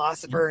Stoic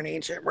philosopher in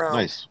ancient Rome.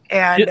 Nice.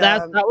 And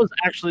that was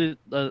actually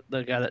the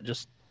guy that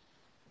just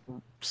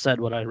said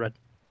what I read.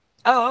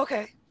 Oh,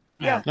 okay.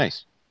 Yeah.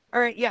 Nice.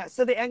 All right. Yeah.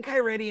 So the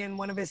Enchiridion,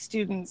 one of his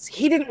students,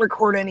 he didn't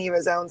record any of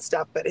his own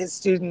stuff, but his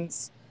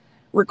students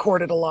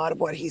recorded a lot of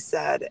what he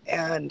said.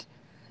 And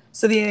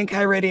so the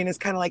Enchiridion is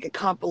kind of like a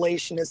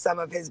compilation of some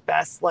of his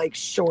best, like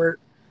short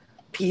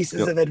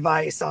pieces of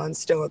advice on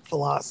Stoic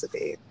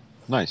philosophy.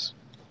 Nice.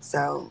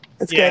 So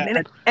it's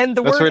good. And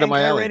the word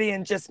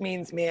Enchiridion just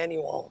means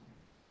manual.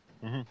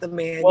 The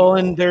manual. Well,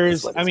 and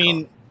there's, I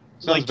mean,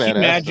 like, can you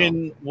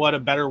imagine though. what a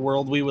better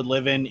world we would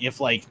live in if,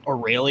 like,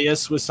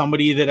 Aurelius was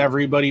somebody that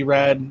everybody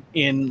read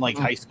in, like,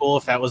 high school,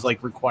 if that was,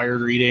 like,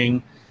 required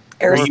reading.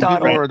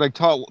 Aristotle. Or like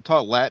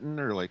taught Latin,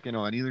 or like, you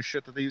know, any other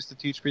shit that they used to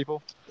teach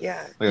people.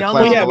 Yeah. Like a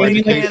classical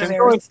education.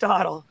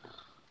 Aristotle.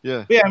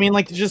 Yeah. Yeah, I mean,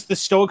 like, just the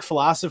Stoic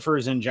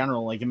philosophers in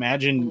general. Like,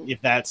 imagine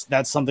if that's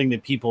something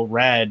that people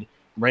read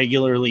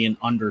regularly and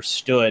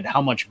understood,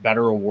 how much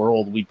better a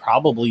world we'd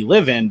probably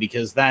live in,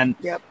 because then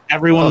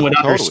everyone would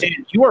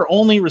understand. You are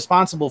only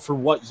responsible for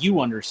what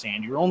you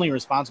understand. You're only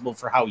responsible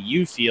for how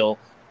you feel.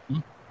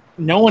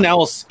 No one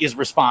else is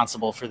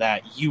responsible for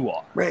that. You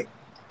are. Right.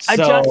 So,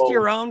 adjust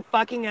your own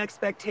fucking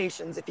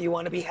expectations if you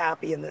want to be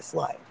happy in this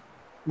life.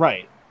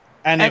 Right.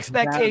 And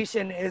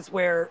expectation is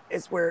where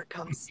it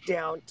comes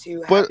down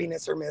to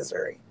happiness or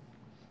misery.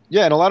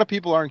 Yeah, and a lot of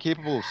people aren't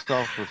capable of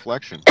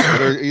self-reflection.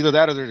 Either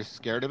that or they're just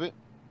scared of it.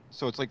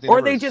 So it's like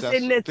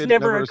it's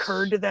never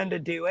occurred to them to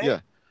do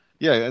it.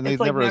 Yeah, and they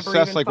never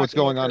assess like what's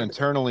going on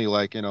internally,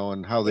 like, you know,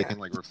 and how they can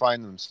like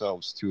refine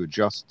themselves to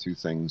adjust to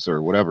things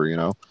or whatever, you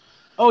know.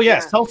 Oh yeah,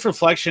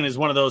 self-reflection is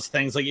one of those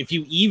things. Like, if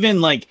you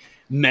even like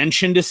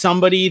mention to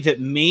somebody that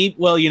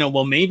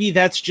maybe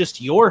that's just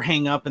your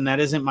hang up and that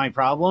isn't my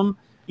problem.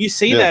 You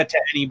say that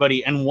to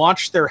anybody and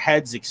watch their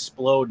heads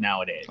explode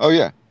nowadays. Oh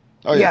yeah.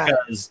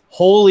 Because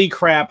holy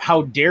crap,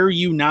 how dare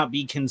you not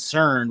be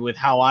concerned with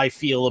how I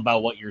feel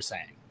about what you're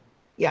saying?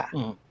 Yeah.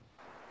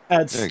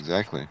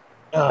 Exactly.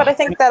 But I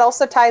think that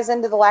also ties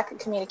into the lack of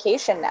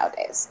communication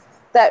nowadays,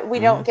 that we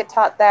don't get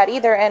taught that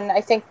either. And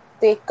I think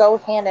they go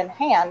hand in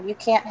hand. You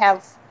can't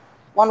have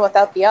one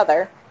without the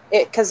other.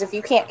 Because if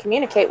you can't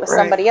communicate with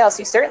somebody else,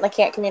 you certainly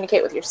can't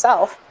communicate with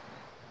yourself.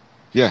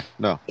 Yeah,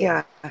 no.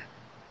 Yeah.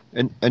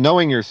 And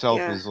knowing yourself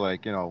is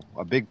like, you know,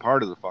 a big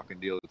part of the fucking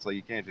deal. It's like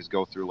you can't just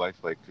go through life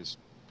like just,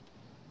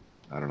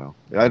 I don't know.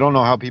 I don't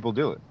know how people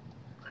do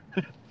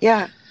it.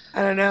 Yeah,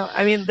 I don't know.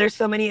 I mean, there's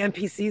so many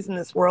NPCs in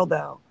this world,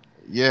 though.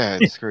 Yeah,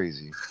 it's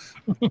crazy.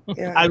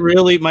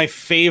 My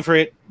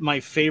favorite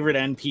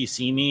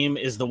NPC meme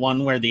is the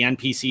one where the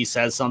NPC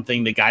says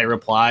something, the guy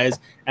replies,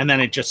 and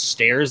then it just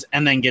stares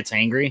and then gets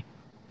angry.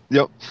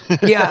 Yep.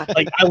 Yeah.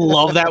 Like, I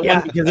love that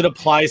one because it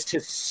applies to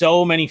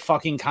so many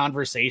fucking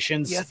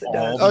conversations. Yes, it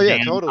does.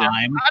 Totally.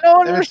 Time. I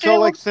don't and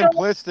understand. It's so like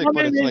simplistic,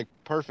 but it's like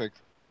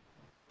perfect.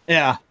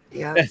 Yeah.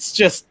 Yeah. It's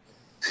just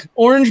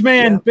Orange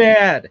Man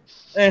bad.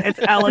 It's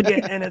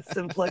elegant in its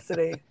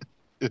simplicity.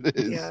 It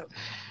is. Yeah.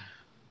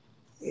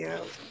 Yeah.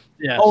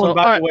 Yeah. Oh, and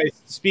by the way,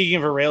 speaking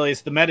of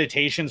Aurelius, the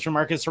meditations from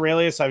Marcus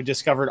Aurelius I've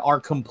discovered are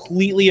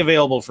completely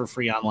available for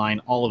free online.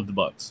 All of the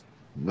books.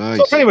 Nice.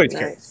 So if anybody's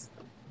curious.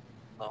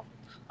 All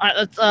right,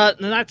 let's the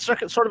Ninth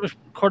Circuit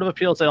Court of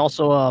Appeals. They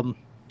also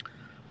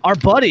our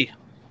buddy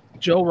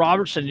Joe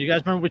Robertson. You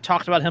guys remember we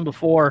talked about him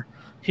before?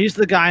 He's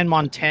the guy in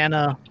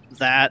Montana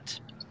that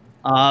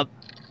dug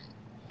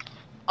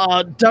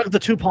the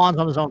 2 ponds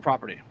on his own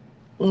property.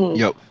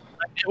 Yep.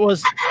 It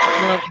was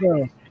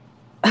the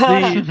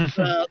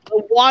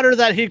water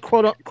that he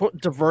quote unquote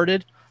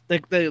diverted.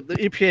 the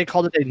EPA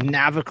called it a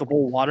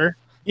navigable water.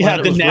 Yeah,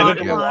 It the was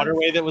navigable really-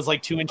 waterway that was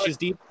like 2 inches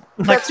deep.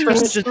 That's for two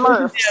inches-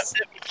 Smurfs.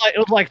 it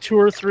was like two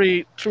or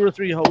three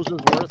hoses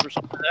worth or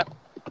something like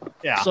that.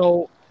 Yeah.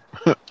 So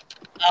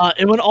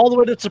it went all the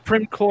way to the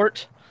Supreme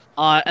Court,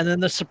 and then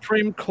the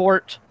Supreme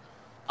Court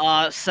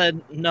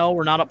said no,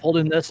 we're not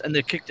upholding this, and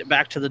they kicked it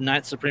back to the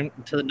Ninth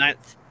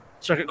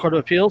Circuit Court of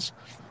Appeals,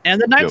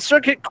 and the Ninth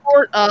Circuit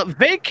Court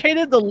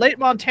vacated the late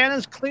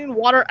Montana's Clean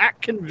Water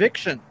Act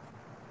conviction.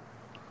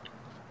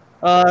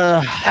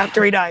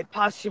 After he died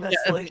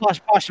posthumously.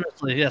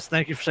 Posthumously, yes.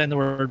 Thank you for saying the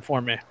word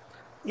for me.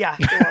 Yeah,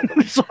 you're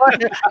welcome. So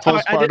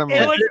Postpartum.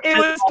 It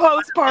was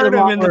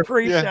postpartum in the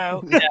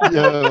pre-show.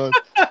 Yeah.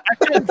 I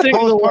couldn't think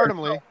of the word.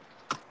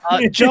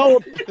 Postpartumly. Joe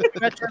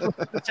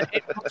to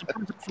 8 months of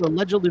prison for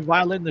allegedly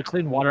violating the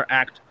Clean Water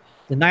Act.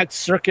 The Ninth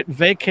Circuit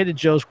vacated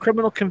Joe's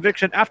criminal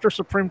conviction after a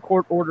Supreme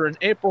Court order in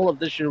April of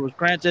this year was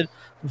granted,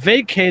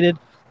 vacated,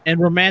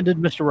 and remanded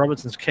Mr.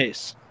 Robinson's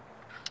case.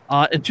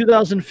 In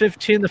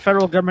 2015, the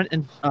federal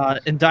government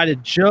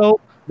indicted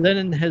Joe, then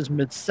in his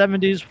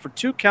mid-70s, for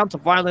 2 counts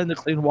of violating the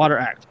Clean Water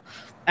Act.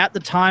 At the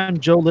time,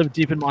 Joe lived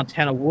deep in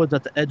Montana woods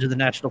at the edge of the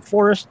national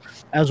forest.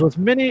 As with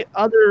many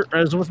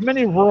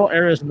rural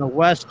areas in the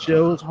West,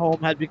 Joe's home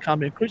had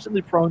become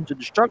increasingly prone to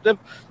destructive,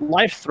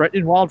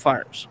 life-threatening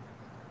wildfires.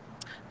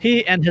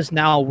 He and his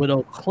now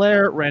widow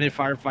Claire ran a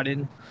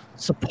firefighting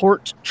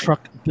support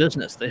truck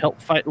business. They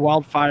helped fight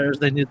wildfires.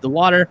 They needed the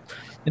water.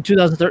 In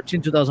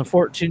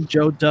 2013-2014,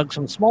 Joe dug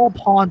some small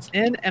ponds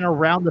in and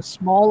around the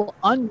small,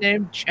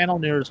 unnamed channel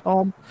near his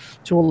home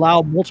to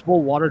allow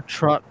multiple water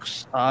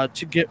trucks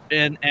to get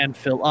in and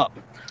fill up.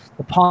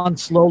 The pond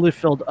slowly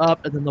filled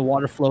up, and then the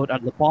water flowed out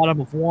of the bottom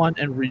of one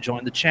and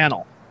rejoined the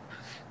channel.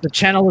 The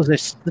channel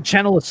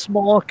is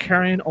small,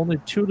 carrying only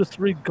 2 to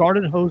 3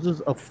 garden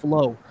hoses of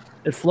flow.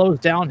 It flows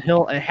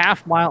downhill a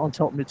half mile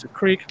until it meets a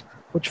creek,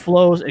 which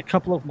flows a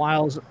couple of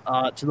miles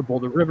to the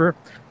Boulder River.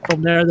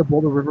 From there, the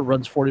Boulder River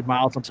runs 40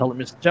 miles until it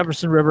meets the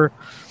Jefferson River,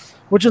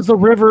 which is the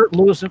river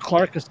Lewis and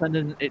Clark ascended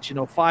in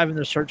 1805 in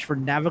their search for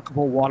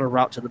navigable water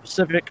route to the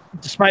Pacific.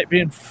 Despite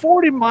being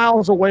 40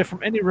 miles away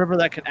from any river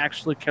that can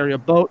actually carry a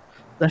boat,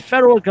 the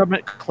federal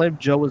government claimed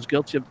Joe was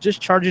guilty of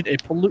discharging a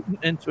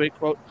pollutant into a,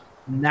 quote,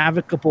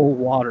 navigable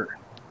water.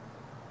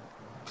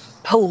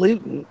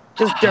 Pollutant.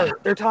 Just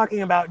dirt. They're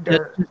talking about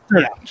dirt.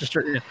 Just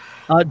dirt.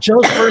 Yeah.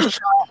 Joe's first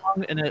trial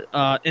hung and it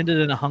ended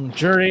in a hung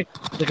jury.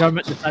 The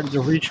government decided to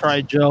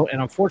retry Joe,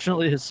 and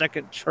unfortunately, his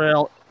second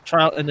trial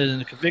ended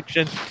in a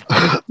conviction.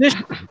 In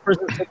addition to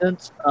prison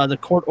sentence, the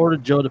court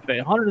ordered Joe to pay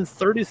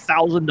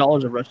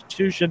 $130,000 of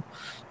restitution.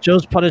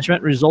 Joe's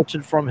punishment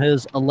resulted from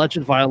his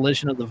alleged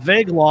violation of the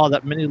vague law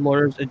that many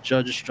lawyers and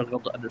judges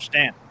struggled to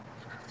understand.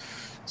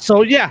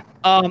 So yeah,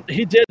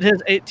 he did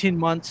his 18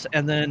 months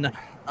and then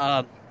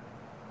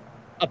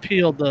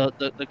appealed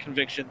the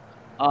conviction.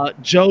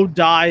 Joe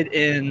died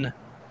in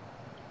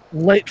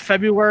late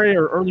February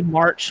or early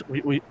March.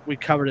 We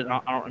covered it. I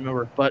don't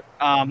remember, but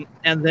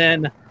and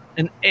then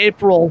in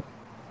April,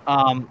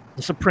 the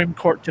Supreme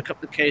Court took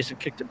up the case and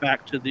kicked it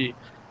back to the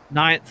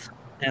 9th,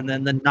 and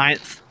then the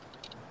 9th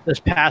this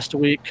past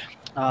week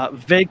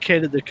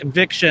vacated the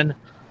conviction,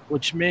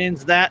 which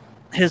means that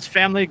his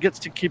family gets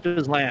to keep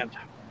his land.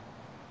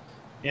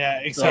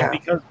 Yeah, except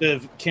because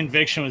the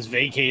conviction was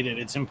vacated,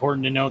 it's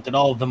important to note that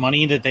all of the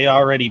money that they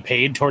already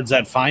paid towards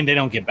that fine, they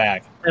don't get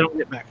back. They don't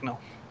get back, no.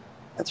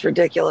 That's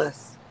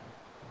ridiculous.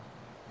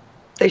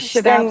 They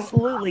should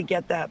absolutely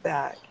get that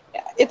back.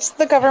 It's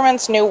the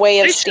government's new way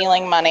of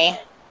stealing money.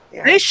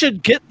 Yeah. They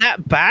should get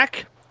that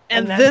back,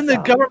 and then the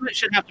some. government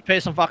should have to pay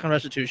some fucking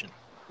restitution.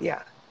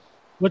 Yeah.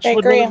 Which I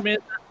would agree. really mean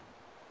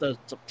that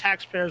the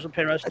taxpayers would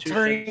pay restitution.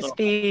 Attorney's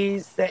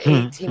fees, the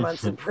 18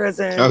 months in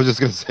prison. I was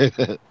just gonna say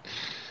that.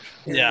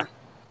 Yeah.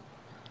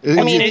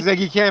 It's like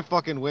you can't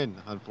fucking win,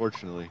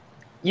 unfortunately.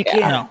 You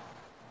can't.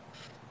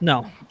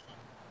 No.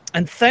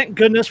 And thank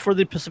goodness for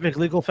the Pacific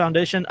Legal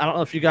Foundation. I don't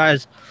know if you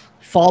guys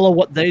follow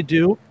what they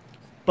do,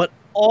 but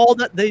all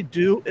that they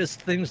do is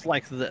things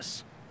like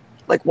this.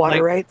 Like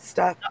water rights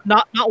stuff?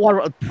 Not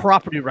water,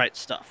 property rights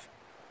stuff.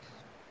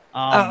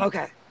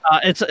 Okay.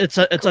 It's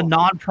a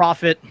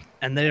nonprofit,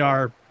 and they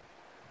are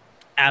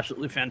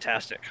absolutely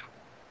fantastic.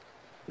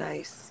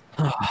 Nice.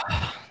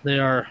 They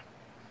are.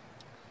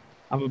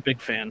 I'm a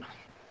big fan.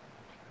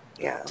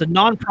 Yeah. It's a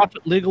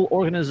nonprofit legal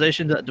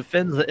organization that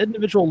defends the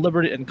individual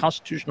liberty and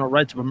constitutional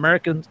rights of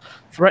Americans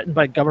threatened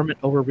by government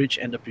overreach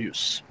and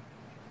abuse.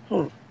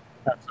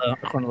 That's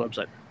according to the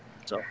website.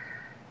 So,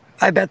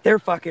 I bet they're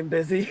fucking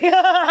busy.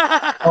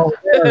 oh,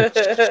 they're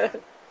so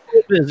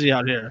busy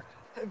out here.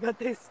 I bet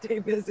they stay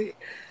busy.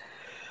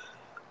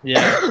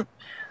 Yeah.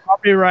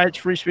 Property rights,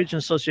 free speech and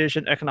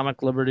association,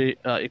 economic liberty,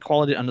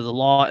 equality under the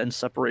law, and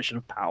separation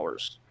of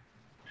powers.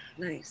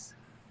 Nice.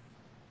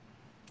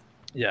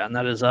 Yeah, and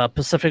that is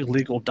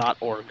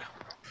pacificlegal.org.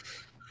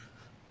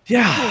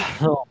 Yeah.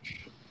 So,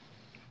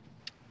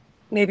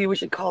 maybe we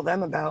should call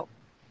them about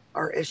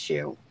our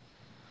issue.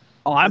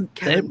 oh,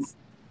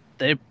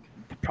 they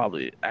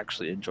probably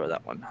actually enjoy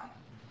that one.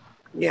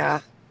 Yeah.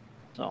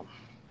 So,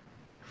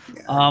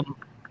 Yeah.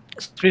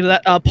 Speaking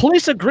of that,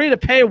 police agree to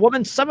pay a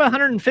woman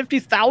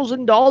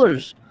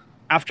 $750,000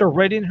 after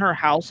raiding her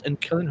house and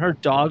killing her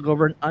dog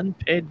over an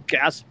unpaid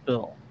gas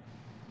bill.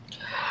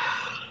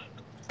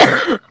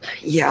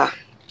 Yeah.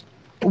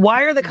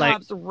 Why are the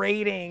cops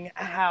raiding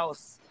a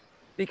house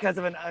because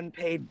of an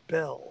unpaid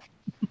bill?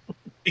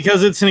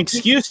 Because it's an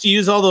excuse to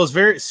use all those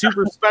very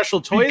super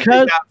special toys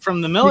they got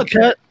from the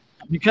military.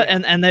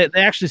 And they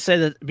actually say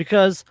that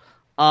because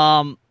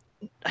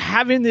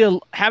having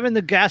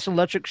the gas and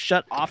electric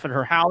shut off at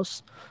her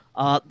house,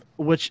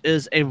 which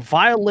is a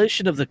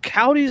violation of the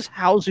county's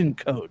housing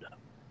code.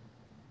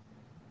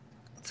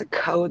 It's a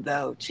code,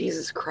 though.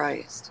 Jesus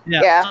Christ.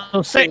 Yeah.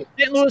 So St.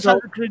 Louis has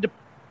agreed to.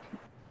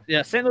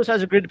 Yeah, St. Louis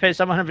has agreed to pay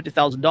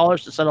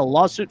 $750,000 to settle a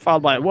lawsuit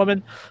filed by a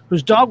woman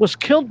whose dog was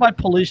killed by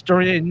police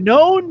during a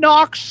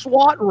no-knock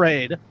SWAT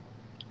raid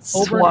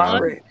over an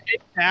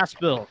unpaid gas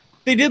bill.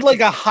 They did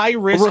like a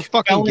high-risk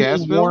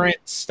felony warrant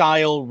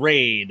style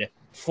raid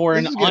for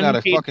an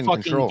unpaid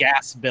fucking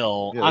gas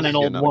bill on an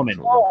old woman.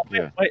 Oh,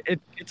 wait,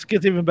 it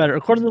gets even better.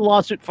 According to the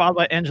lawsuit filed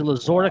by Angela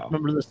Zurich,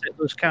 member of the St.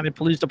 Louis County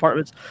Police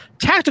Department's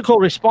Tactical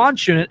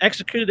Response Unit,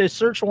 executed a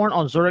search warrant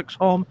on Zurich's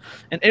home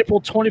in April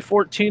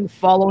 2014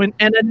 following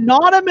an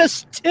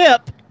anonymous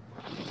tip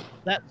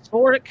that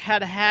Zurich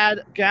had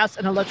gas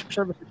and electric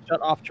services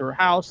shut off to her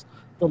house,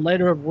 the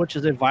later of which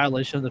is a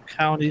violation of the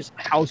county's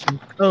housing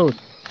code.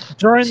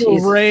 During the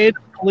raid,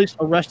 police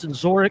arrested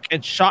Zurich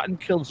and shot and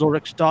killed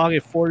Zurich's dog,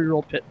 a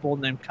 4-year-old pit bull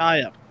named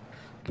Kaya.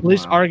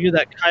 Police argue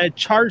that Kaya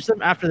charged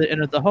them after they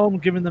entered the home,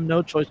 giving them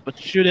no choice but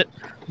to shoot it.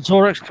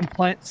 Zurich's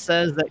complaint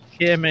says that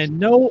Kaya made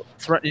no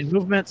threatening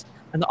movements,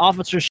 and the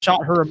officers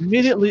shot her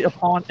immediately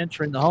upon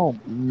entering the home.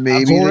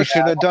 Maybe they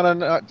should have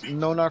done a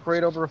no-knock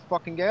raid over a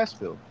fucking gas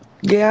bill.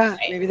 Yeah,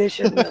 maybe they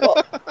shouldn't.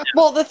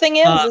 Well, the thing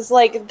is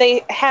like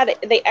they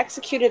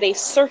executed a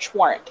search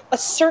warrant. A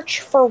search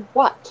for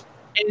what?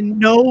 A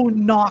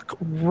no-knock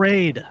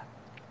raid.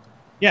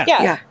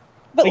 Yeah.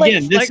 But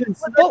again,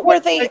 what were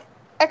they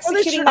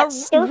executing that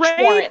search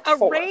warrant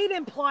for? A raid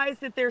implies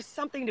that there's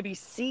something to be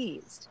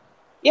seized.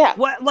 Yeah.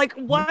 What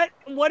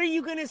are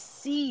you going to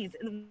seize?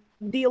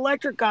 The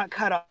electric got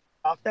cut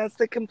off. That's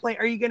the complaint.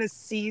 Are you going to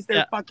seize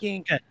their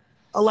fucking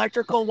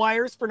electrical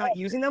wires for not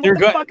using them? What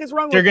the fuck is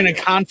wrong with They're going to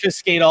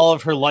confiscate all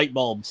of her light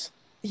bulbs.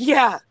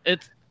 Yeah.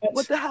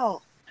 What the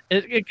hell?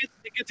 It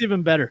gets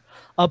even better.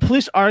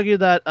 Police argue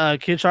that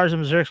Kaya charged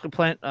him Zurich's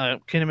complaint.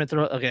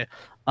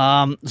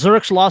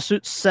 Zurich's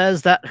lawsuit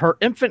says that her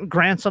infant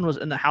grandson was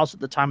in the house at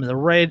the time of the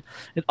raid.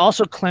 It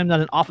also claimed that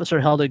an officer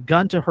held a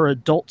gun to her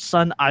adult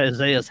son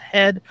Isaiah's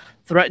head,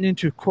 threatening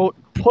to, quote,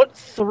 put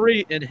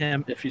 3 in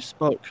him if he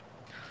spoke.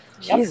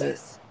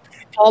 Jesus.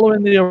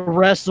 Following the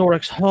arrest,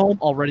 Zurich's home,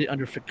 already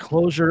under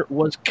foreclosure,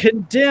 was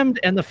condemned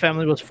and the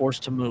family was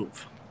forced to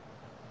move.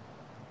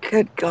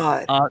 Good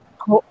God.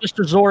 Quote,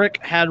 Mr. Zurich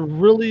had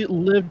really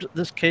lived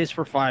this case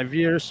for 5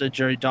 years, said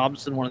Jerry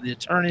Dobson, one of the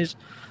attorneys.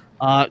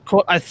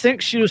 Quote, I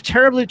think she was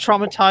terribly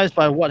traumatized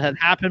by what had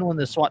happened when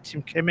the SWAT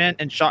team came in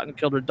and shot and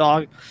killed her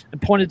dog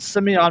and pointed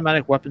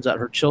semi-automatic weapons at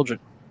her children.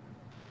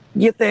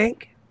 You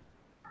think?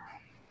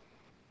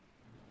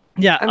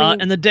 Yeah, I mean,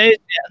 in the days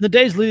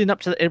leading up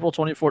to the April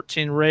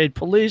 2014 raid,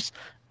 police,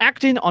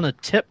 acting on a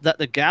tip that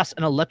the gas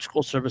and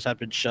electrical service had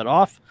been shut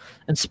off,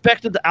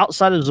 inspected the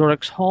outside of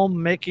Zurich's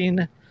home,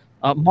 marking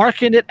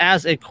it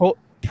as a, quote,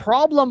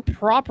 problem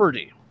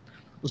property.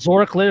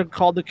 Zurich later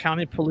called the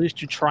county police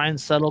to try and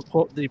settle,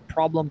 quote, the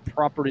problem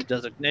property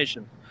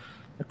designation.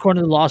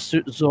 According to the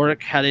lawsuit,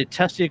 Zurich had a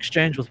testy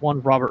exchange with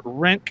one Robert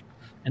Rink,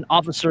 an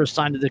officer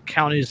assigned to the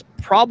county's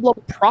problem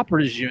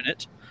properties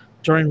unit,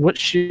 during which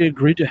she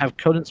agreed to have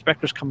code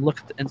inspectors come look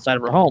at the inside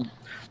of her home.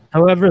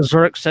 However,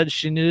 Zurich said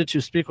she needed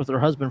to speak with her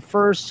husband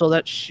first so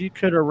that she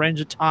could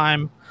arrange a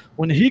time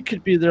when he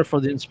could be there for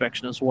the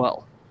inspection as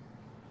well.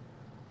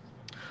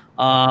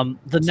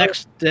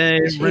 Next day,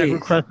 Rink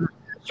requested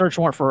a search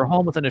warrant for her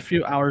home. Within a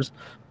few hours,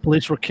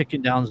 police were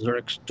kicking down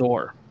Zurich's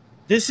door.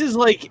 This is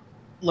like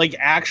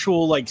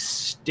actual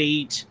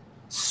state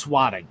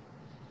swatting.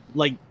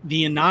 Like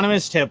the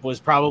anonymous tip was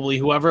probably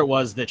whoever it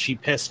was that she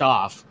pissed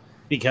off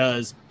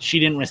because she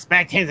didn't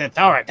respect his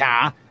authority,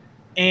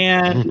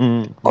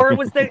 and or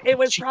it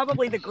was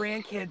probably the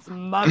grandkid's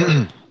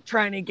mother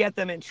trying to get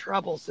them in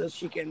trouble so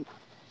she can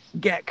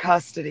get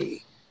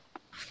custody.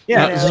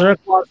 Yeah,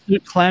 Zurich's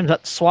lawsuit claims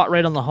that the SWAT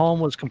raid on the home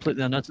was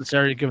completely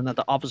unnecessary, given that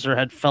the officer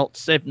had felt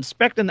safe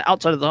inspecting the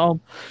outside of the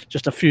home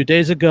just a few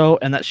days ago,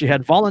 and that she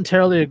had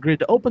voluntarily agreed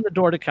to open the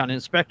door to county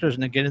inspectors,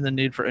 negating the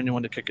need for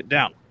anyone to kick it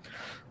down.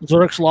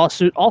 Zurich's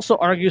lawsuit also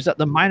argues that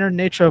the minor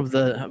nature of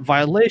the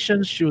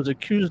violations she was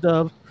accused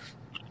of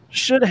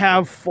should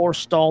have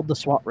forestalled the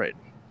SWAT raid.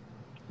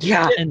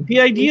 Yeah, and the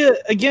idea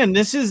again,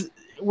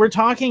 we're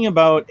talking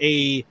about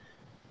a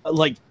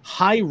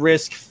high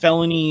risk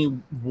felony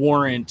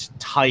warrant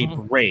type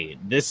raid.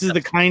 This is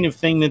the kind of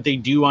thing that they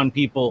do on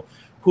people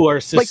who are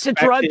suspected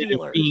to drug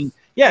dealers. Of being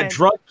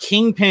drug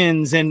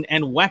kingpins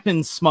and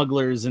weapons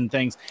smugglers and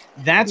things.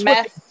 That's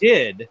what they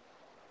did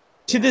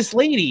to this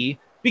lady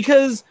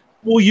because,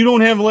 well, you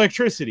don't have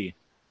electricity.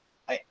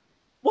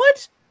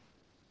 What?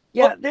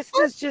 Yeah, this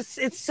is just,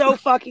 it's so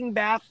fucking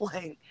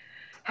baffling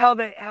how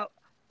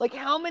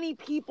many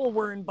people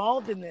were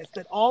involved in this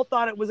that all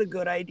thought it was a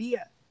good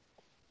idea.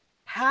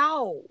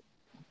 How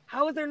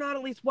is there not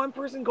at least one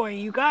person going,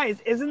 you guys,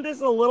 isn't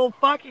this a little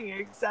fucking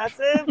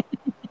excessive?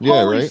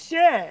 Yeah, Holy right.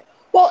 shit.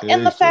 Well,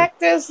 and the Seriously.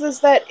 fact is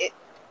that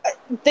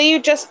they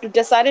just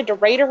decided to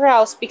raid her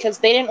house because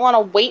they didn't want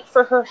to wait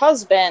for her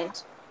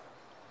husband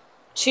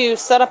to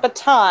set up a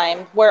time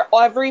where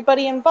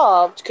everybody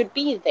involved could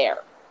be there.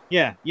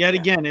 Yeah, yet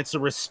again, it's a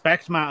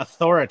respect my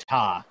authority.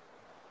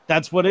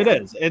 That's what it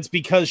is. It's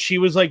because she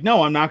was like,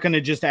 no, I'm not going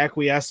to just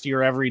acquiesce to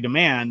your every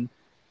demand.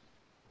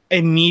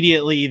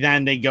 Immediately,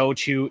 then they go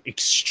to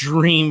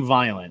extreme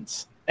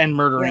violence and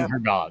murdering her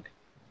dog.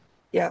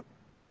 Yep.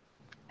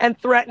 And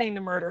threatening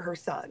to murder her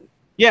son.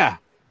 Yeah.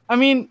 I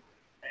mean,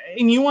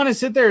 and you want to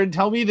sit there and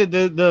tell me that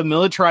the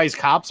militarized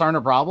cops aren't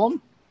a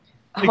problem?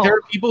 Like, there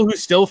are people who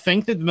still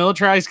think that the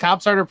militarized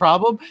cops aren't a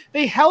problem.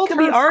 They held her. It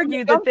could be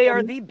argued that they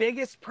are the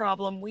biggest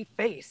problem we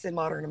face in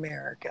modern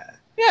America.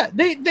 Yeah,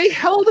 they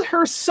held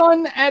her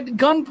son at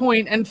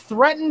gunpoint and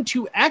threatened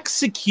to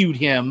execute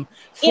him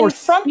for in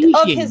front speaking.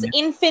 of his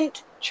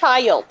infant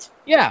child.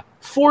 Yeah,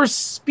 for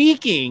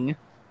speaking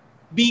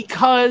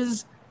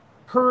because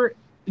her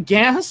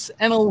gas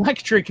and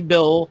electric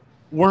bill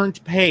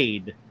weren't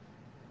paid.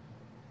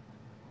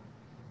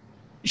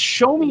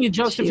 Show me a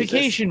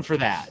justification for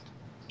that.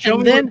 Show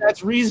me that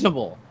that's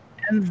reasonable.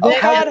 And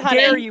then, God,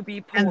 honey. Dare you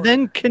be poor? And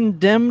then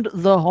condemned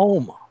the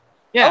home.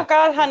 Yeah. Oh,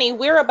 God, honey,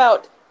 we're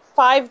about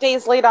 5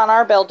 days late on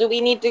our bill. Do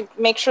we need to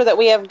make sure that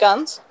we have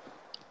guns?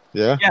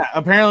 Yeah. Yeah,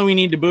 apparently we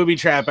need to booby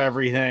trap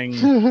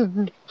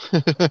everything.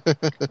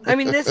 I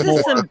mean, this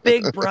is some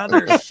Big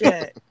Brother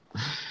shit.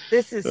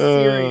 This is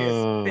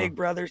serious Big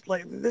Brother.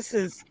 Like, this.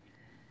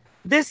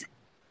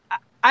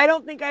 I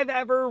don't think I've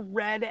ever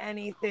read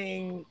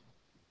anything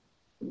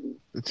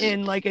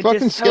in like a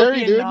dystopian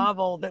scary,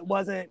 novel that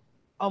wasn't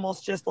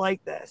almost just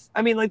like this.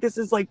 I mean, like, this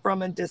is like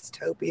from a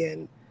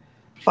dystopian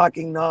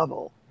fucking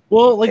novel.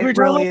 Well, like we were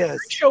really talking about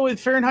the show with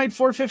Fahrenheit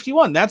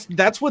 451.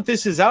 That's what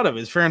this is out of,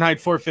 is Fahrenheit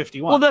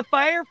 451. Well, the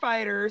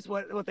firefighters,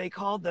 what they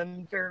called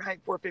them, Fahrenheit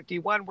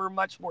 451, were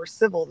much more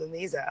civil than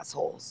these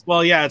assholes.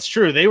 Well, yeah, it's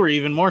true. They were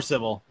even more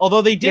civil.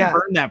 Although they did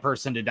burn that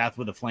person to death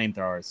with a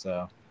flamethrower,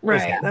 so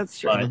right, that's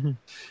true.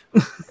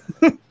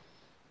 And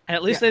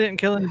at least they didn't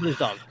kill anybody's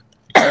dog.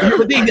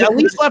 But they at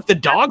least left the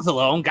dogs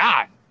alone.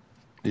 God.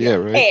 Yeah,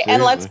 right. Hey,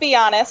 and let's be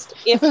honest,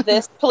 if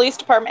this police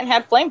department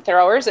had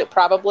flamethrowers, it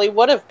probably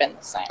would have been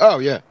the same. Oh,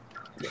 yeah.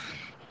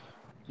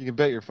 You can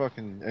bet your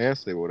fucking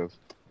ass they would have.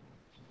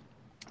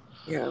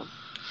 Yeah.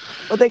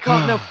 What they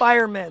called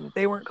firemen.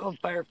 They weren't called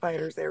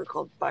firefighters. They were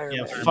called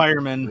firemen. Yeah,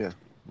 firemen. Yeah.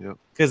 Yep.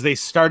 Because they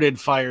started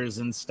fires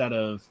instead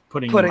of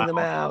putting them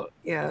out.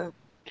 Yeah.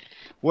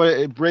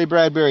 What Ray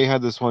Bradbury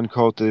had this one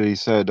quote that he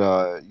said,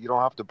 "You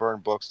don't have to burn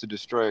books to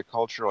destroy a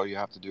culture. All you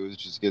have to do is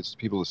just get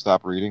people to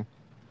stop reading."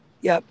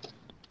 Yep.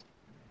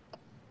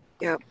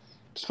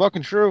 It's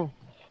fucking true.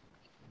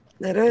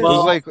 It is.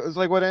 It's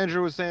like what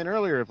Andrew was saying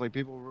earlier. If like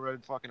people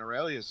read fucking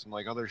Aurelius and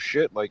like other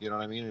shit, like, you know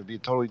what I mean, it'd be a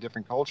totally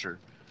different culture.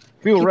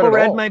 People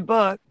read my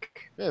book.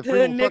 Yeah,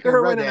 Nick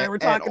Irwin and I were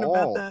talking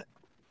about that.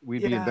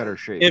 We'd be in better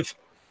shape.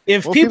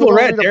 If Most people don't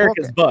read read a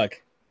Erica's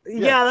book.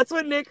 Yeah, that's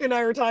what Nick and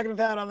I were talking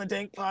about on the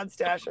Dank Pod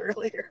Stash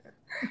earlier.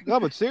 No,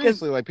 but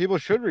seriously, like, people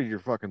should read your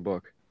fucking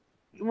book.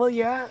 Well,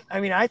 yeah. I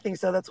mean, I think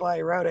so. That's why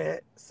I wrote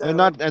it. So. And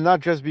not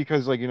just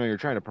because, like, you know, you're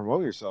trying to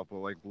promote yourself, but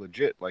like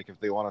legit, like if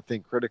they want to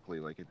think critically,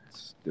 like it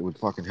would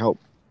fucking help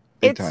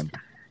big time.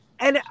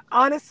 And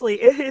honestly,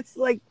 it's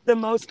like the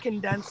most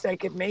condensed I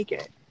could make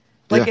it.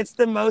 Like it's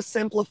the most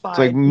simplified. It's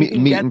like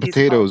meat and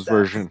potatoes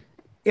version.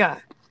 Yeah,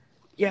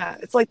 yeah.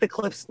 It's like the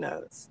Cliff's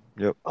Notes.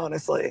 Yep.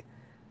 Honestly,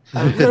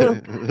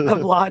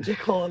 of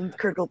logical and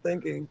critical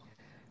thinking.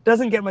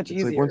 Doesn't get much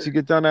easier. Like once you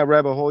get down that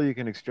rabbit hole, you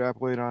can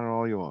extrapolate on it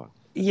all you want.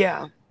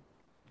 Yeah.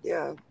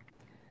 Yeah.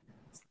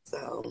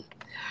 So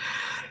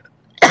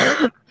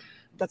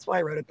that's why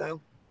I wrote it,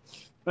 though.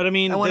 But I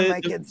mean, I wanted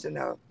my kids to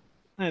know.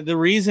 The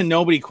reason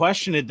nobody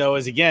questioned it, though,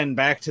 is again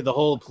back to the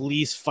whole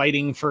police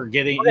fighting for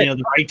getting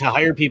the right to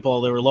hire people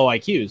that were low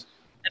IQs.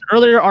 An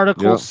earlier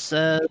article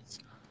says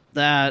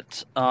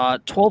that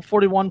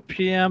 12:41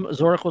 p.m.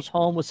 Zorik was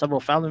home with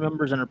several family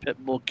members and her pit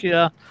bull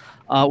Kia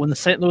when the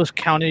St. Louis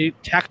County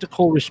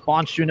Tactical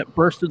Response Unit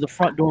burst through the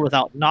front door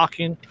without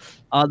knocking.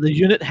 The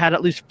unit had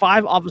at least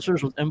 5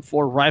 officers with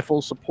M4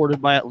 rifles,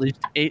 supported by at least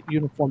 8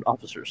 uniformed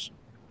officers.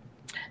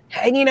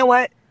 And you know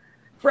what?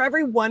 For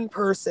every one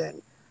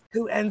person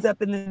who ends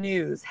up in the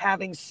news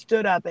having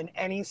stood up in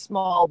any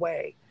small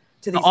way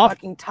to these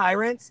fucking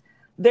tyrants,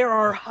 there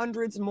are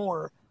hundreds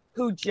more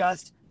who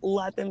just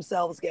let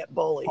themselves get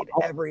bullied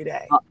every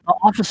day. The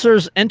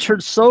officers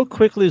entered so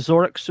quickly,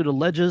 Zorik stood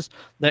alleges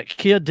that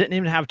Kia didn't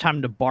even have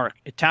time to bark.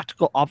 A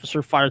tactical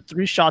officer fired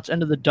 3 shots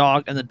into the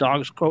dog, and the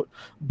dog's, quote,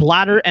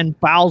 bladder and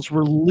bowels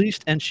were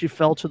released, and she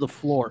fell to the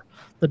floor.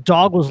 The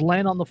dog was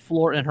laying on the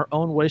floor in her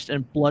own waste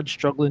and blood,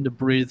 struggling to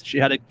breathe. She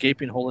had a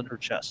gaping hole in her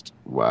chest.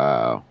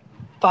 Wow.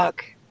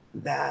 Fuck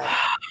that.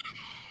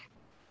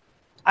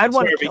 I'd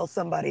want to Sorry. kill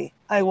somebody.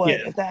 I would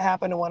Yeah. if that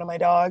happened to one of my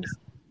dogs.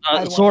 I'd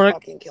want to Zorik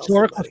fucking kill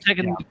was somebody.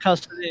 taken into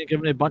custody and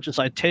given a bunch of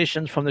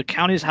citations from the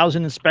county's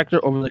housing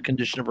inspector over the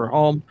condition of her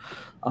home.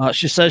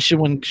 She says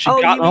when she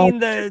got home, she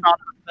found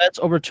her beds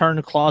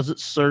overturned,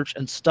 closets searched,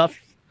 and stuff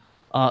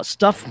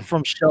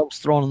from shelves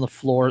thrown on the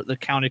floor. The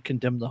county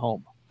condemned the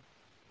home.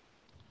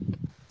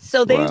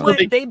 So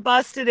they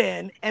busted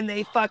in and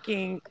they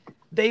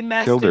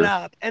messed Killed it her.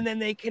 up, and then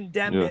they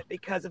condemned it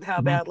because of how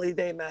badly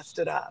they messed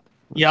it up.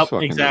 Yep,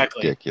 Fucking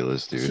exactly.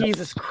 ridiculous, dude.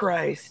 Jesus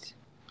Christ.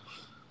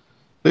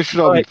 They should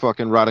all be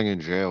fucking rotting in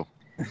jail.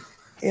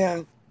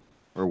 Yeah.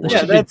 Or They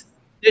worse.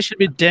 should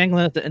be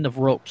dangling at the end of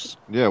ropes.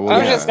 Yeah, well, I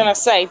was just gonna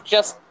say,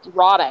 just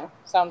rotting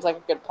sounds like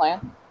a good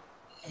plan.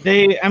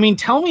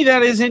 Tell me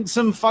that isn't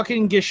some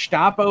fucking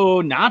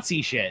Gestapo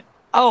Nazi shit.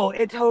 Oh,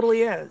 it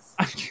totally is.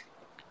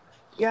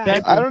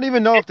 Yeah. I don't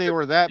even know if they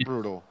were that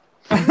brutal.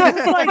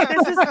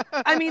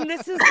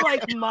 This is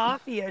like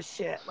mafia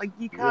shit. Like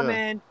you come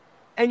in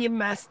and you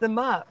mess them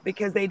up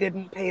because they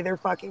didn't pay their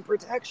fucking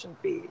protection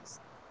fees.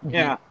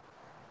 Yeah.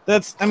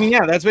 That's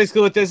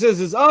basically what this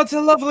is it's a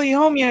lovely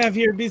home you have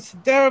here. It'd be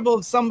terrible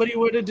if somebody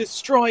were to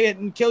destroy it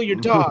and kill your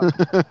dog.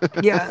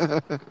 Yeah.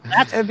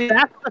 That's what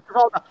it's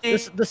all about.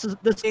 This is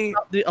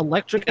about the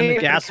electric and the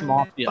gas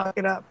mafia. Fuck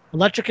it up.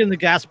 Electric and the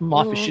gas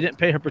mafia. She didn't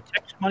pay her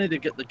protection money to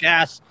get the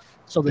gas,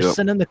 so they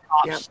send in the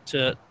cops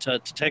to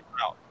take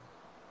her out.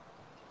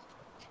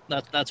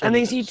 That's what and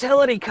these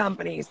utility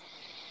companies,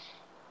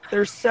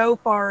 they're so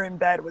far in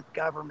bed with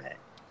government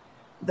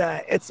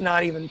that it's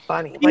not even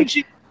funny. Like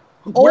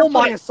we're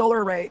putting a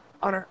solar array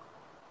on our.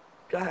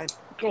 Go ahead.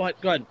 Go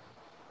ahead.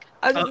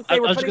 I was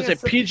going to say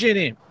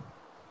PG&E.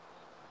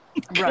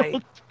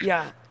 Right.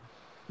 Yeah.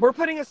 We're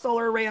putting a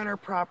solar array on our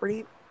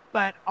property,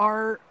 but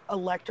our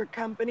electric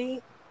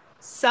company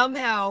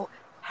somehow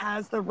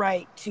has the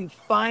right to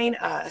fine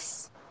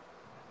us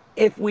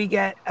if we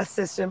get a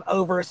system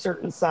over a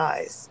certain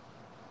size.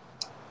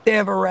 They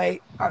have a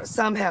right,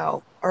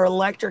 somehow, our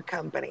electric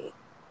company,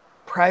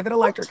 private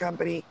electric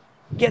company,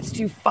 gets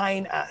to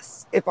fine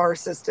us if our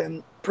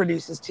system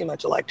produces too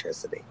much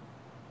electricity.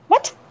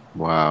 What?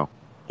 Wow.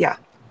 Yeah.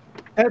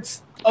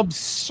 That's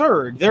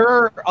absurd. There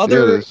are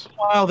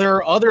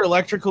other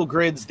electrical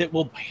grids that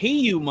will pay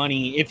you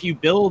money if you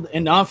build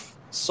enough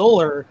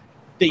solar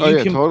that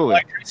you can put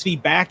electricity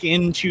back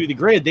into the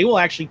grid. They will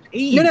actually pay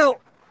you. No.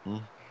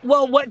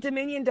 Well, what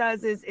Dominion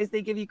does is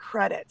they give you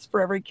credits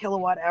for every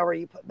kilowatt hour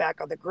you put back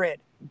on the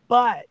grid,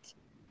 but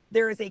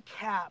there is a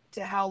cap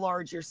to how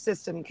large your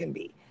system can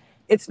be.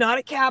 It's not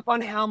a cap on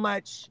how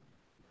much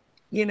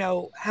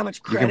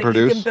credit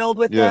you can build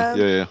with them.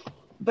 Yeah.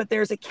 But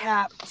there's a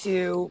cap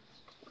to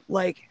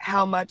like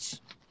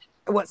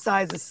what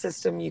size of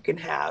system you can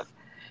have.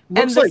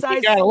 Looks like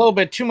you got a little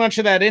bit too much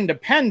of that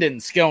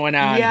independence going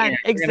on. Yeah, here.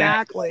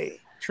 exactly.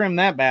 Trim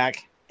that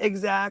back.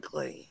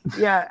 Exactly.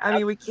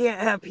 Yeah, we can't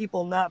have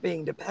people not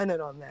being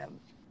dependent on them.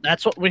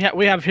 That's what we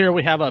have here.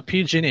 We have a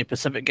PG&E,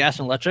 Pacific Gas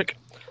and Electric.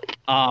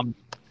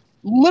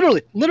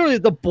 Literally,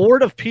 the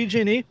board of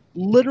PG&E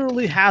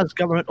literally has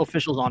government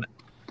officials on it.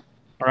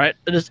 All right,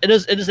 it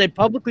is a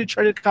publicly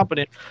traded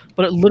company,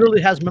 but it literally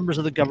has members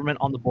of the government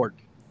on the board.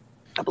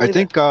 I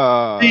think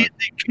the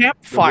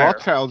campfire.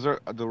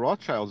 The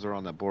Rothschilds are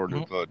on that board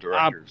of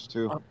directors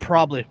too.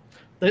 Probably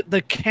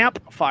the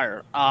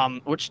campfire,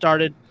 which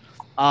started.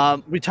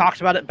 We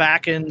talked about it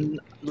back in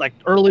like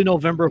early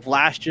November of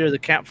last year. The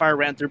campfire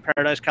ran through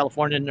Paradise,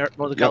 California,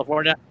 Northern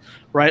California,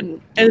 right?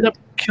 Ended up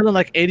killing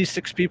like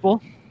 86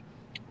 people.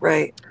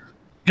 Right.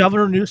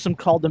 Governor Newsom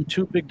called them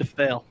too big to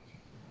fail,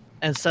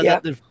 and said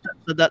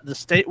that the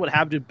state would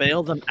have to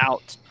bail them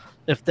out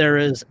if there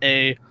is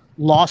a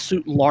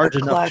lawsuit large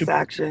enough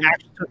to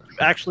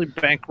actually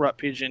bankrupt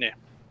PG&E.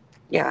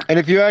 Yeah. And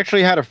if you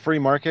actually had a free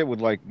market with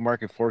like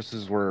market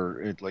forces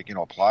where it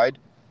applied,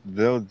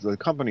 the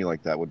company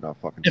like that would not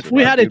fucking. If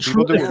we had a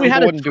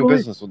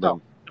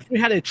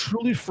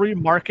truly free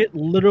market,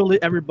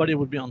 literally everybody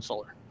would be on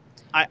solar.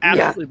 I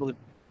absolutely believe.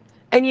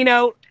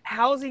 And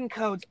housing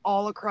codes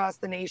all across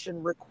the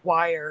nation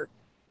require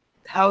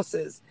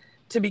houses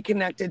to be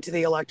connected to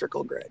the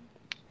electrical grid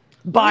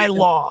by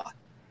law.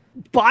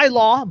 By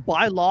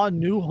law,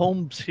 new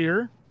homes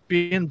here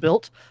being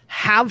built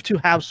have to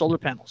have solar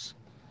panels,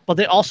 but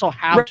they also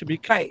have to be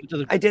connected to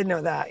the grid. I did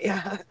know that.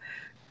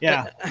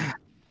 Yeah.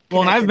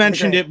 Well, and I've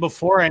mentioned it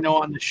before, I know,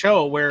 on the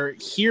show, where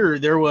here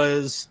there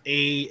was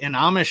an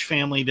Amish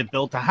family that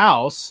built a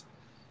house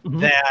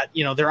that,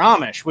 they're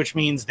Amish, which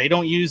means they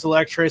don't use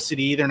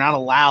electricity. They're not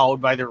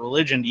allowed by their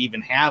religion to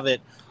even have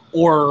it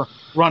or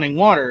running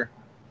water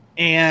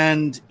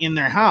and in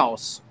their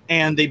house.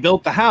 And they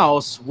built the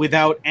house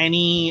without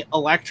any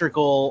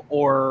electrical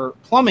or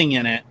plumbing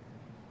in it.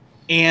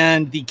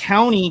 And the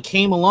county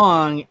came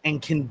along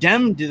and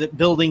condemned the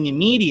building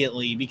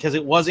immediately because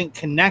it wasn't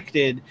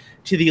connected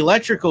to the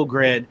electrical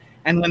grid.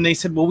 And when they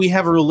said, well, we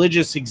have a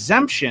religious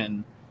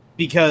exemption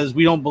because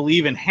we don't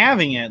believe in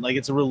having it, like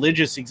it's a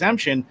religious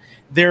exemption,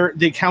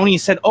 the county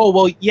said, oh,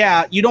 well,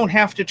 yeah, you don't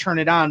have to turn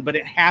it on, but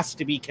it has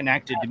to be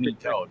connected to meet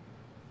code.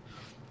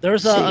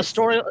 There's a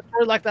story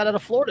like that out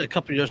of Florida a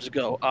couple of years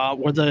ago,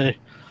 where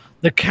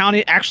the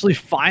county actually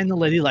fined the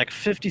lady like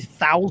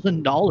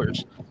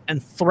 $50,000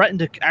 and threatened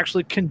to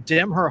actually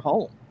condemn her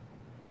home,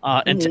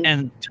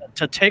 and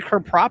to take her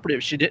property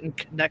if she didn't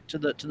connect to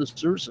the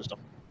sewer system.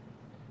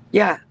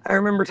 Yeah, I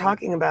remember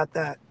talking about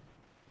that.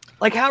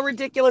 Like, how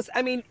ridiculous.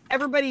 I mean,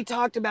 everybody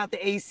talked about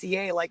the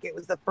ACA like it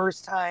was the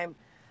first time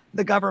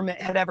the government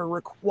had ever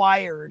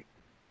required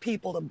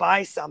people to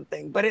buy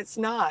something, but it's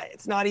not.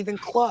 It's not even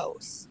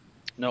close.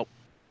 Nope.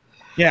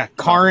 Yeah,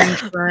 car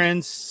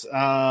insurance,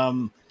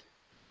 homeowner.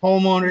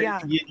 Yeah.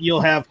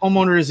 You'll have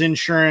homeowners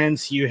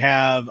insurance. You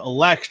have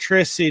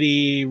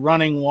electricity,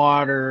 running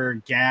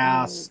water,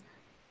 gas.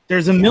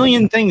 There's a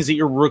million things that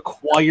you're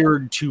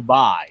required to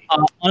buy.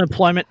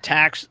 Unemployment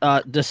tax,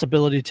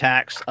 disability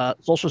tax,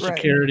 Social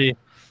Security,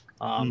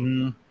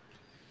 Medicare,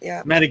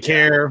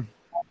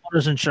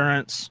 homeowners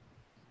insurance.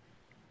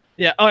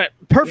 Yeah. All right.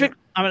 Perfect.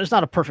 I mean, it's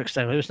not a perfect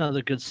segue. It's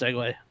another good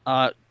segue.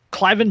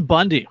 Cliven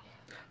Bundy,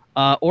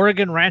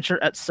 Oregon rancher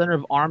at center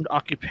of armed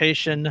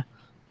occupation,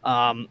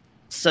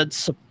 said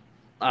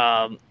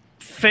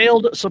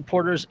failed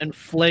supporters in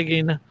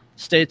flagging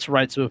states'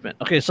 rights movement.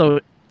 Okay, so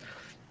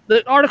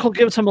the article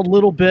gives him a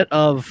little bit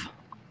of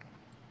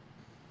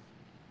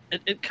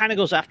it kind of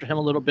goes after him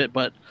a little bit,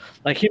 but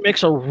like he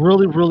makes a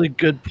really, really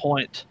good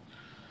point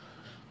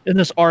in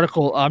this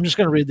article. I'm just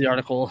going to read the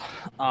article.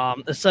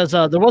 It says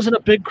there wasn't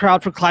a big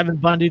crowd for Cliven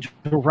Bundy to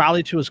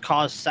rally to his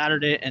cause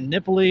Saturday in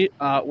Nipoli,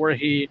 where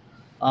he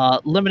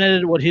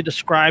eliminated what he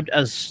described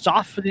as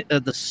softening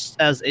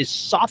as a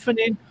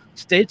softening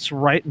states'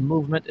 right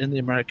movement in the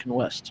American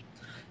West.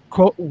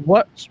 Quote,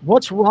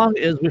 what's wrong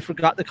is we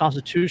forgot the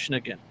Constitution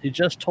again. He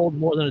just told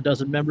more than a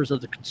dozen members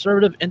of the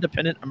conservative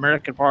Independent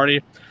American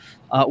Party,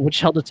 which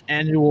held its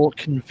annual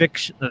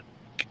convention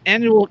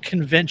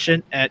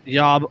at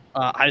Yob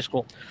High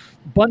School.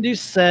 Bundy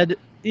said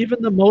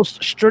even the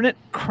most strident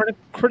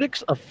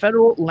critics of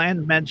federal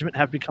land management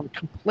have become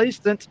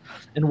complacent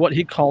in what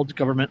he called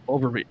government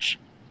overreach.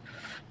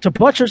 To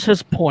buttress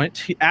his point,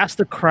 he asked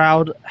the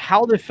crowd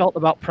how they felt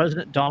about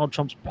President Donald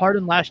Trump's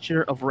pardon last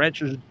year of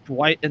ranchers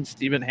Dwight and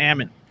Stephen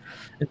Hammond.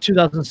 In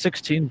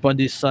 2016,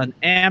 Bundy's son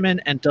Ammon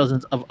and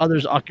dozens of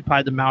others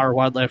occupied the Mauer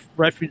Wildlife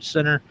Refuge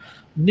Center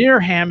near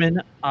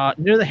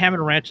the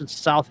Hammond Ranch in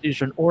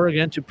southeastern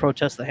Oregon to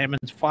protest the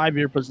Hammond's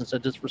 5-year prison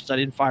sentence for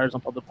setting fires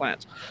on public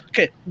lands.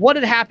 Okay, what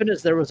had happened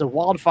is there was a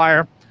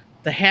wildfire.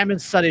 The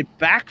Hammonds set a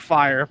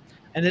backfire,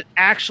 and it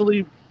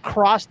actually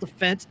crossed the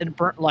fence and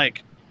burnt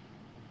like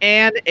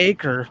an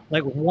acre,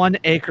 like 1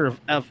 acre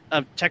of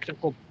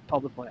technical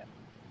public land.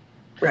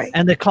 Right.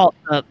 And they call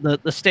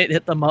the state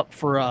hit them up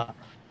for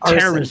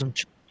terrorism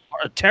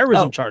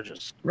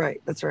charges.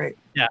 Right. That's right.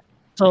 Yeah.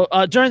 So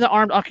during the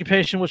armed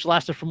occupation, which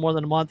lasted for more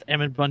than a month,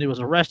 Ammon Bundy was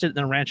arrested, and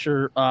then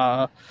rancher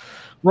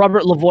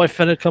Robert Lavoy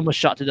Finicum was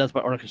shot to death by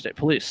Oregon State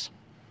Police.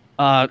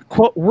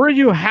 Quote, were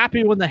you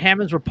happy when the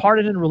Hammonds were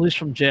pardoned and released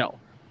from jail?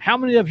 How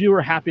many of you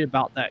were happy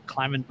about that?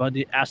 Cliven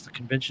Bundy asked the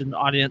convention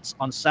audience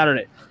on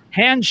Saturday.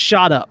 Hands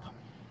shot up.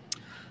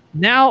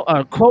 Now,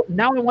 quote,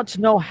 now I want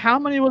to know how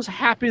many was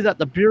happy that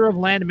the Bureau of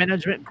Land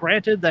Management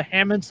granted the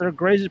Hammonds their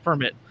grazing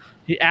permit,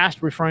 he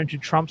asked, referring to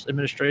Trump's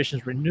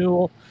administration's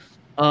renewal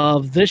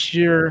this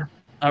year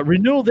of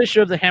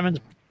the Hammonds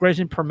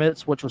grazing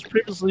permits, which was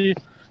previously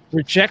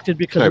rejected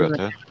because of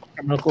the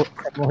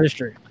criminal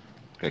history.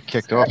 Got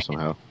kicked off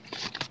somehow.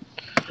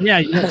 Yeah,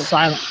 you went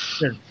silent.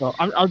 So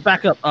I'll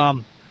back up.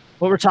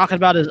 What we're talking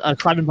about is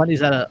Cliven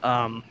Bundy's at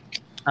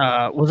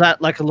was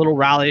at like a little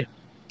rally,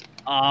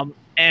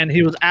 and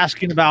he was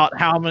asking about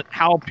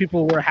how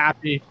people were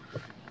happy,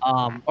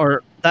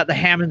 or that the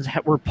Hammonds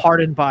were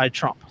pardoned by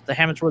Trump. The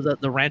Hammonds were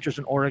the ranchers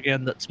in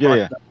Oregon that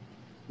sparked the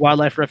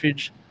wildlife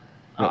refuge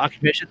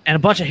occupation, and a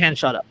bunch of hands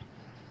shot up.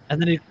 And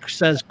then he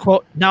says,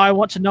 quote, now I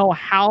want to know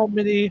how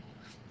many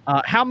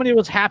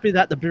was happy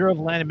that the Bureau of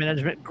Land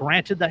Management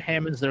granted the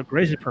Hammonds their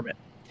grazing permit.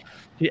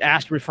 He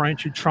asked, referring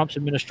to Trump's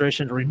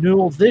administration's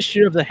renewal this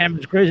year of the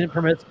Hammonds grazing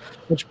permits,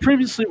 which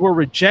previously were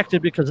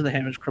rejected because of the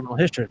Hammonds' criminal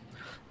history.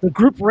 The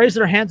group raised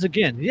their hands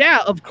again. Yeah,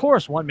 of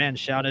course, one man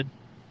shouted.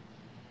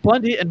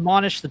 Bundy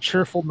admonished the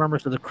cheerful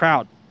members of the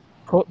crowd.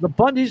 Quote, the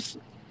Bundys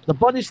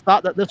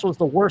thought that this was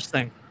the worst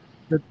thing,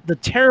 the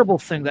terrible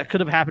thing that could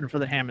have happened for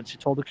the Hammonds, he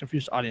told the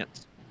confused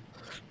audience.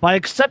 By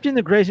accepting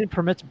the grazing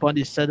permits,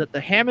 Bundy said that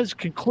the Hammonds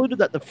concluded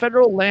that the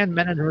federal land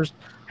managers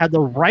had the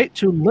right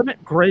to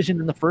limit grazing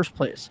in the first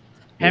place.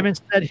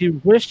 Hammond said he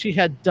wished he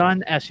had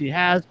done as he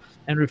has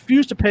and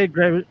refused to pay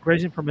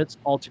grazing permits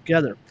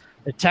altogether,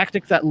 a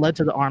tactic that led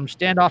to the armed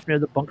standoff near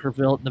the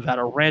Bunkerville,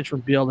 Nevada ranch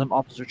when BLM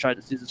officers tried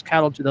to seize his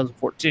cattle in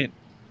 2014.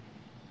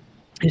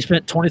 He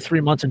spent 23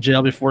 months in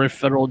jail before a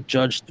federal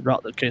judge threw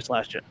out the case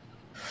last year.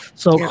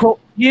 So, quote,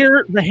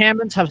 here the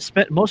Hammonds have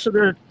spent most of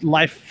their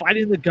life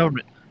fighting the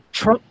government.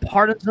 Trump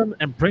pardons them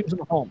and brings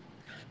them home.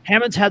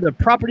 Hammonds had their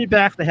property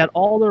back. They had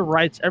all their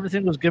rights.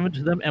 Everything was given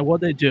to them. And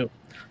what they do?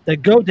 They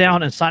go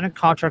down and sign a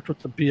contract with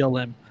the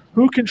BLM.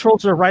 Who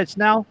controls their rights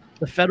now?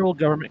 The federal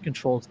government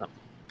controls them.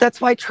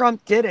 That's why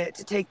Trump did it,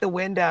 to take the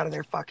wind out of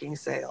their fucking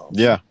sails.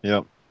 Yeah,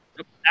 yeah.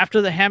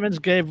 after the Hammonds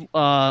gave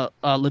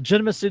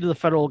legitimacy to the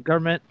federal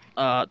government,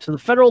 to the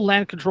federal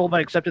land control by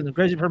accepting the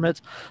grazing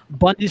permits,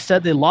 Bundy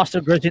said they lost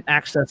their grazing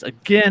access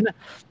again.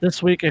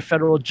 This week, a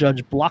federal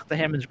judge blocked the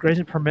Hammonds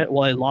grazing permit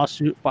while a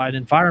lawsuit by an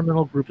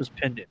environmental group is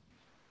pending.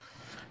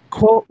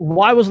 Quote,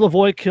 why was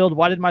Lavoie killed?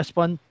 Why did my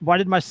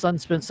son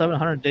spend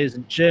 700 days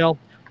in jail?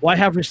 Why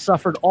have we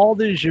suffered all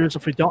these years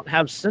if we don't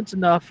have sense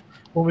enough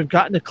when we've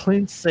gotten a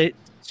clean slate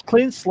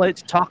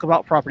to talk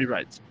about property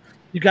rights?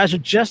 You guys are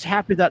just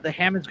happy that the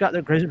Hammonds got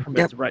their grazing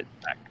permits right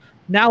back.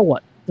 Now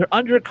what? They're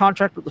under a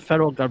contract with the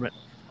federal government.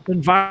 The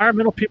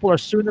environmental people are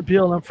suing the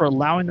BLM for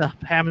allowing the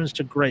Hammonds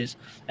to graze.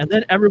 And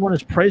then everyone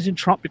is praising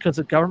Trump because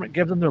the government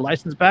gave them their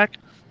license back.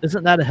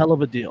 Isn't that a hell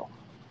of a deal?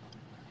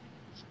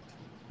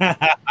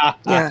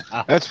 Yeah,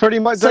 That's pretty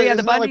much. So yeah, isn't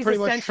the that, like Bundys pretty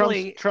much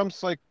essentially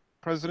Trump's like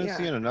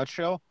presidency in a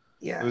nutshell.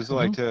 Yeah, It was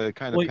like to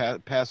kind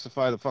of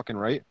pacify the fucking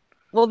right.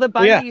 Well, the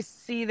Bundys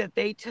see that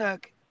they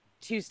took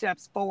 2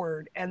 steps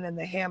forward, and then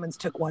the Hammonds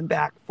took 1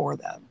 back for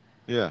them.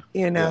 Yeah,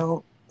 you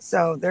know,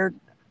 so they're.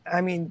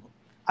 I mean,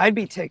 I'd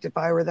be ticked if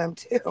I were them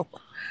too.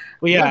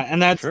 Well, yeah,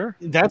 and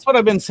that's what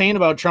I've been saying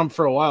about Trump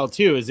for a while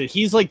too. Is that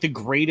he's like the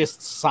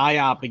greatest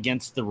psyop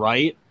against the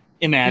right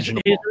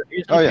imaginable.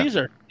 He's a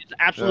peaser. He's an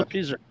absolute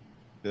peaser.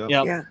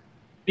 Yeah.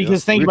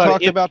 Because think about we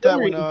talked it, about that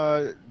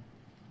when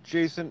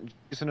Jason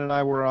and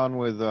I were on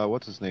with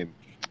what's his name,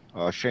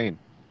 Shane.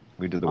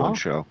 We did the one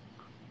show.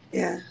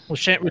 Yeah. Well,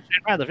 Shane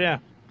Rather, yeah.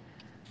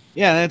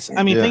 Yeah, that's.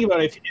 I mean, think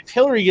about it. If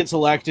Hillary gets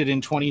elected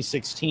in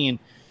 2016,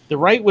 the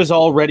right was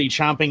already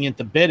chomping at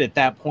the bit at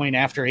that point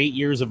after 8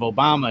 years of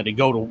Obama to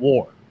go to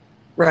war.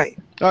 Right.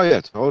 Oh yeah,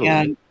 totally.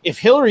 And if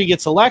Hillary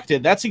gets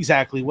elected, that's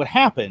exactly what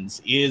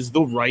happens: is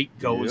the right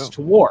goes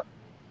to war.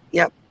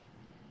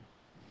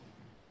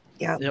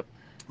 Yep.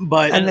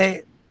 But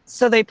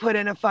they put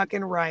in a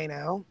fucking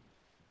rhino.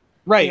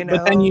 Right, you know,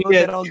 but then you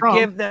get that'll Trump,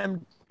 give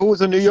them. Who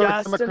was a New York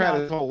just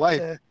Democrat his whole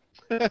life.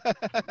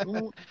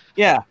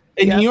 Yeah,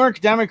 a New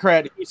York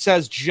Democrat who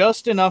says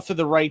just enough of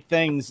the right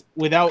things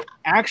without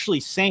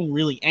actually saying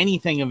really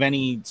anything of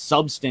any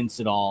substance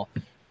at all,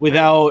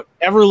 without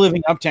ever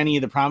living up to any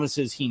of the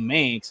promises he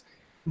makes.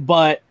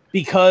 But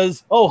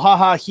because,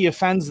 he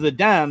offends the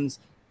Dems,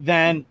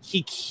 then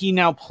he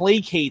now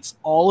placates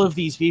all of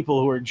these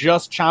people who are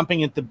just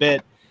chomping at the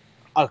bit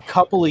a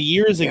couple of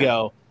years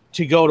ago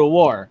to go to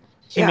war.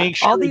 He makes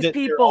sure all these that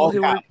people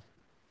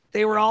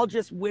they were all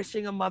just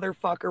wishing a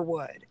motherfucker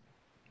would.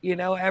 You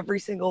know, every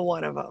single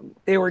one of them.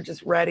 They were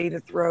just ready to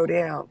throw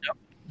down.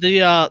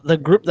 The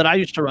group that I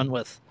used to run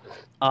with,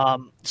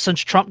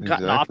 since Trump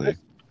got in office,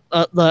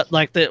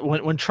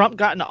 when Trump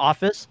got into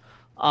office,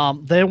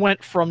 they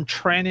went from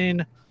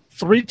training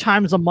 3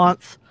 times a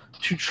month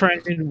to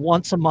training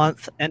once a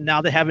month, and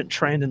now they haven't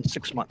trained in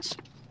 6 months.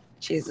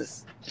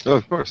 Jesus. Oh,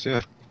 of course,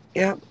 yeah.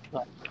 Yeah.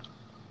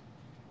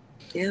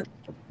 Yeah.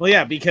 Well,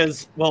 yeah,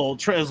 because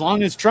as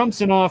long as Trump's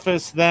in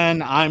office,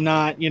 then I'm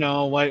not,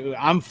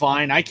 I'm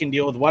fine. I can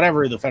deal with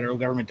whatever the federal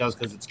government does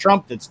because it's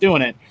Trump that's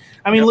doing it.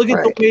 I mean, look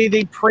at the way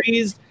they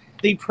praised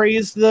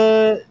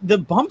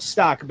the bump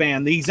stock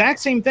ban, the exact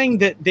same thing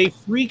that they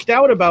freaked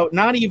out about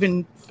not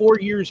even 4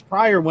 years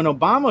prior when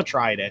Obama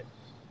tried it.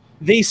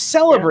 They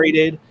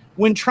celebrated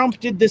when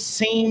Trump did the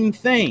same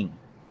thing.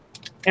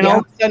 And all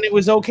of a sudden it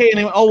was okay. And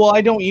they went,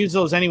 I don't use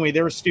those anyway.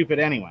 They were stupid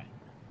anyway.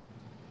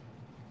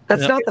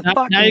 That's not the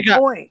fucking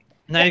point.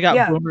 Now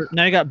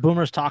you got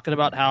boomers talking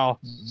about how.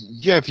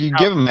 Yeah, if you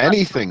give them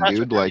anything,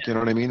 dude, like, you know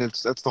what I mean?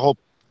 That's the whole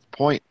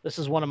point. This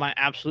is one of my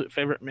absolute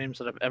favorite memes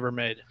that I've ever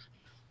made.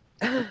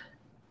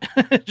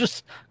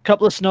 Just a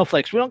couple of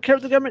snowflakes. We don't care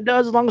what the government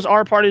does as long as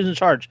our party is in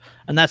charge.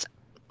 And that's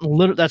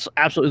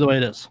absolutely the way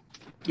it is.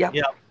 Yep.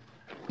 Yeah.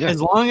 As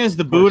long as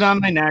the boot on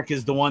my neck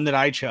is the one that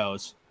I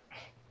chose.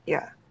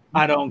 Yeah.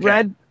 I don't care.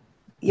 Red.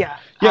 Yeah.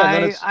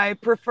 I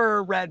prefer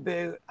a red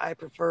boot. I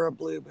prefer a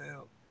blue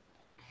boot.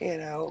 You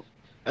know.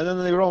 And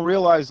then they don't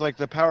realize, like,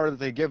 the power that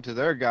they give to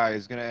their guy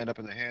is going to end up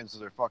in the hands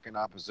of their fucking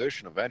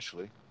opposition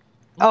eventually.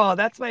 Oh,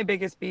 that's my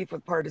biggest beef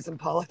with partisan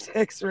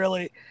politics,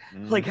 really.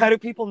 Like, how do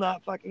people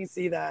not fucking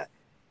see that?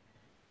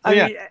 I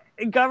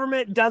mean,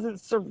 government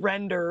doesn't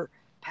surrender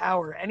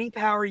power. Any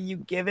power you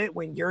give it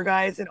when your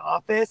guy is in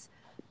office,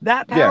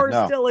 that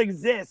power still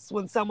exists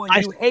when someone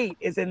you hate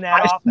is in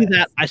that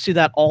office. I see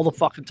that all the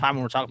fucking time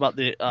when we're talking about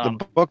the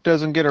book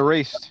doesn't get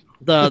erased.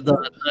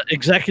 The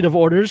executive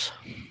orders.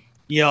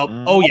 Yep.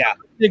 Oh yeah.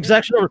 The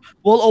executive order.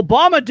 Well,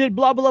 Obama did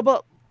blah blah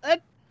blah.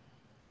 That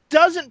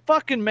doesn't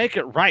fucking make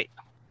it right.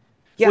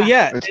 Yeah. Well,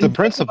 yeah. It's the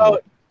principle.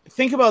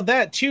 Think about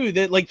that too.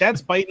 That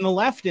that's biting the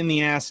left in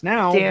the ass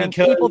now. Damn,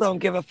 because people don't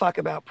give a fuck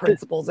about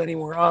principles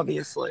anymore.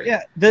 Obviously.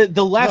 Yeah.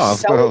 The left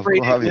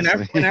celebrated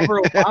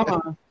whenever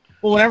Obama.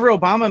 Well, whenever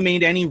Obama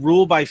made any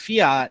rule by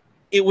fiat,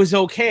 it was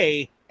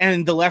okay,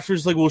 and the left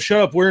was like, "Well,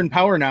 shut up. We're in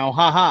power now."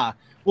 Ha ha.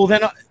 Well,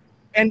 then,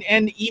 and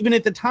even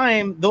at the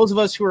time, those of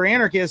us who are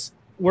anarchists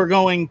were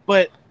going,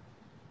 but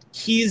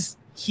he's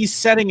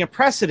setting a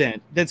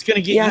precedent that's going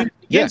to get used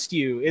against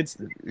you. It's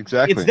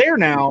exactly it's there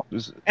now,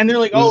 and they're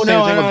like, "Oh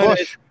no,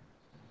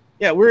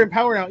 Yeah, we're in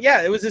power now.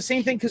 Yeah, it was the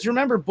same thing because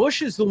remember,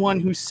 Bush is the one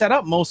who set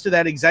up most of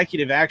that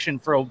executive action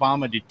for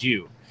Obama to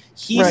do.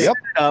 He set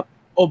it up.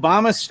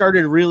 Obama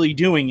started really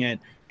doing it,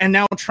 and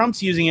now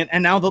Trump's using it.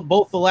 And now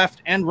both the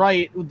left and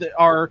right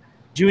are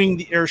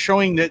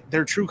showing that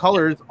their true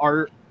colors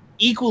are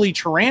equally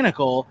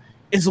tyrannical,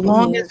 as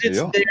long as it's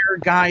their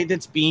guy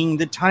that's being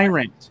the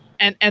tyrant.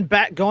 And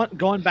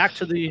going back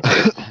to the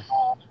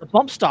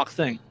bump stock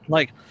thing,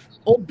 like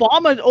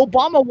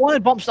Obama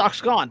wanted bump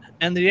stocks gone,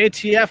 and the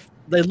ATF,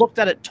 they looked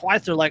at it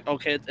twice. They're like,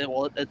 okay,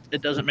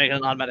 it doesn't make it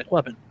an automatic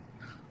weapon.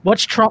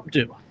 What's Trump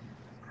do?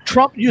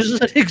 Trump uses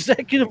an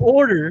executive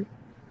order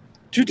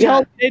to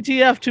tell the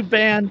ATF to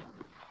ban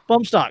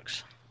bump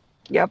stocks.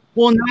 Yep.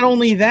 Well, not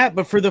only that,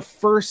 but for the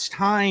first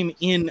time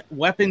in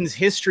weapons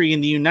history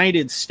in the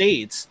United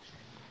States,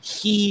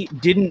 he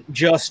didn't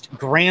just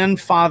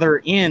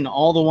grandfather in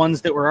all the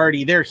ones that were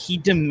already there. He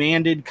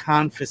demanded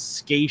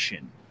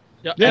confiscation.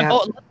 Yeah.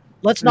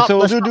 Let's not. So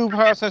we'll let's do not due forget-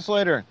 process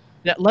later.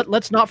 Yeah,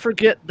 let's not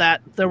forget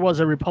that there was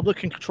a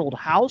Republican-controlled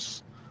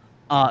House,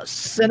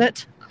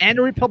 Senate, and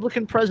a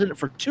Republican president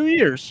for 2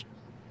 years,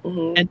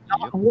 and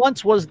not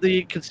once was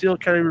the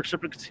concealed carry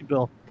reciprocacy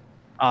bill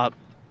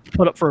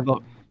put up for a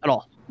vote at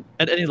all,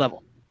 at any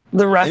level.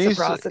 The And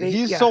reciprocity.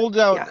 He's sold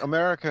out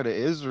America to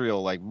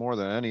Israel like more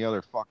than any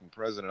other fucking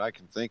president I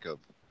can think of.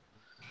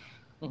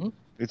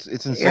 It's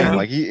insane. Yeah.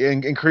 Like he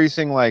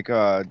increasing like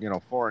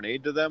foreign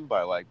aid to them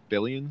by like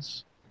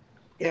billions.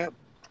 Yeah.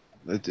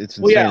 It's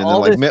insane. Well, yeah, and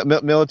all then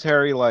like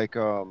military like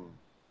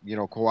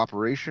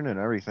cooperation and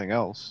everything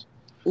else.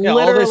 Yeah,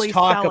 Literally all this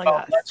talk selling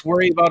about us. let's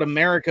worry about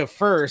America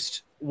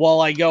first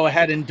while I go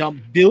ahead and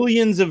dump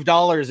billions of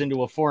dollars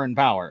into a foreign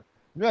power.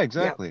 Yeah,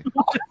 exactly.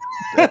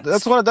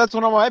 That's one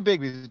of my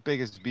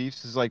biggest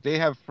beefs is like they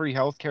have free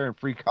healthcare and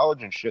free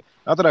college and shit.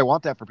 Not that I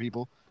want that for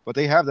people, but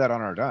they have that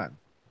on our dime.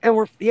 And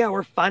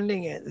we're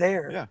funding it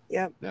there.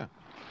 Yeah.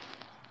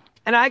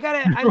 And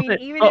I mean,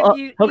 even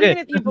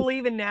if you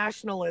believe in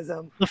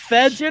nationalism, The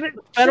Fed, should a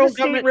federal state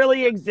government,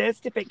 really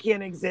exist if it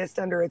can't exist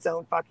under its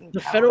own fucking the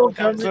power federal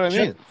without government, That's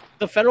what I mean.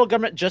 the federal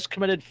government just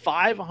committed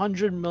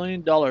 $500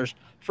 million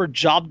for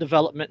job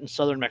development in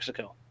southern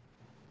Mexico.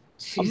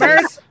 Jesus.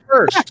 America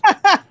first.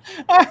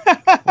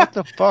 What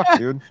the fuck,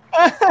 dude?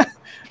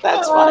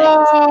 That's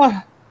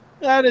funny.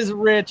 That is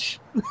rich.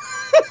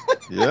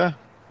 Yeah.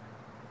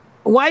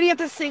 Why do you have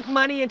to sink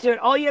money into it?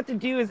 All you have to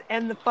do is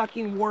end the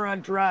fucking war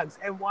on drugs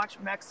and watch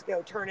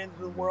Mexico turn into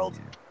the world's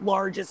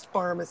largest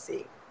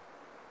pharmacy.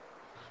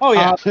 Oh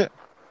yeah.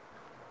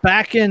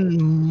 Back in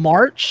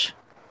March,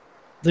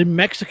 the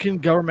Mexican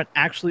government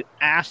actually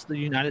asked the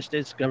United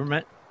States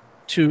government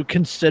to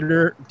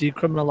consider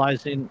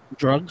decriminalizing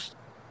drugs,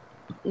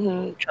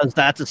 because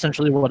that's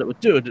essentially what it would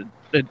do.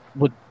 It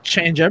would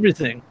change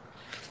everything.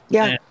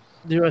 Yeah. And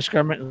the U.S.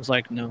 government was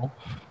like, no.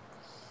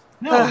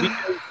 No,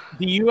 because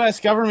the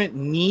U.S. government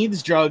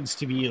needs drugs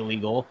to be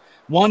illegal.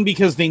 One,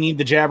 because they need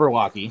the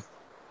Jabberwocky,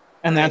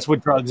 and that's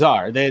what drugs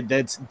are.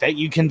 That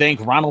you can thank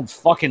Ronald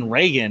fucking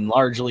Reagan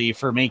largely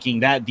for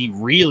making that the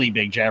really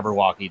big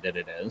Jabberwocky that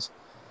it is.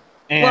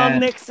 And, Well,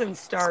 Nixon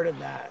started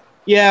that.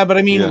 Yeah, but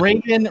I mean, Yeah.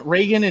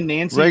 Reagan and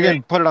Nancy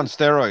Reagan put it on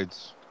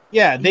steroids.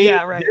 Yeah,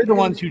 right. they're the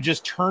ones who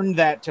just turned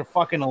that to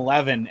fucking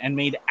 11 and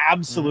made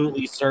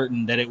absolutely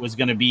certain that it was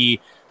going to be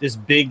this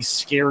big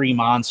scary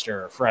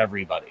monster for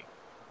everybody.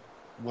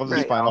 Love the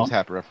Right. Spinal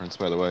Tap reference,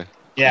 by the way.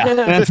 Yeah,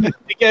 that's the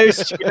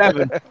ghost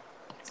 11.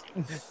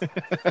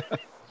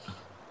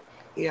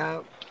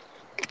 Yeah.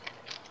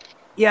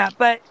 Yeah,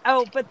 but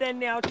then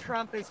now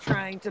Trump is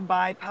trying to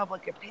buy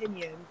public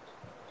opinion.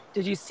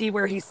 Did you see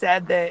where he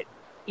said that,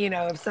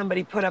 if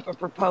somebody put up a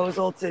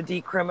proposal to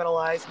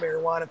decriminalize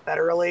marijuana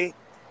federally,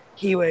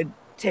 he would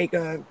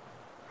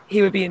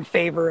be in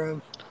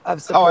favor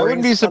of supporting I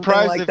wouldn't be something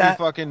surprised like if that.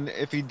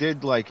 if he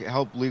did like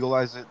help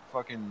legalize it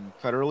fucking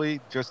federally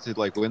just to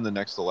like win the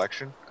next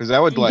election, because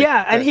that would like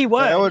and he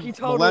would. that would He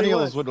totally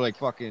millennials would. would like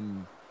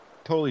fucking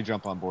totally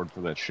jump on board for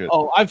that shit.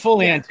 Oh, I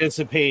fully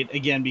anticipate,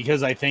 again,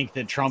 because I think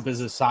that Trump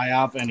is a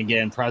psyop, and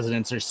again,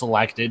 presidents are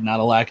selected, not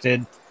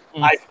elected.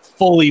 I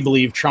fully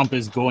believe Trump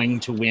is going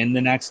to win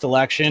the next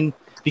election,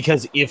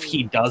 because if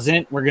he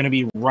doesn't, we're going to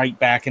be right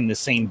back in the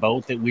same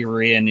boat that we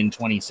were in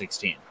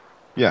 2016.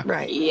 Yeah.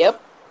 Right.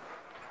 Yep.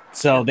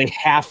 So they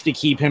have to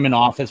keep him in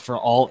office for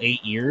all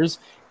 8 years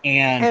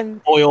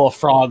and boil a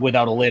frog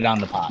without a lid on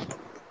the pot.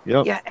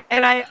 Yep. Yeah,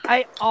 and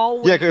I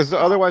always because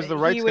thought otherwise that the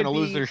he right's would gonna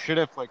lose be- their shit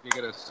if like they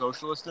get a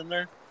socialist in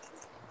there.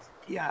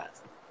 Yeah,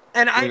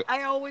 and Yeah.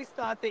 I always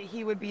thought that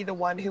he would be the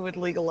one who would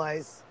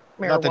legalize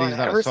marijuana Not that he's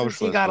not ever a since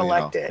socialist, he got but,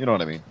 elected. You know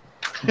what I mean?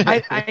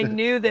 I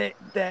knew that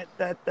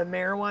the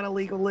marijuana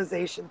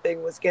legalization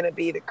thing was going to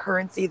be the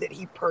currency that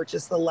he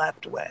purchased the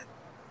left with.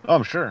 Oh,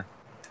 I'm sure.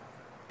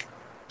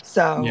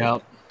 So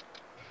Yep.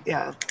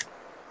 yeah,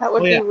 That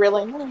would Well, be yeah.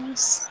 really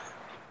nice.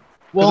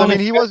 Well, I and mean,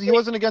 if- he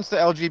wasn't against the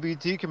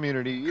LGBT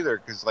community either,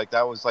 because like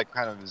that was like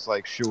kind of his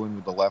like shoe-in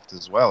with the left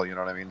as well. You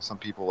know what I mean? Some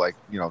people like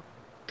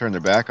turned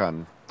their back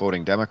on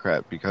voting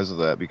Democrat because of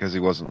that, because he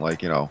wasn't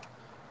like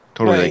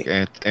totally Right.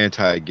 like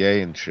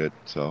anti-gay and shit.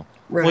 So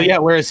Right. Well, yeah.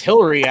 Whereas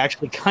Hillary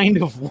actually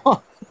kind of was.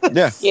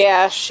 yeah,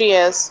 Yeah, she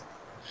is.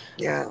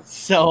 Yeah.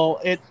 So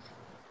even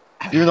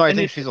though I and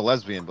think she's a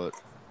lesbian, but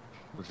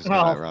which is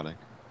kind Well, of ironic.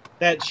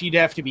 that she'd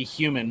have to be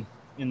human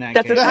in that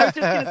That's case. I was just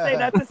gonna say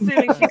that's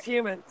assuming she's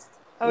human.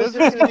 I was just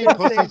Lesbians gonna can say eat the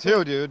pussy same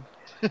too, thing. dude.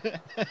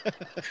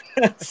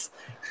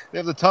 They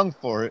have the tongue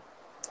for it.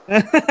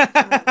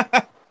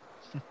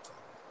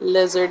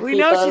 Lizard We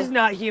people. know she's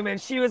not human.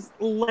 She was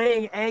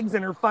laying eggs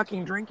in her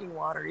fucking drinking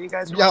water. You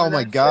guys Yeah, remember oh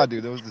my that god, shit?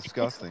 dude, that was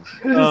disgusting.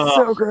 It was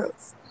so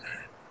gross.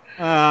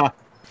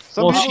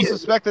 Some Well, people she-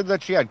 suspected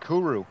that she had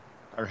kuru,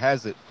 or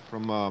has it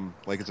from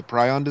like it's a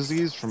prion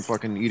disease from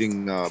fucking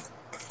eating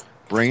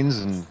brains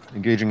and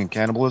engaging in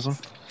cannibalism.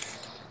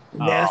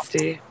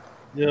 Nasty.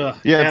 Yeah,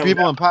 Yeah,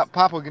 people in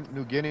Papua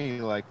New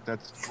Guinea, like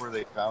that's where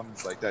they found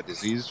like that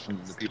disease from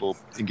the people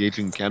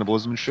engaging in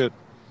cannibalism and shit.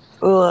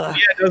 Ugh.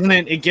 Yeah, doesn't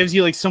it? It gives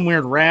you like some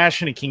weird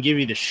rash, and it can give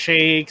you the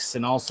shakes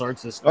and all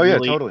sorts of stuff. Oh yeah,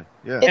 really, totally.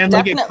 Yeah, It And,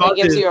 like, it definitely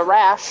gives causes- you a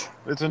rash.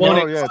 it's a Well,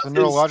 neuro, it yeah, it's a causes,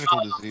 neurological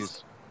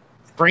disease.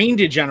 brain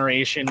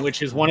degeneration,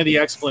 which is one of the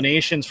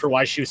explanations for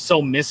why she was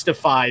so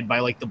mystified by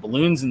like the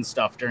balloons and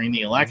stuff during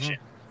the election.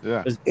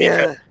 Yeah, Was Yeah.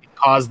 because it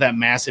caused that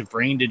massive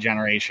brain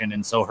degeneration,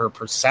 and so her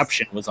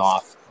perception was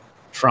off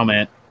from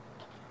it.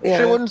 shit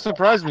Yeah. wouldn't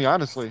surprise me,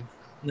 honestly.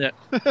 Yeah.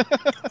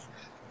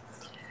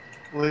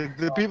 Like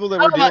the people that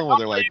we're dealing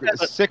with are like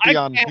sick I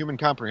beyond can't- human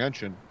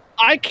comprehension.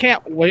 I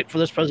can't wait for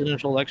this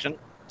presidential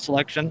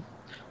selection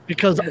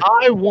because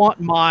I want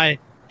my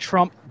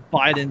Trump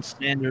Biden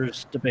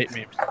Sanders debate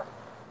memes.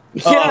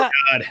 Yeah.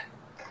 God,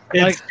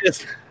 it's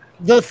just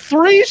The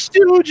Three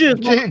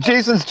Stooges.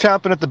 Jason's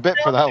chomping at the bit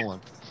for that one.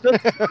 The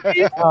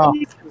Three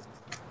Stooges.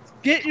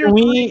 Get your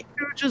we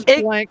Three Stooges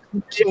It- blank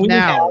we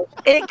now.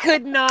 It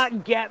could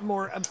not get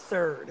more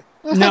absurd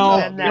no,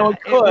 than that. no, it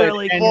It could.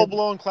 really And Full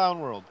blown clown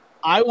world.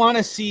 I want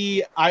to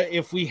see.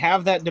 If we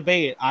have that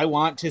debate, I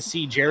want to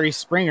see Jerry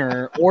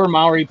Springer or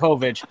Maury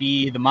Povich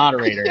be the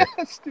moderator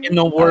Yes, dude. in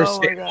the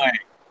worst Oh my God. way,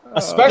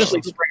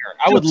 especially Springer.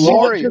 I would just love.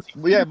 Maury, just-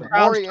 yeah,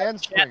 Maury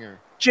and Springer.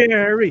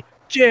 Jerry.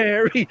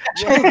 Yeah,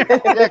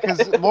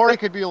 because Maury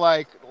could be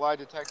like, lie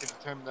detector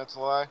determined that's a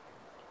lie.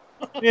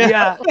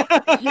 Yeah.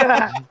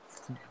 Yeah.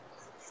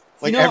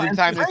 Like You know, every and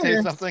time they say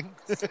Springer- something.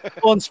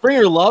 Well, and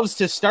Springer loves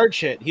to start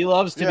shit. He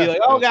loves to be Yeah. like,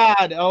 "Oh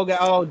God,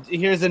 oh,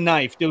 here's a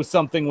knife. Do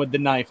something with the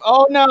knife.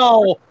 Oh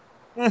no."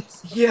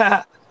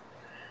 Yeah.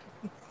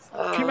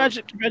 Can you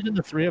imagine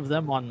the three of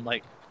them on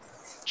like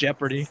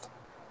Jeopardy?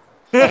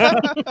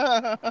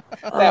 That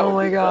Oh would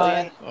my be God.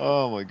 brilliant.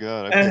 Oh my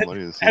god, I pay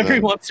money to see Every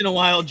that. once in a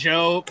while,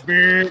 Joe,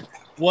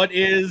 what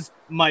is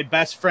my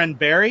best friend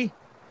Barry?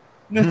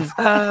 What is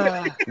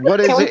Can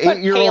we it? put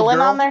 8-year-old Palin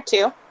girl? on there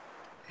too?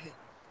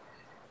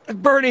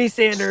 Bernie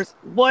Sanders,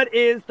 what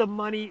is the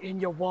money in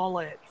your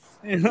wallets?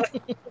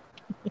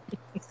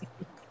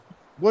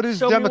 What is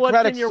Show me what's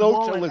democratic in your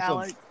wallet, socialism?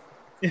 Alex.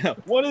 Yeah.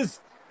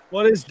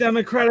 What is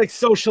democratic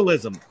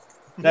socialism?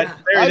 That Yeah.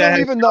 I Barry, that don't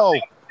even know.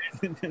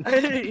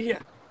 Yeah.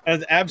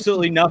 has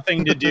absolutely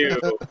nothing to do,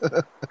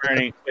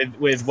 Bernie,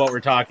 with what we're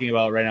talking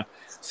about right now.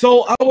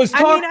 So I was I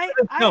talking. mean,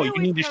 I no, you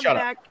always need to come shut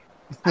up. back.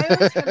 I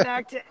always come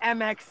back to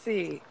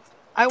MXC.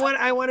 I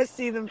want to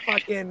see them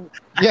fucking.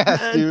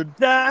 Yes,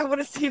 dude. I want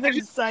to see them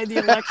decide the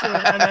election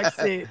on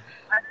MXC.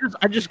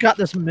 I just got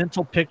this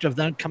mental picture of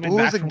them coming Who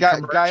back was the from guy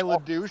commercial.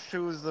 LaDouche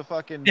who was the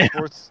fucking Yeah.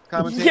 sports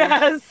commentator?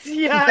 Yes,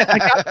 yes.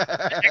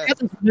 I got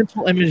this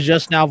mental image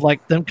just now of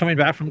like them coming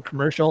back from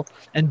commercial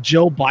and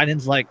Joe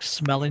Biden's like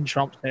smelling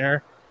Trump's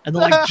hair and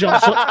then like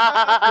jumps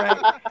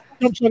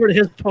over to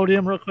his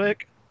podium real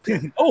quick.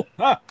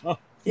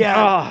 Yeah.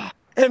 Ah,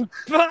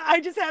 But I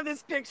just have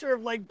this picture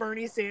of like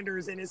Bernie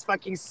Sanders in his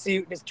fucking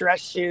suit and his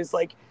dress shoes,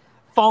 like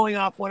falling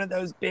off one of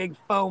those big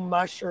foam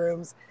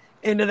mushrooms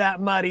into that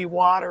muddy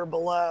water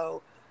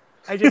below.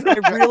 I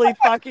really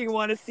fucking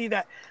want to see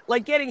that.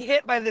 Like getting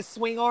hit by the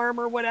swing arm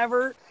or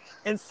whatever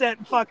and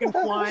sent fucking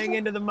flying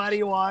into the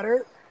muddy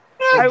water.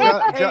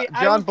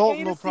 John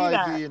Bolton will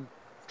probably be in.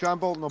 John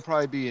Bolton will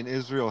probably be in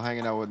Israel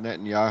hanging out with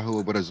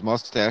Netanyahu, but his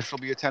mustache will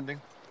be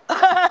attending.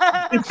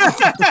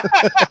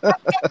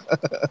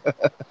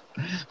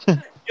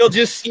 You'll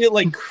just see it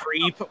like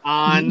creep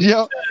on.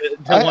 Yeah,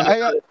 to one of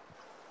the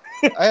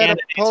I had a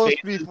candidates'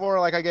 post faces. before,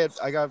 like I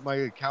got my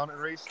account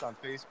erased on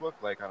Facebook,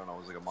 like I don't know, it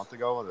was like a month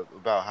ago,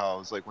 about how it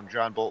was like when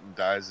John Bolton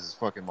dies, his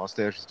fucking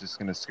mustache is just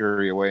gonna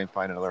scurry away and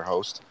find another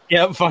host.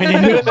 Yeah,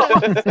 finding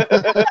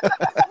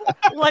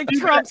Like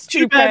Trump's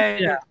too bad.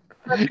 toupee. Yeah.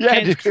 Yeah,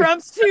 dude.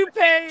 Trump's toupee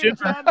and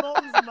John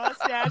Bolton's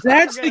mustache.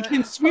 That's are the gonna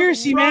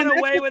conspiracy, run man. That's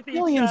away what with each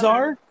aliens other.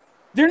 are.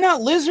 They're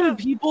not lizard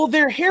people.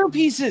 They're hair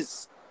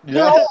pieces. They're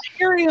Yeah. all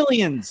hair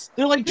aliens.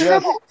 They're like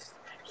Yes. tribbles.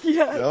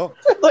 Yeah.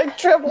 Like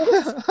triple.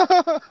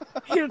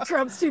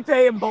 Trump's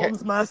toupee and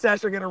Bolton's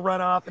mustache are going to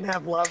run off and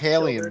have love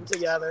children Aliens.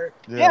 together.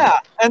 Yeah,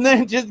 and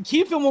then just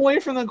keep them away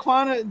from the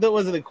quanta. That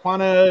was the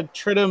quanta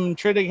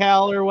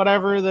triticale or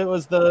whatever. That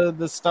was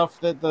the stuff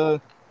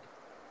that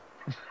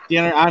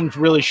I'm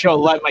really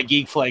let my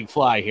geek flag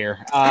fly here.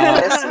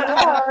 Yes, you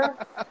are.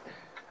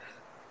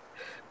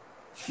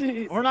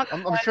 We're not.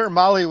 I'm sure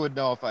Molly would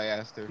know if I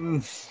asked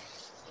her.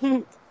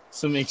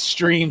 Some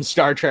extreme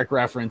Star Trek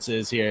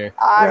references here.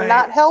 I'm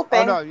not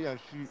helping. Oh no, yeah,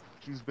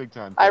 she's big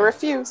time. I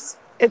refuse.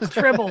 It's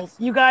tribbles.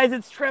 You guys,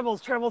 it's tribbles.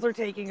 Tribbles are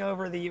taking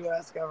over the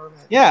U.S.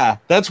 government. Yeah,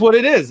 that's what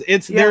it is.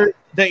 It's the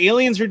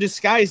aliens are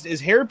disguised as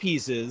hair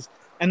pieces,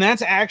 and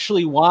that's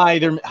actually why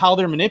they're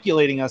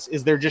manipulating us.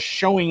 Is they're just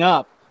showing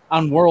up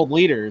on world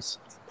leaders.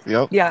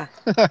 Yep. Yeah.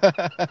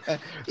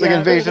 It's like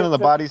Invasion of the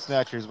Body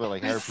Snatchers, but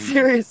like hair pieces.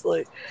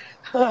 Seriously.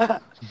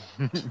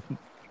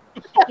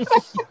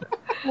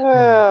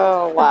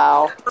 Oh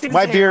wow!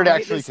 My beard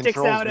actually sticks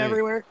controls out me.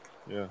 everywhere.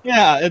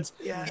 Yeah, it's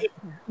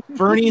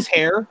Bernie's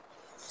hair.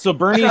 So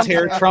Bernie's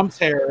hair, Trump's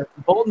hair,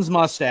 Bolton's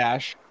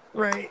mustache.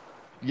 Right.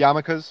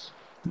 Yarmulkes.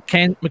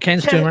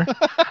 McCain's tumor.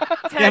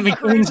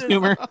 McCain's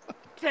tumor.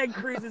 Ted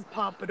Cruz's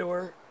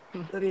pompadour.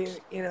 That he,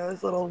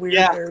 his little weird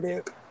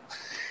hairdo.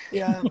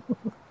 Yeah.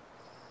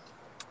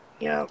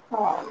 Yeah.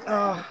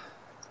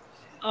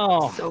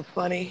 Oh. So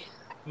funny.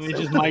 We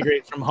just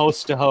migrate from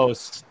host to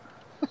host.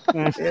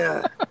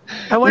 Yeah.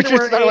 I wonder we should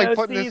where start AOC's like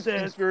putting this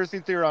is. conspiracy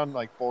theory on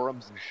like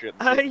forums and shit.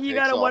 And You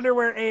gotta wonder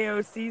where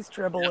AOC's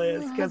tribble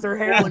is because her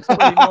hair looks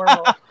pretty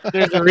normal.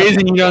 There's a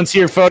reason you don't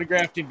see her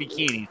photographed in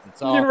bikinis.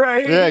 That's all.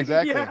 Right. Yeah,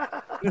 exactly.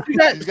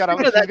 Yeah. She's got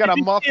a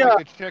muff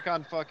like a chick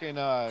on fucking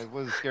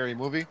what is a scary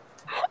movie?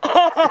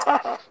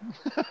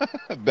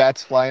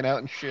 Bats flying out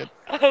and shit.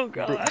 Oh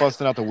god.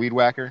 Busting out the weed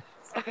whacker.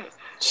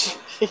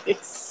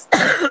 Jeez.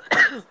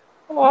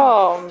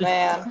 Oh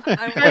man.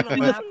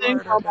 The thing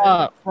from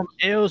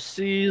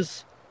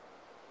AOC's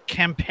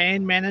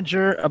campaign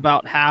manager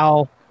about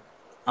how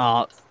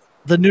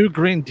the new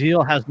Green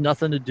Deal has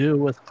nothing to do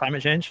with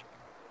climate change.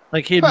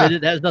 Like he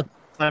admitted it has nothing to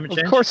do with climate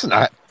change. Of course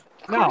not.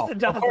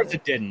 Of course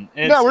it didn't.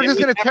 No, we're just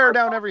going to tear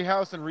down every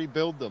house and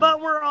rebuild them. But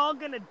we're all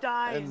going to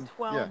die in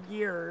 12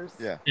 years.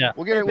 Yeah.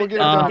 We'll get it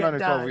done under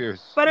 12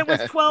 years. But it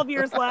was 12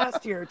 years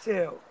last year,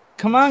 too.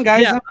 Come on,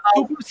 guys.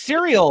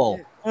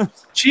 Cereal.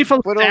 Chief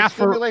of But staff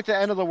it'll stimulate the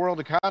end of the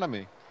world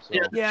economy. So.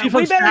 Yeah,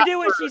 we better do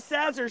what she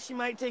says or she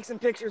might take some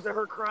pictures of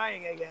her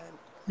crying again.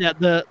 Yeah,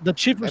 the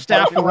chief of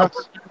staff for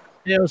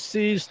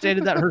AOC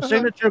stated that her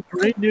signature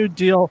Green New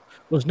Deal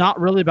was not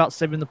really about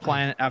saving the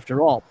planet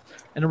after all.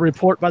 And a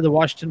report by the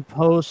Washington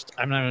Post,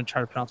 I'm not going to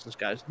try to pronounce this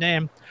guy's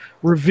name,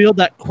 revealed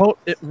that, quote,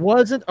 it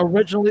wasn't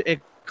originally a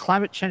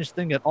climate change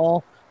thing at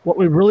all. What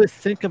we really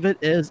think of it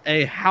is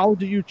a how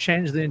do you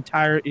change the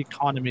entire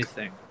economy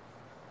thing.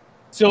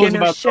 So it's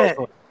about shit.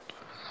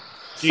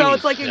 Jeez. So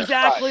it's like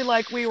exactly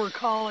like we were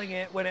calling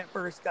it when it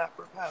first got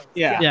proposed.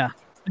 Yeah.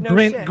 No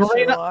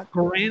green on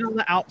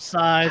the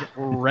outside,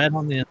 red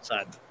on the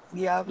inside.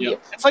 Yeah.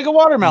 It's like a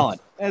watermelon.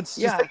 It's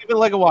just think of it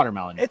like a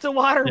watermelon. It's a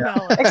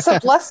watermelon.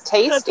 Except less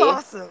tasty. That's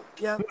awesome.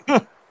 Yep.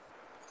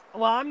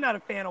 Well, I'm not a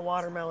fan of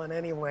watermelon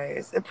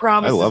anyways. It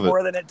promises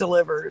more than it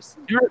delivers.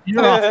 You're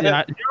off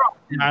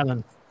the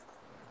island.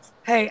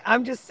 Hey,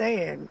 I'm just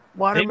saying,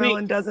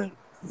 watermelon doesn't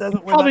live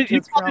up to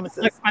its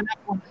promises. Like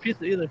pineapple on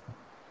pizza either.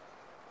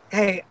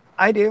 Hey,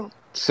 I do.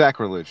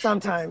 Sacrilege.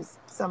 Sometimes.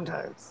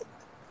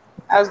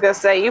 I was gonna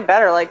say you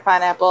better like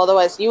pineapple,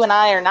 otherwise you and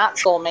I are not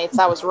soulmates.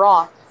 I was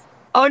wrong.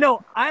 Oh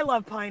no, I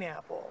love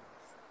pineapple.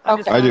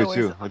 Okay. I do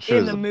too.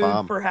 In the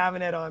mood for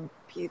having it on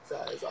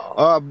pizza is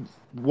all.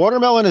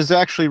 Watermelon is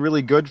actually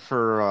really good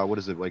for what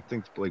is it like?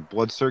 Things like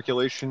blood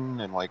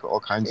circulation and like all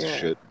kinds of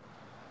shit.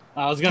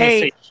 I was gonna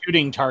say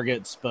shooting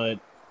targets, but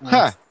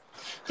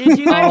did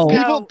you guys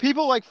know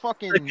people like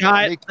fucking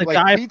make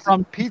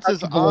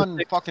pizzas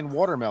on fucking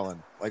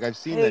watermelon? Like I've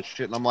seen that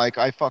shit, and I'm like,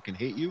 I fucking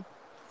hate you.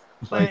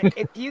 But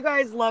if you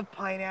guys love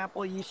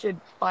pineapple, you should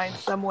find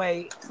some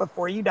way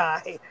before you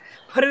die,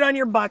 put it on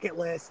your bucket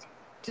list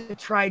to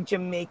try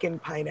Jamaican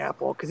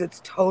pineapple because it's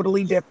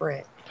totally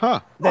different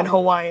than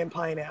Hawaiian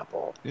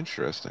pineapple.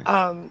 Interesting.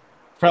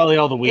 Probably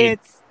all the weed.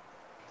 It's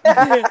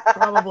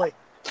probably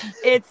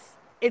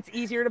it's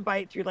easier to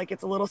bite through. Like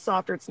it's a little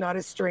softer. It's not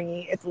as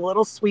stringy. It's a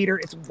little sweeter.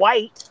 It's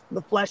white.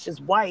 The flesh is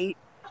white.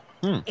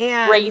 And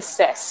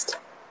racist.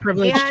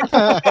 Privilege.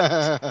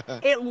 And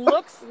it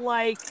looks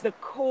like the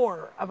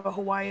core of a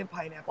Hawaiian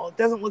pineapple. It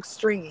doesn't look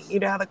stringy. You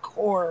know how the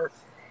core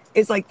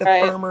is like the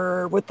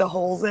firmer with the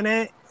holes in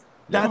it?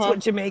 That's what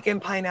Jamaican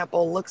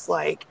pineapple looks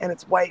like. And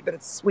it's white, but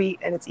it's sweet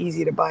and it's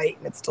easy to bite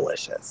and it's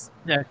delicious.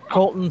 Yeah,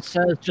 Colton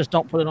says just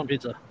don't put it on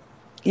pizza.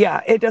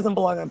 Yeah, it doesn't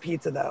belong on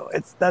pizza though.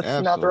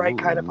 That's not the right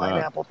kind of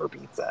pineapple for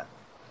pizza.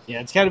 Yeah,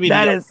 it's got to be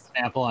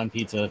pineapple on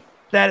pizza.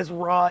 That is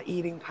raw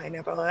eating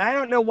pineapple. And I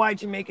don't know why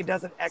Jamaica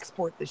doesn't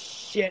export the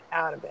shit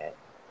out of it.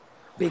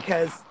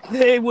 Because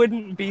they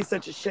wouldn't be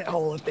such a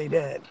shithole if they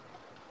did.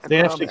 They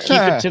have to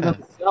keep it to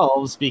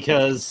themselves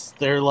because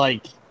they're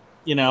like,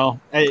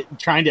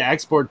 trying to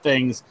export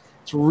things.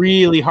 It's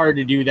really hard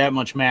to do that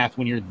much math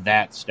when you're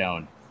that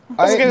stoned.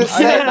 I was going to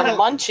say the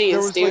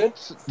munchies, dude.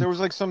 There was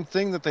like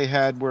something that they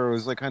had where it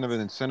was like kind of an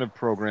incentive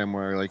program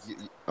where like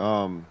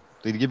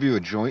they'd give you a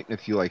joint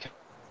if you like.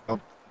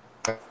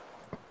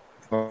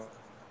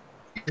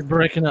 You're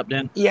breaking up,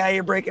 Dan. Yeah,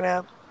 you're breaking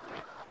up.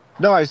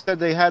 No, I said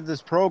they had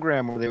this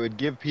program where they would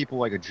give people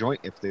like a joint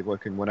if they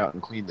went out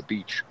and cleaned the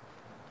beach.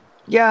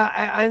 Yeah,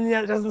 I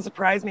that doesn't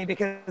surprise me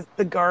because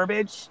the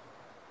garbage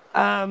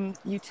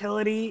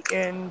utility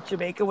in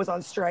Jamaica was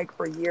on strike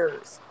for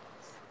years.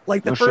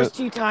 Like the No shit. first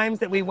 2 times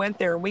that we went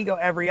there, and we go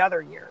every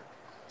other year.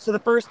 So the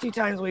first 2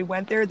 times we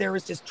went there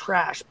was just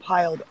trash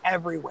piled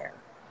everywhere,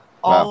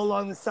 Wow. all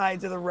along the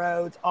sides of the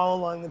roads, all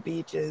along the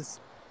beaches,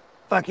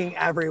 fucking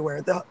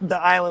everywhere. The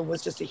island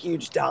was just a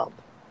huge dump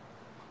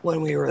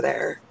when we were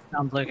there.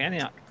 Sounds like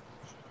Antioch.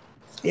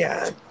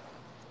 Yeah.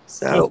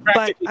 So,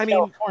 but I mean,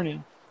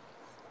 California.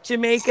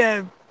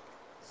 Jamaica,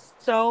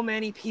 so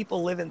many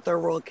people live in third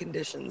world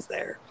conditions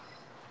there.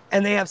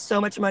 And they have so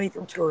much money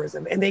from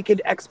tourism, and they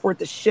could export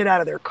the shit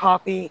out of their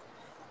coffee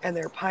and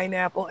their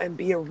pineapple and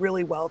be a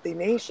really wealthy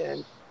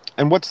nation.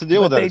 And what's the deal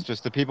But with that? they- It's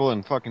just the people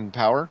in fucking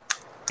power.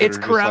 that It's are just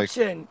like,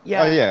 corruption.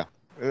 Yeah. oh yeah.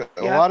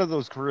 A Yep. lot of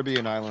those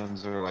Caribbean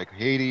islands are like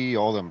Haiti,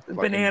 all them fucking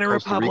Banana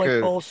Costa Republic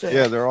Rica. bullshit.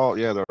 Yeah, they're all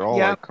Yep.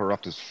 like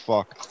corrupt as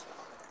fuck.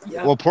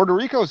 Yep. Well, Puerto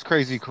Rico's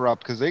crazy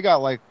corrupt because they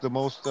got like the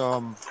most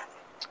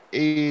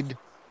aid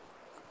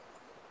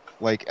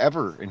like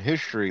ever in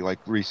history, like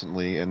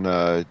recently, and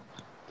the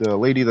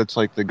lady that's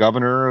like the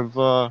governor of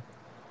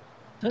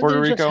Didn't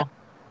Puerto they just Rico,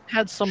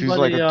 had she's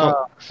somebody. like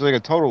she's like a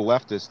total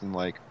leftist, and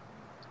like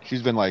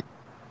she's been like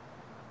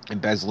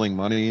embezzling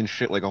money and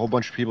shit. Like a whole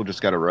bunch of people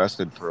just got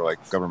arrested for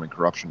like government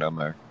corruption down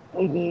there.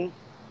 Mm-hmm.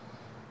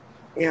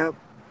 Yeah,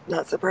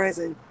 not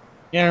surprising.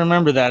 Yeah, I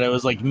remember that. It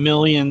was like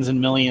millions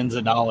and millions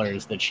of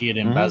dollars that she had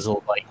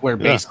embezzled, like where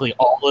basically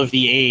all of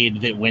the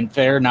aid that went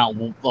there, not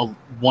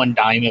one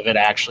dime of it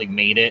actually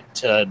made it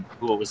to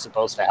who it was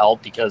supposed to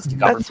help because the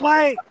government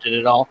accepted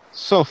it all.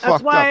 So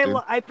fucked up, dude.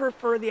 I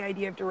prefer the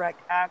idea of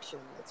direct action.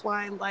 That's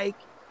why I like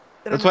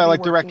that. That's why I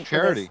like direct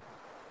charity.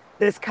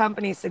 This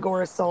company,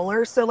 Segura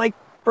Solar. So like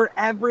for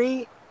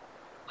every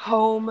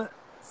home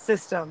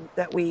system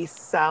that we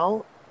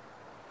sell,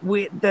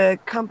 the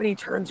company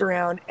turns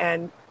around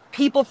and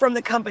people from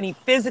the company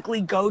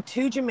physically go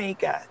to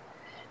Jamaica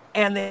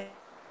and they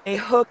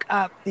hook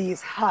up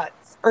these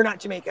huts, or not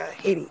Jamaica,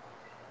 Haiti.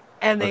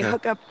 And they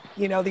hook up,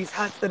 these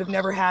huts that have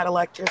never had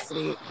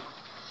electricity.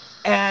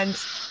 And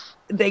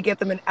they get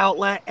them an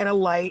outlet and a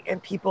light,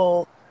 and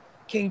people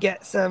can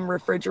get some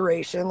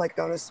refrigeration, like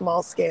on a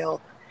small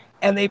scale.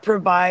 And they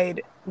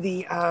provide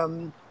the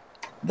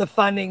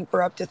funding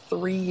for up to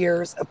 3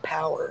 years of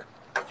power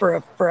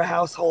for a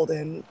household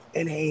in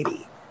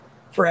Haiti.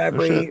 For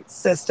every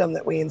system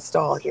that we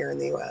install here in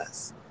the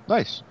U.S.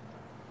 Nice.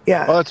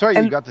 Yeah. Oh, that's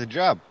right. You got the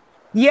job.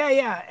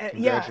 Yeah.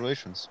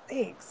 Congratulations. Yeah.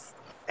 Thanks.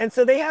 And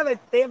so they have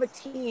a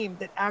team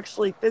that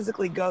actually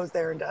physically goes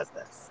there and does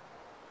this.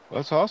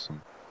 That's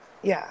awesome.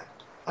 Yeah,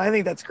 I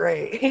think that's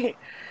great.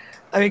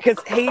 I mean, because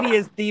Haiti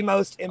is the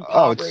most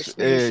impoverished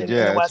nation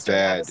in the Western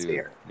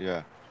Hemisphere. Dude.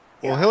 Yeah.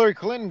 Well, Hillary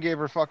Clinton gave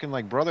her fucking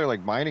like brother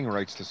like mining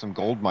rights to some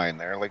gold mine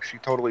there. Like she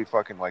totally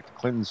fucking like the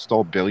Clintons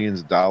stole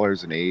billions of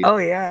dollars in aid. Oh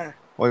yeah.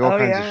 Like all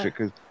kinds of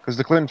shit, because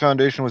the Clinton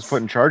Foundation was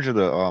put in charge of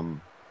the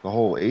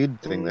whole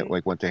aid thing that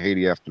like went to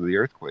Haiti after the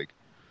earthquake.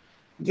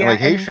 Yeah, and, like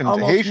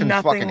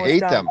Haitians fucking hate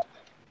them.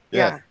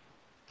 Yeah.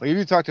 Like if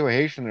you talk to a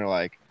Haitian, they're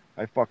like,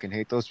 I fucking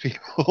hate those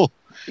people.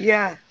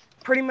 Yeah,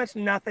 pretty much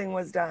nothing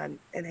was done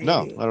in Haiti.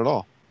 No, not at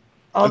all.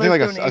 I think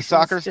like a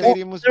soccer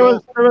stadium was there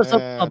built. There was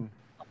a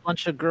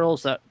bunch of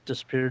girls that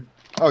disappeared.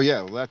 Oh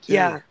yeah, well that too.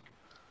 Yeah,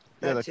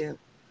 that too.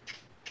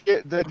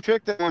 The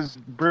chick that was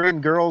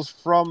bringing girls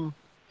from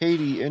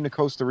Haiti into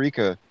Costa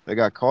Rica that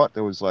got caught,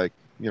 that was like,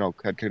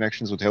 had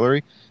connections with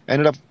Hillary,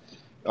 ended up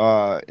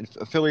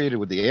affiliated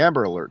with the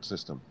Amber Alert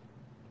system.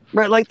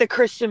 Right, like the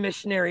Christian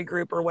missionary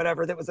group or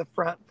whatever that was a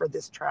front for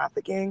this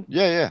trafficking.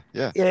 Yeah.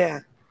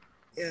 And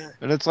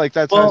it's like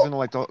that ties into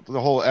like the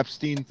whole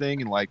Epstein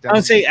thing and like that. I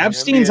would say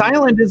Epstein's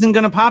Island isn't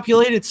going to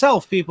populate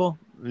itself, people.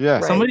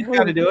 Yeah, somebody's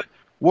got to do it.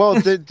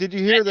 Well, did you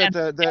hear that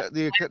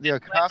the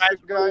Acosta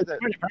guy that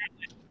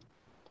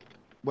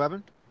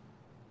Weapon?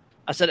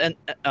 I said,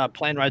 and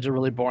plane rides are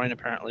really boring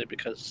apparently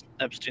because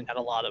Epstein had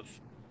a lot of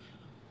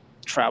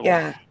travel.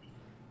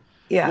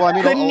 Yeah. Well, I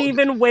mean, couldn't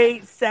even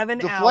wait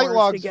 7 hours flight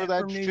logs to get for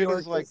that from New shit York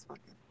is like,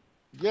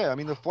 yeah, I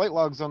mean the flight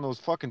logs on those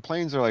fucking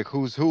planes are like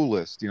who's who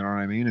list. You know what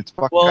I mean? It's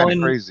fucking kind of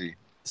crazy.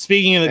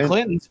 Speaking of the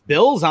Clintons,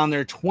 Bill's on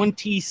there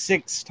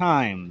 26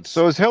 times.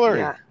 So is Hillary.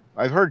 Yeah.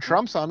 I've heard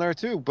Trump's on there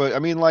too, but I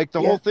mean, like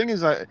the whole thing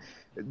is that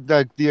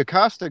the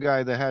Acosta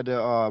guy that had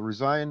to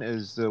resign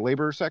as the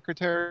labor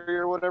secretary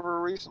or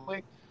whatever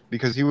recently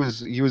because he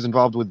was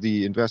involved with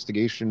the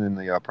investigation and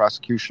the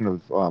prosecution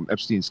of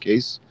Epstein's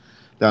case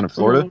down in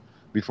Florida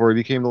before he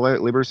became the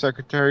labor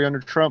secretary under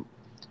Trump,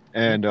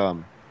 and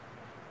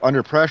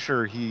under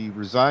pressure he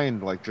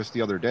resigned like just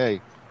the other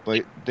day.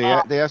 But they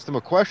asked him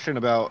a question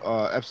about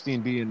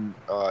Epstein being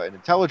an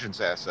intelligence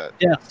asset.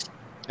 Yes.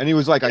 And he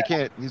was like, I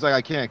can't. He's like,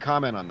 I can't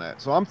comment on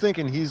that. So I'm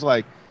thinking he's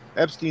like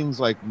Epstein's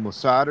like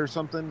Mossad or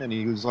something, and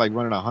he was like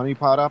running a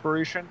honeypot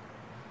operation,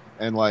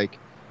 and like,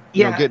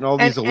 you know, getting all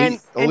these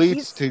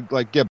elites to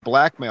like get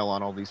blackmail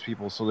on all these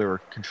people, so they were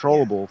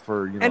controllable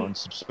for and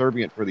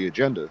subservient for the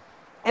agenda.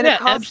 And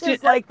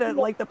Acosta's like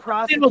the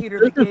prosecutor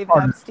that gave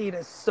Epstein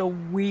a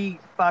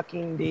sweet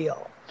fucking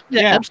deal.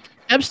 Yeah.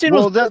 Epstein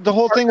Well, was that the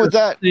whole thing with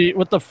that.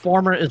 with the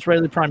former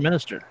Israeli prime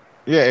minister.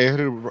 Yeah,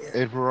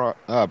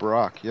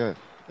 Barack. Yeah,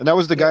 and that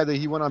was the guy that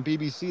he went on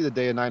BBC the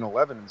day of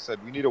 9/11 and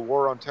said we need a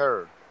war on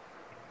terror.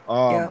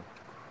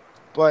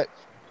 But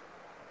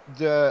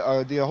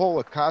the whole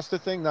Acosta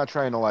thing, not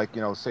trying to like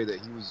say that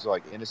he was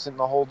like innocent in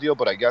the whole deal,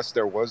 but I guess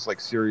there was like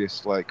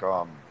serious like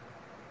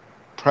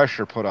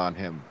pressure put on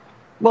him.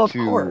 Well, of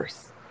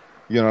course.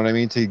 You know what I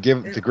mean? To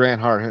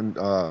grant him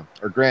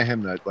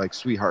that like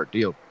sweetheart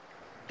deal.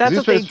 That's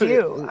what they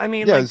do. I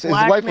mean, like his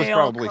life was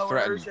probably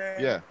coercion.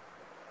 threatened. Yeah.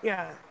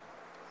 Yeah.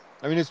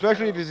 I mean,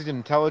 especially if he's an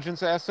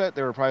intelligence asset,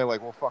 they were probably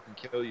like, "We'll fucking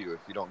kill you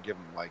if you don't give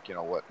him like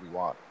what we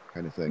want,"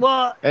 kind of thing.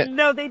 Well,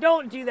 no, they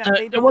don't do that.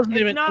 They don't.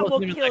 It's not "we'll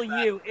kill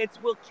you."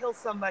 It's "we'll kill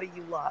somebody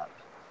you love."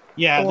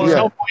 Yeah, there's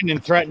no point in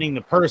threatening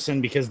the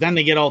person because then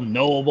they get all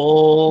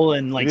noble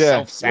and like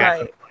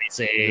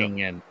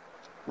self-sacrificing and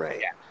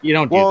you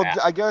don't do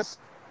that.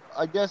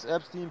 I guess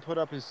Epstein put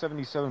up his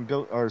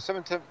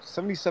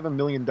 $77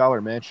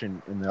 million mansion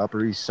in the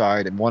Upper East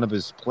Side and one of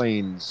his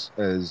planes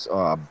as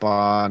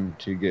bond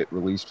to get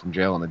released from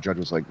jail, and the judge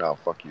was like, "No,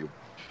 fuck you."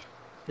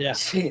 Yeah,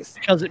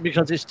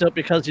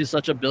 because he's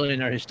such a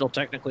billionaire, he's still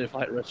technically a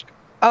flight risk.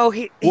 Oh,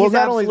 he's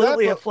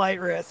absolutely a flight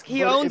risk.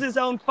 He owns his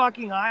own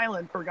fucking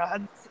island, for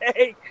God's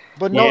sake.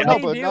 But not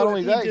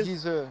only that,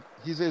 he's an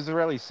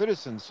Israeli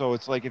citizen. So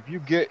it's like if you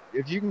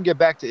can get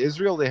back to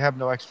Israel, they have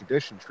no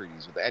extradition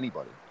treaties with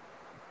anybody.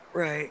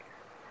 Right.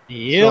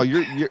 Yeah.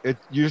 So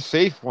you're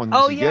safe once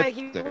you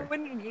get there.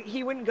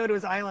 He wouldn't go to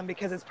his island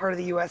because it's part of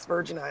the U.S.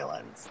 Virgin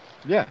Islands.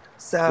 Yeah.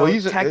 So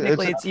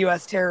technically, it's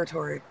U.S.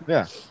 territory.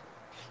 Yeah.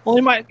 Well,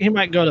 he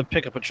might go to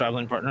pick up a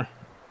traveling partner.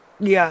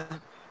 Yeah.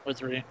 Or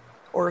three.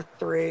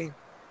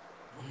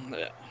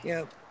 Yeah.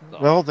 Yep. The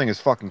whole thing is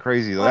fucking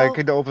crazy. Well, that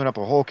could open up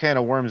a whole can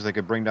of worms that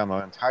could bring down the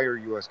entire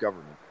U.S.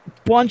 government.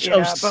 But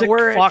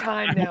we're at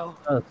time now.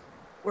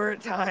 We're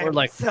at time.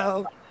 We're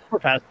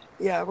past.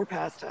 Yeah, we're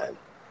past time.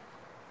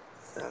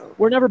 So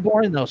we're never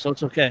boring though, so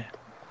it's okay.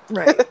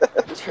 Right.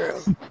 True.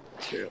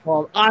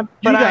 Well, I am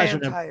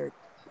tired.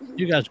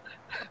 You guys.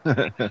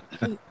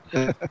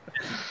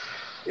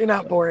 You're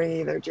not boring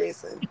either,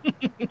 Jason.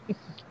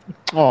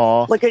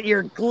 Aw. Look at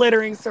your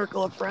glittering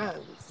circle of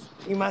friends.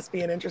 You must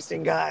be an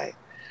interesting guy.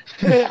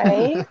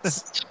 Right?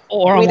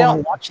 Or I'm on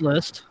a watch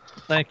list.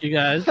 Thank you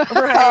guys.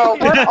 Right. Oh,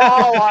 we're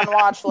all on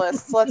watch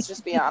lists. Let's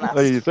just be honest.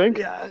 Oh, you think?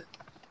 Yeah.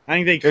 I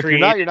think they create.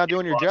 You're not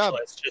doing your job.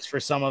 Just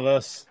for some of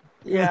us.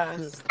 Yeah.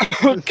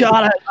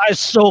 God, I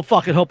so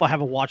fucking hope I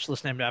have a watch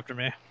list named after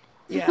me.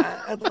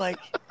 Yeah, like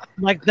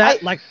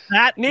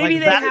that. Maybe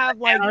they have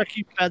like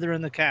Anarchy feather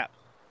in the cap.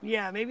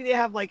 Yeah, maybe they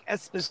have like a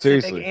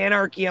specific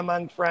Anarchy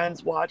Among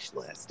Friends watch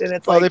list, and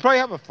it's like they probably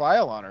have a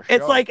file on our show.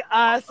 It's like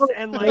us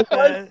and like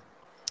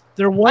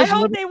there was. I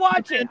hope they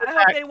watch it. I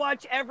hope they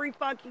watch every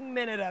fucking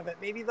minute of it.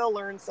 Maybe they'll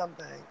learn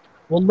something.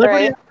 Well,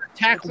 Liberty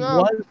Attack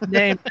was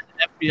named an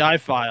FBI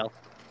file,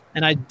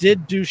 and I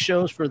did do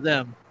shows for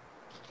them,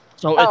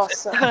 so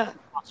it's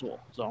possible.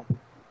 So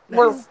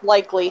we're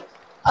likely.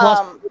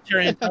 Plus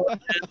military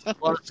intelligence,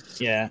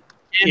 plus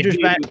Andrew's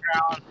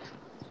background,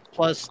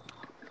 plus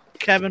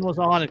Kevin was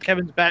on and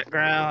Kevin's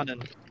background,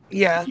 and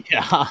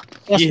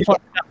plus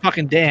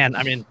fucking Dan.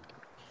 I mean,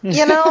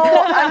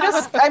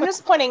 I'm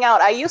just pointing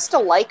out. I used to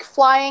like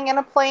flying in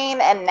a plane,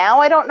 and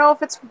now I don't know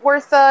if it's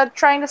worth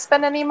trying to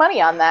spend any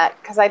money on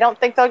that because I don't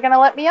think they're going to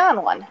let me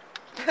on one.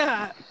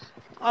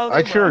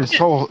 I sure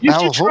so. You I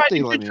should hope try. they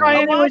You let should me try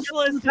on. The anyway. watch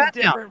list is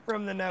different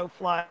from the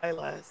no-fly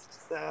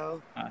list,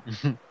 so.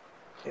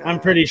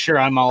 I'm pretty sure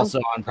I'm also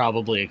on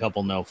probably a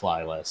couple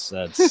no-fly lists.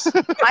 That's.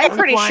 I'm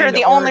pretty sure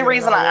the only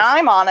reason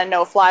I'm on a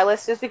no-fly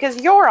list is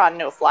because you're on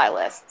no-fly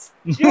lists.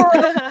 You're on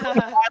a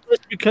no-fly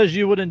list because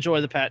you would enjoy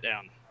the pat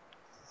down.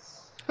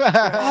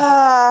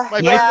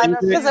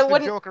 Because I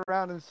wouldn't joke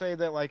around and say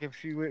that like if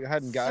she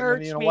hadn't gotten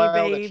any in a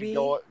while,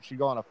 that she'd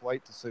go on a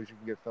flight so she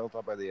can get felt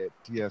up by the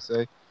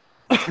TSA.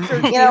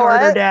 You know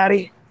what,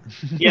 Daddy?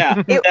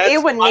 Yeah,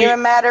 it wouldn't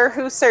even matter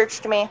who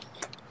searched me.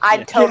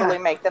 I'd totally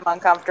make them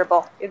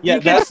uncomfortable. You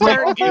can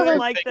start doing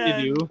like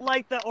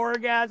the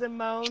orgasm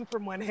moan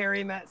from When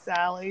Harry Met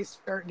Sally.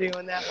 Start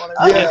doing that while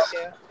they're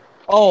doing.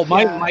 Oh,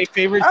 my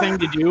favorite thing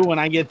to do when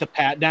I get the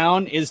pat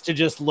down is to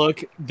just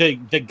look the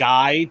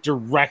guy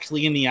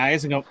directly in the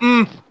eyes and go,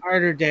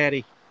 harder,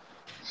 daddy.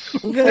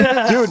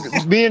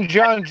 Dude, me and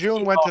John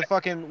June went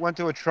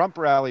to a Trump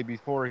rally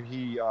before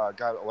he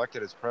got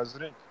elected as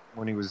president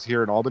when he was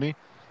here in Albany.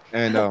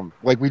 And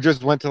we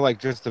just went to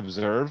just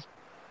observe.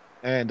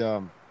 And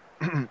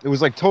it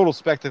was like total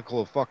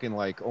spectacle of fucking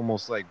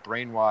almost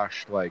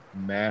brainwashed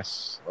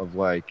mass of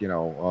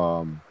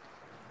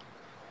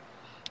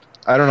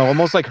I don't know,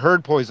 almost like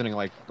herd poisoning,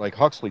 like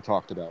Huxley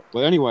talked about.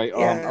 But anyway,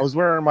 I was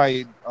wearing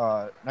my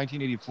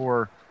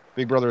 1984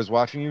 Big Brother is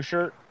Watching You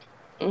shirt,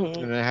 and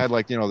it had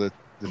the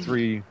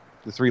three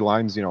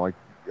lines,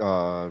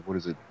 what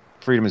is it?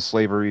 Freedom is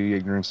slavery,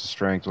 ignorance is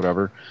strength,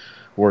 whatever.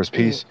 War is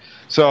peace.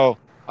 So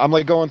I'm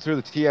going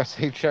through the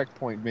TSA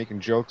checkpoint,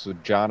 making jokes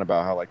with John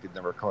about how they'd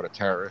never caught a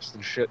terrorist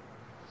and shit.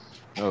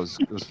 It was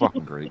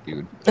fucking great,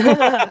 dude.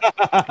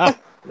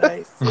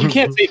 Nice. You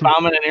can't say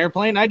bombing an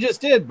airplane. I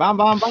just did. Bomb,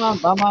 bomb, bomb,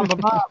 bomb, bomb, bomb,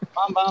 bomb,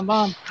 bomb, bomb,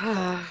 bomb.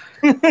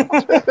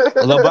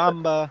 La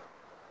Bamba.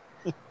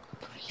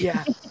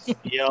 Yeah.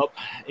 Yep,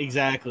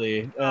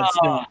 exactly.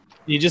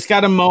 You just got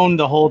to moan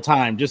the whole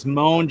time. Just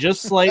moan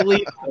just slightly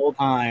the whole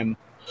time.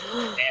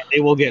 And they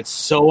will get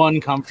so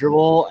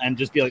uncomfortable and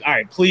just be like, all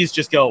right, please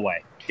just go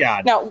away.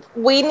 God. No,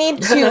 we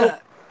need to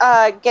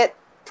get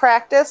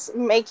practice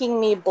making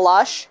me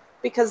blush,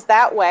 because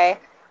that way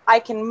I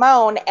can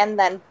moan and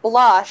then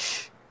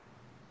blush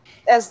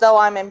as though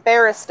I'm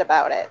embarrassed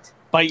about it.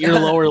 Bite your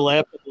lower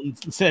lip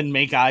and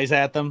make eyes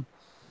at them.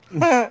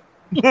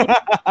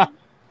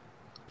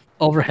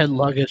 Overhead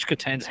luggage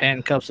contains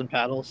handcuffs and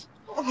paddles.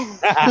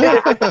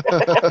 Yeah.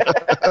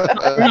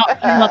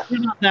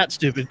 You're not that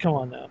stupid. Come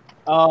on now.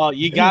 Oh,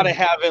 you got to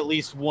have at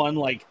least one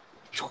like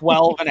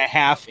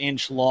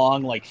 12.5-inch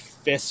long, like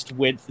fist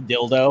width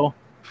dildo.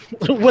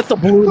 With the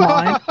blue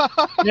line.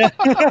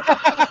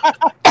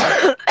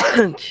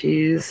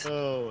 Jeez.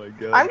 Oh my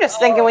god. I'm just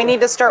thinking we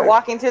need to start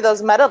walking through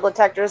those metal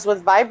detectors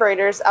with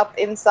vibrators up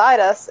inside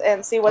us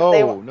and see what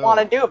they want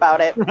to do about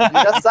it.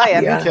 Just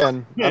saying. Yeah. You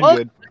can. I'm Oh,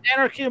 good.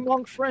 Anarchy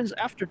Among Friends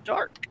After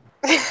Dark.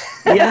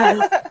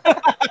 Yes.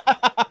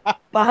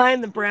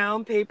 Behind the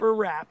brown paper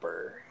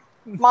wrapper.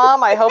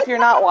 Mom, I hope you're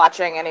not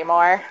watching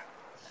anymore.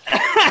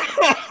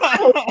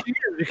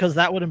 Because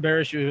that would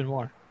embarrass you even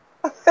more.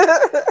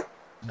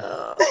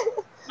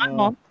 Hi,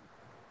 Mom.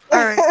 All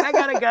right, I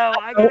gotta go.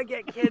 I gotta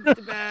get kids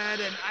to bed,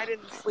 and I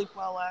didn't sleep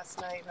well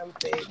last night. I'm a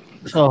baby.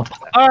 So,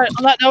 all right.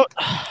 On that note,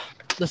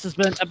 this has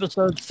been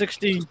episode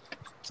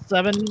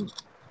 67.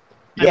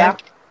 Yeah.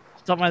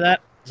 Something like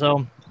that.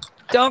 So,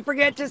 Don't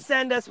forget to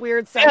send us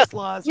weird sex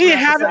laws. we for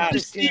haven't episode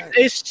received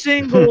 69. a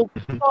single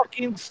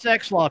fucking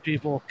sex law,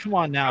 people. Come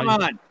on now. Come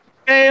on.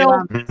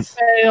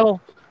 Fail.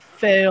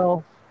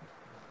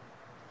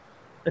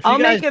 If you I'll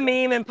guys, make a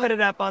meme and put it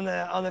up on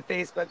the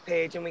Facebook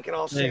page, and we can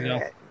all There you share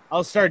go. it.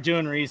 I'll start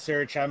doing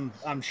research. I'm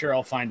sure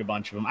I'll find a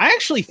bunch of them. I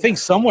actually think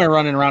somewhere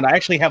running around, I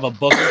actually have a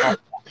book.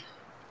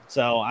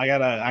 So I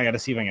gotta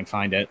see if I can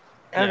find it.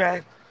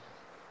 Okay.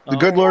 The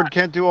good Lord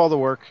can't do all the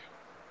work.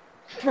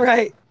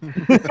 Right.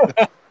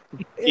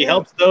 He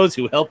helps those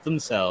who help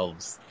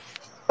themselves.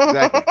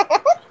 Exactly.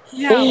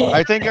 yeah.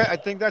 I think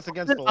that's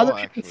against the Other law.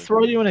 people Actually.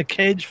 throw you in a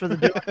cage for the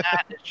doing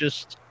that. It's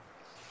just,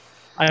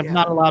 I am Yeah.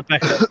 not allowed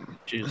back to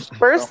choose.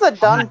 Where's the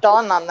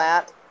done on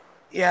that?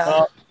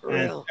 Yeah. For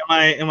real.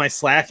 Am I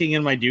slacking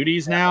in my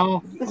duties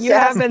now? You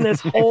have been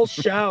this whole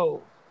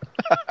show.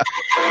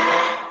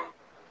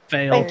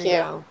 Fail. Thank There you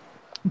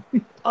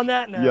go. On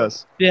that note.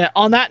 Yes. Yeah.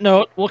 On that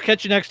note, we'll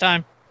catch you next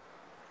time.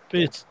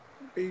 Peace.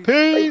 Peace.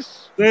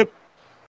 Peace. Yep.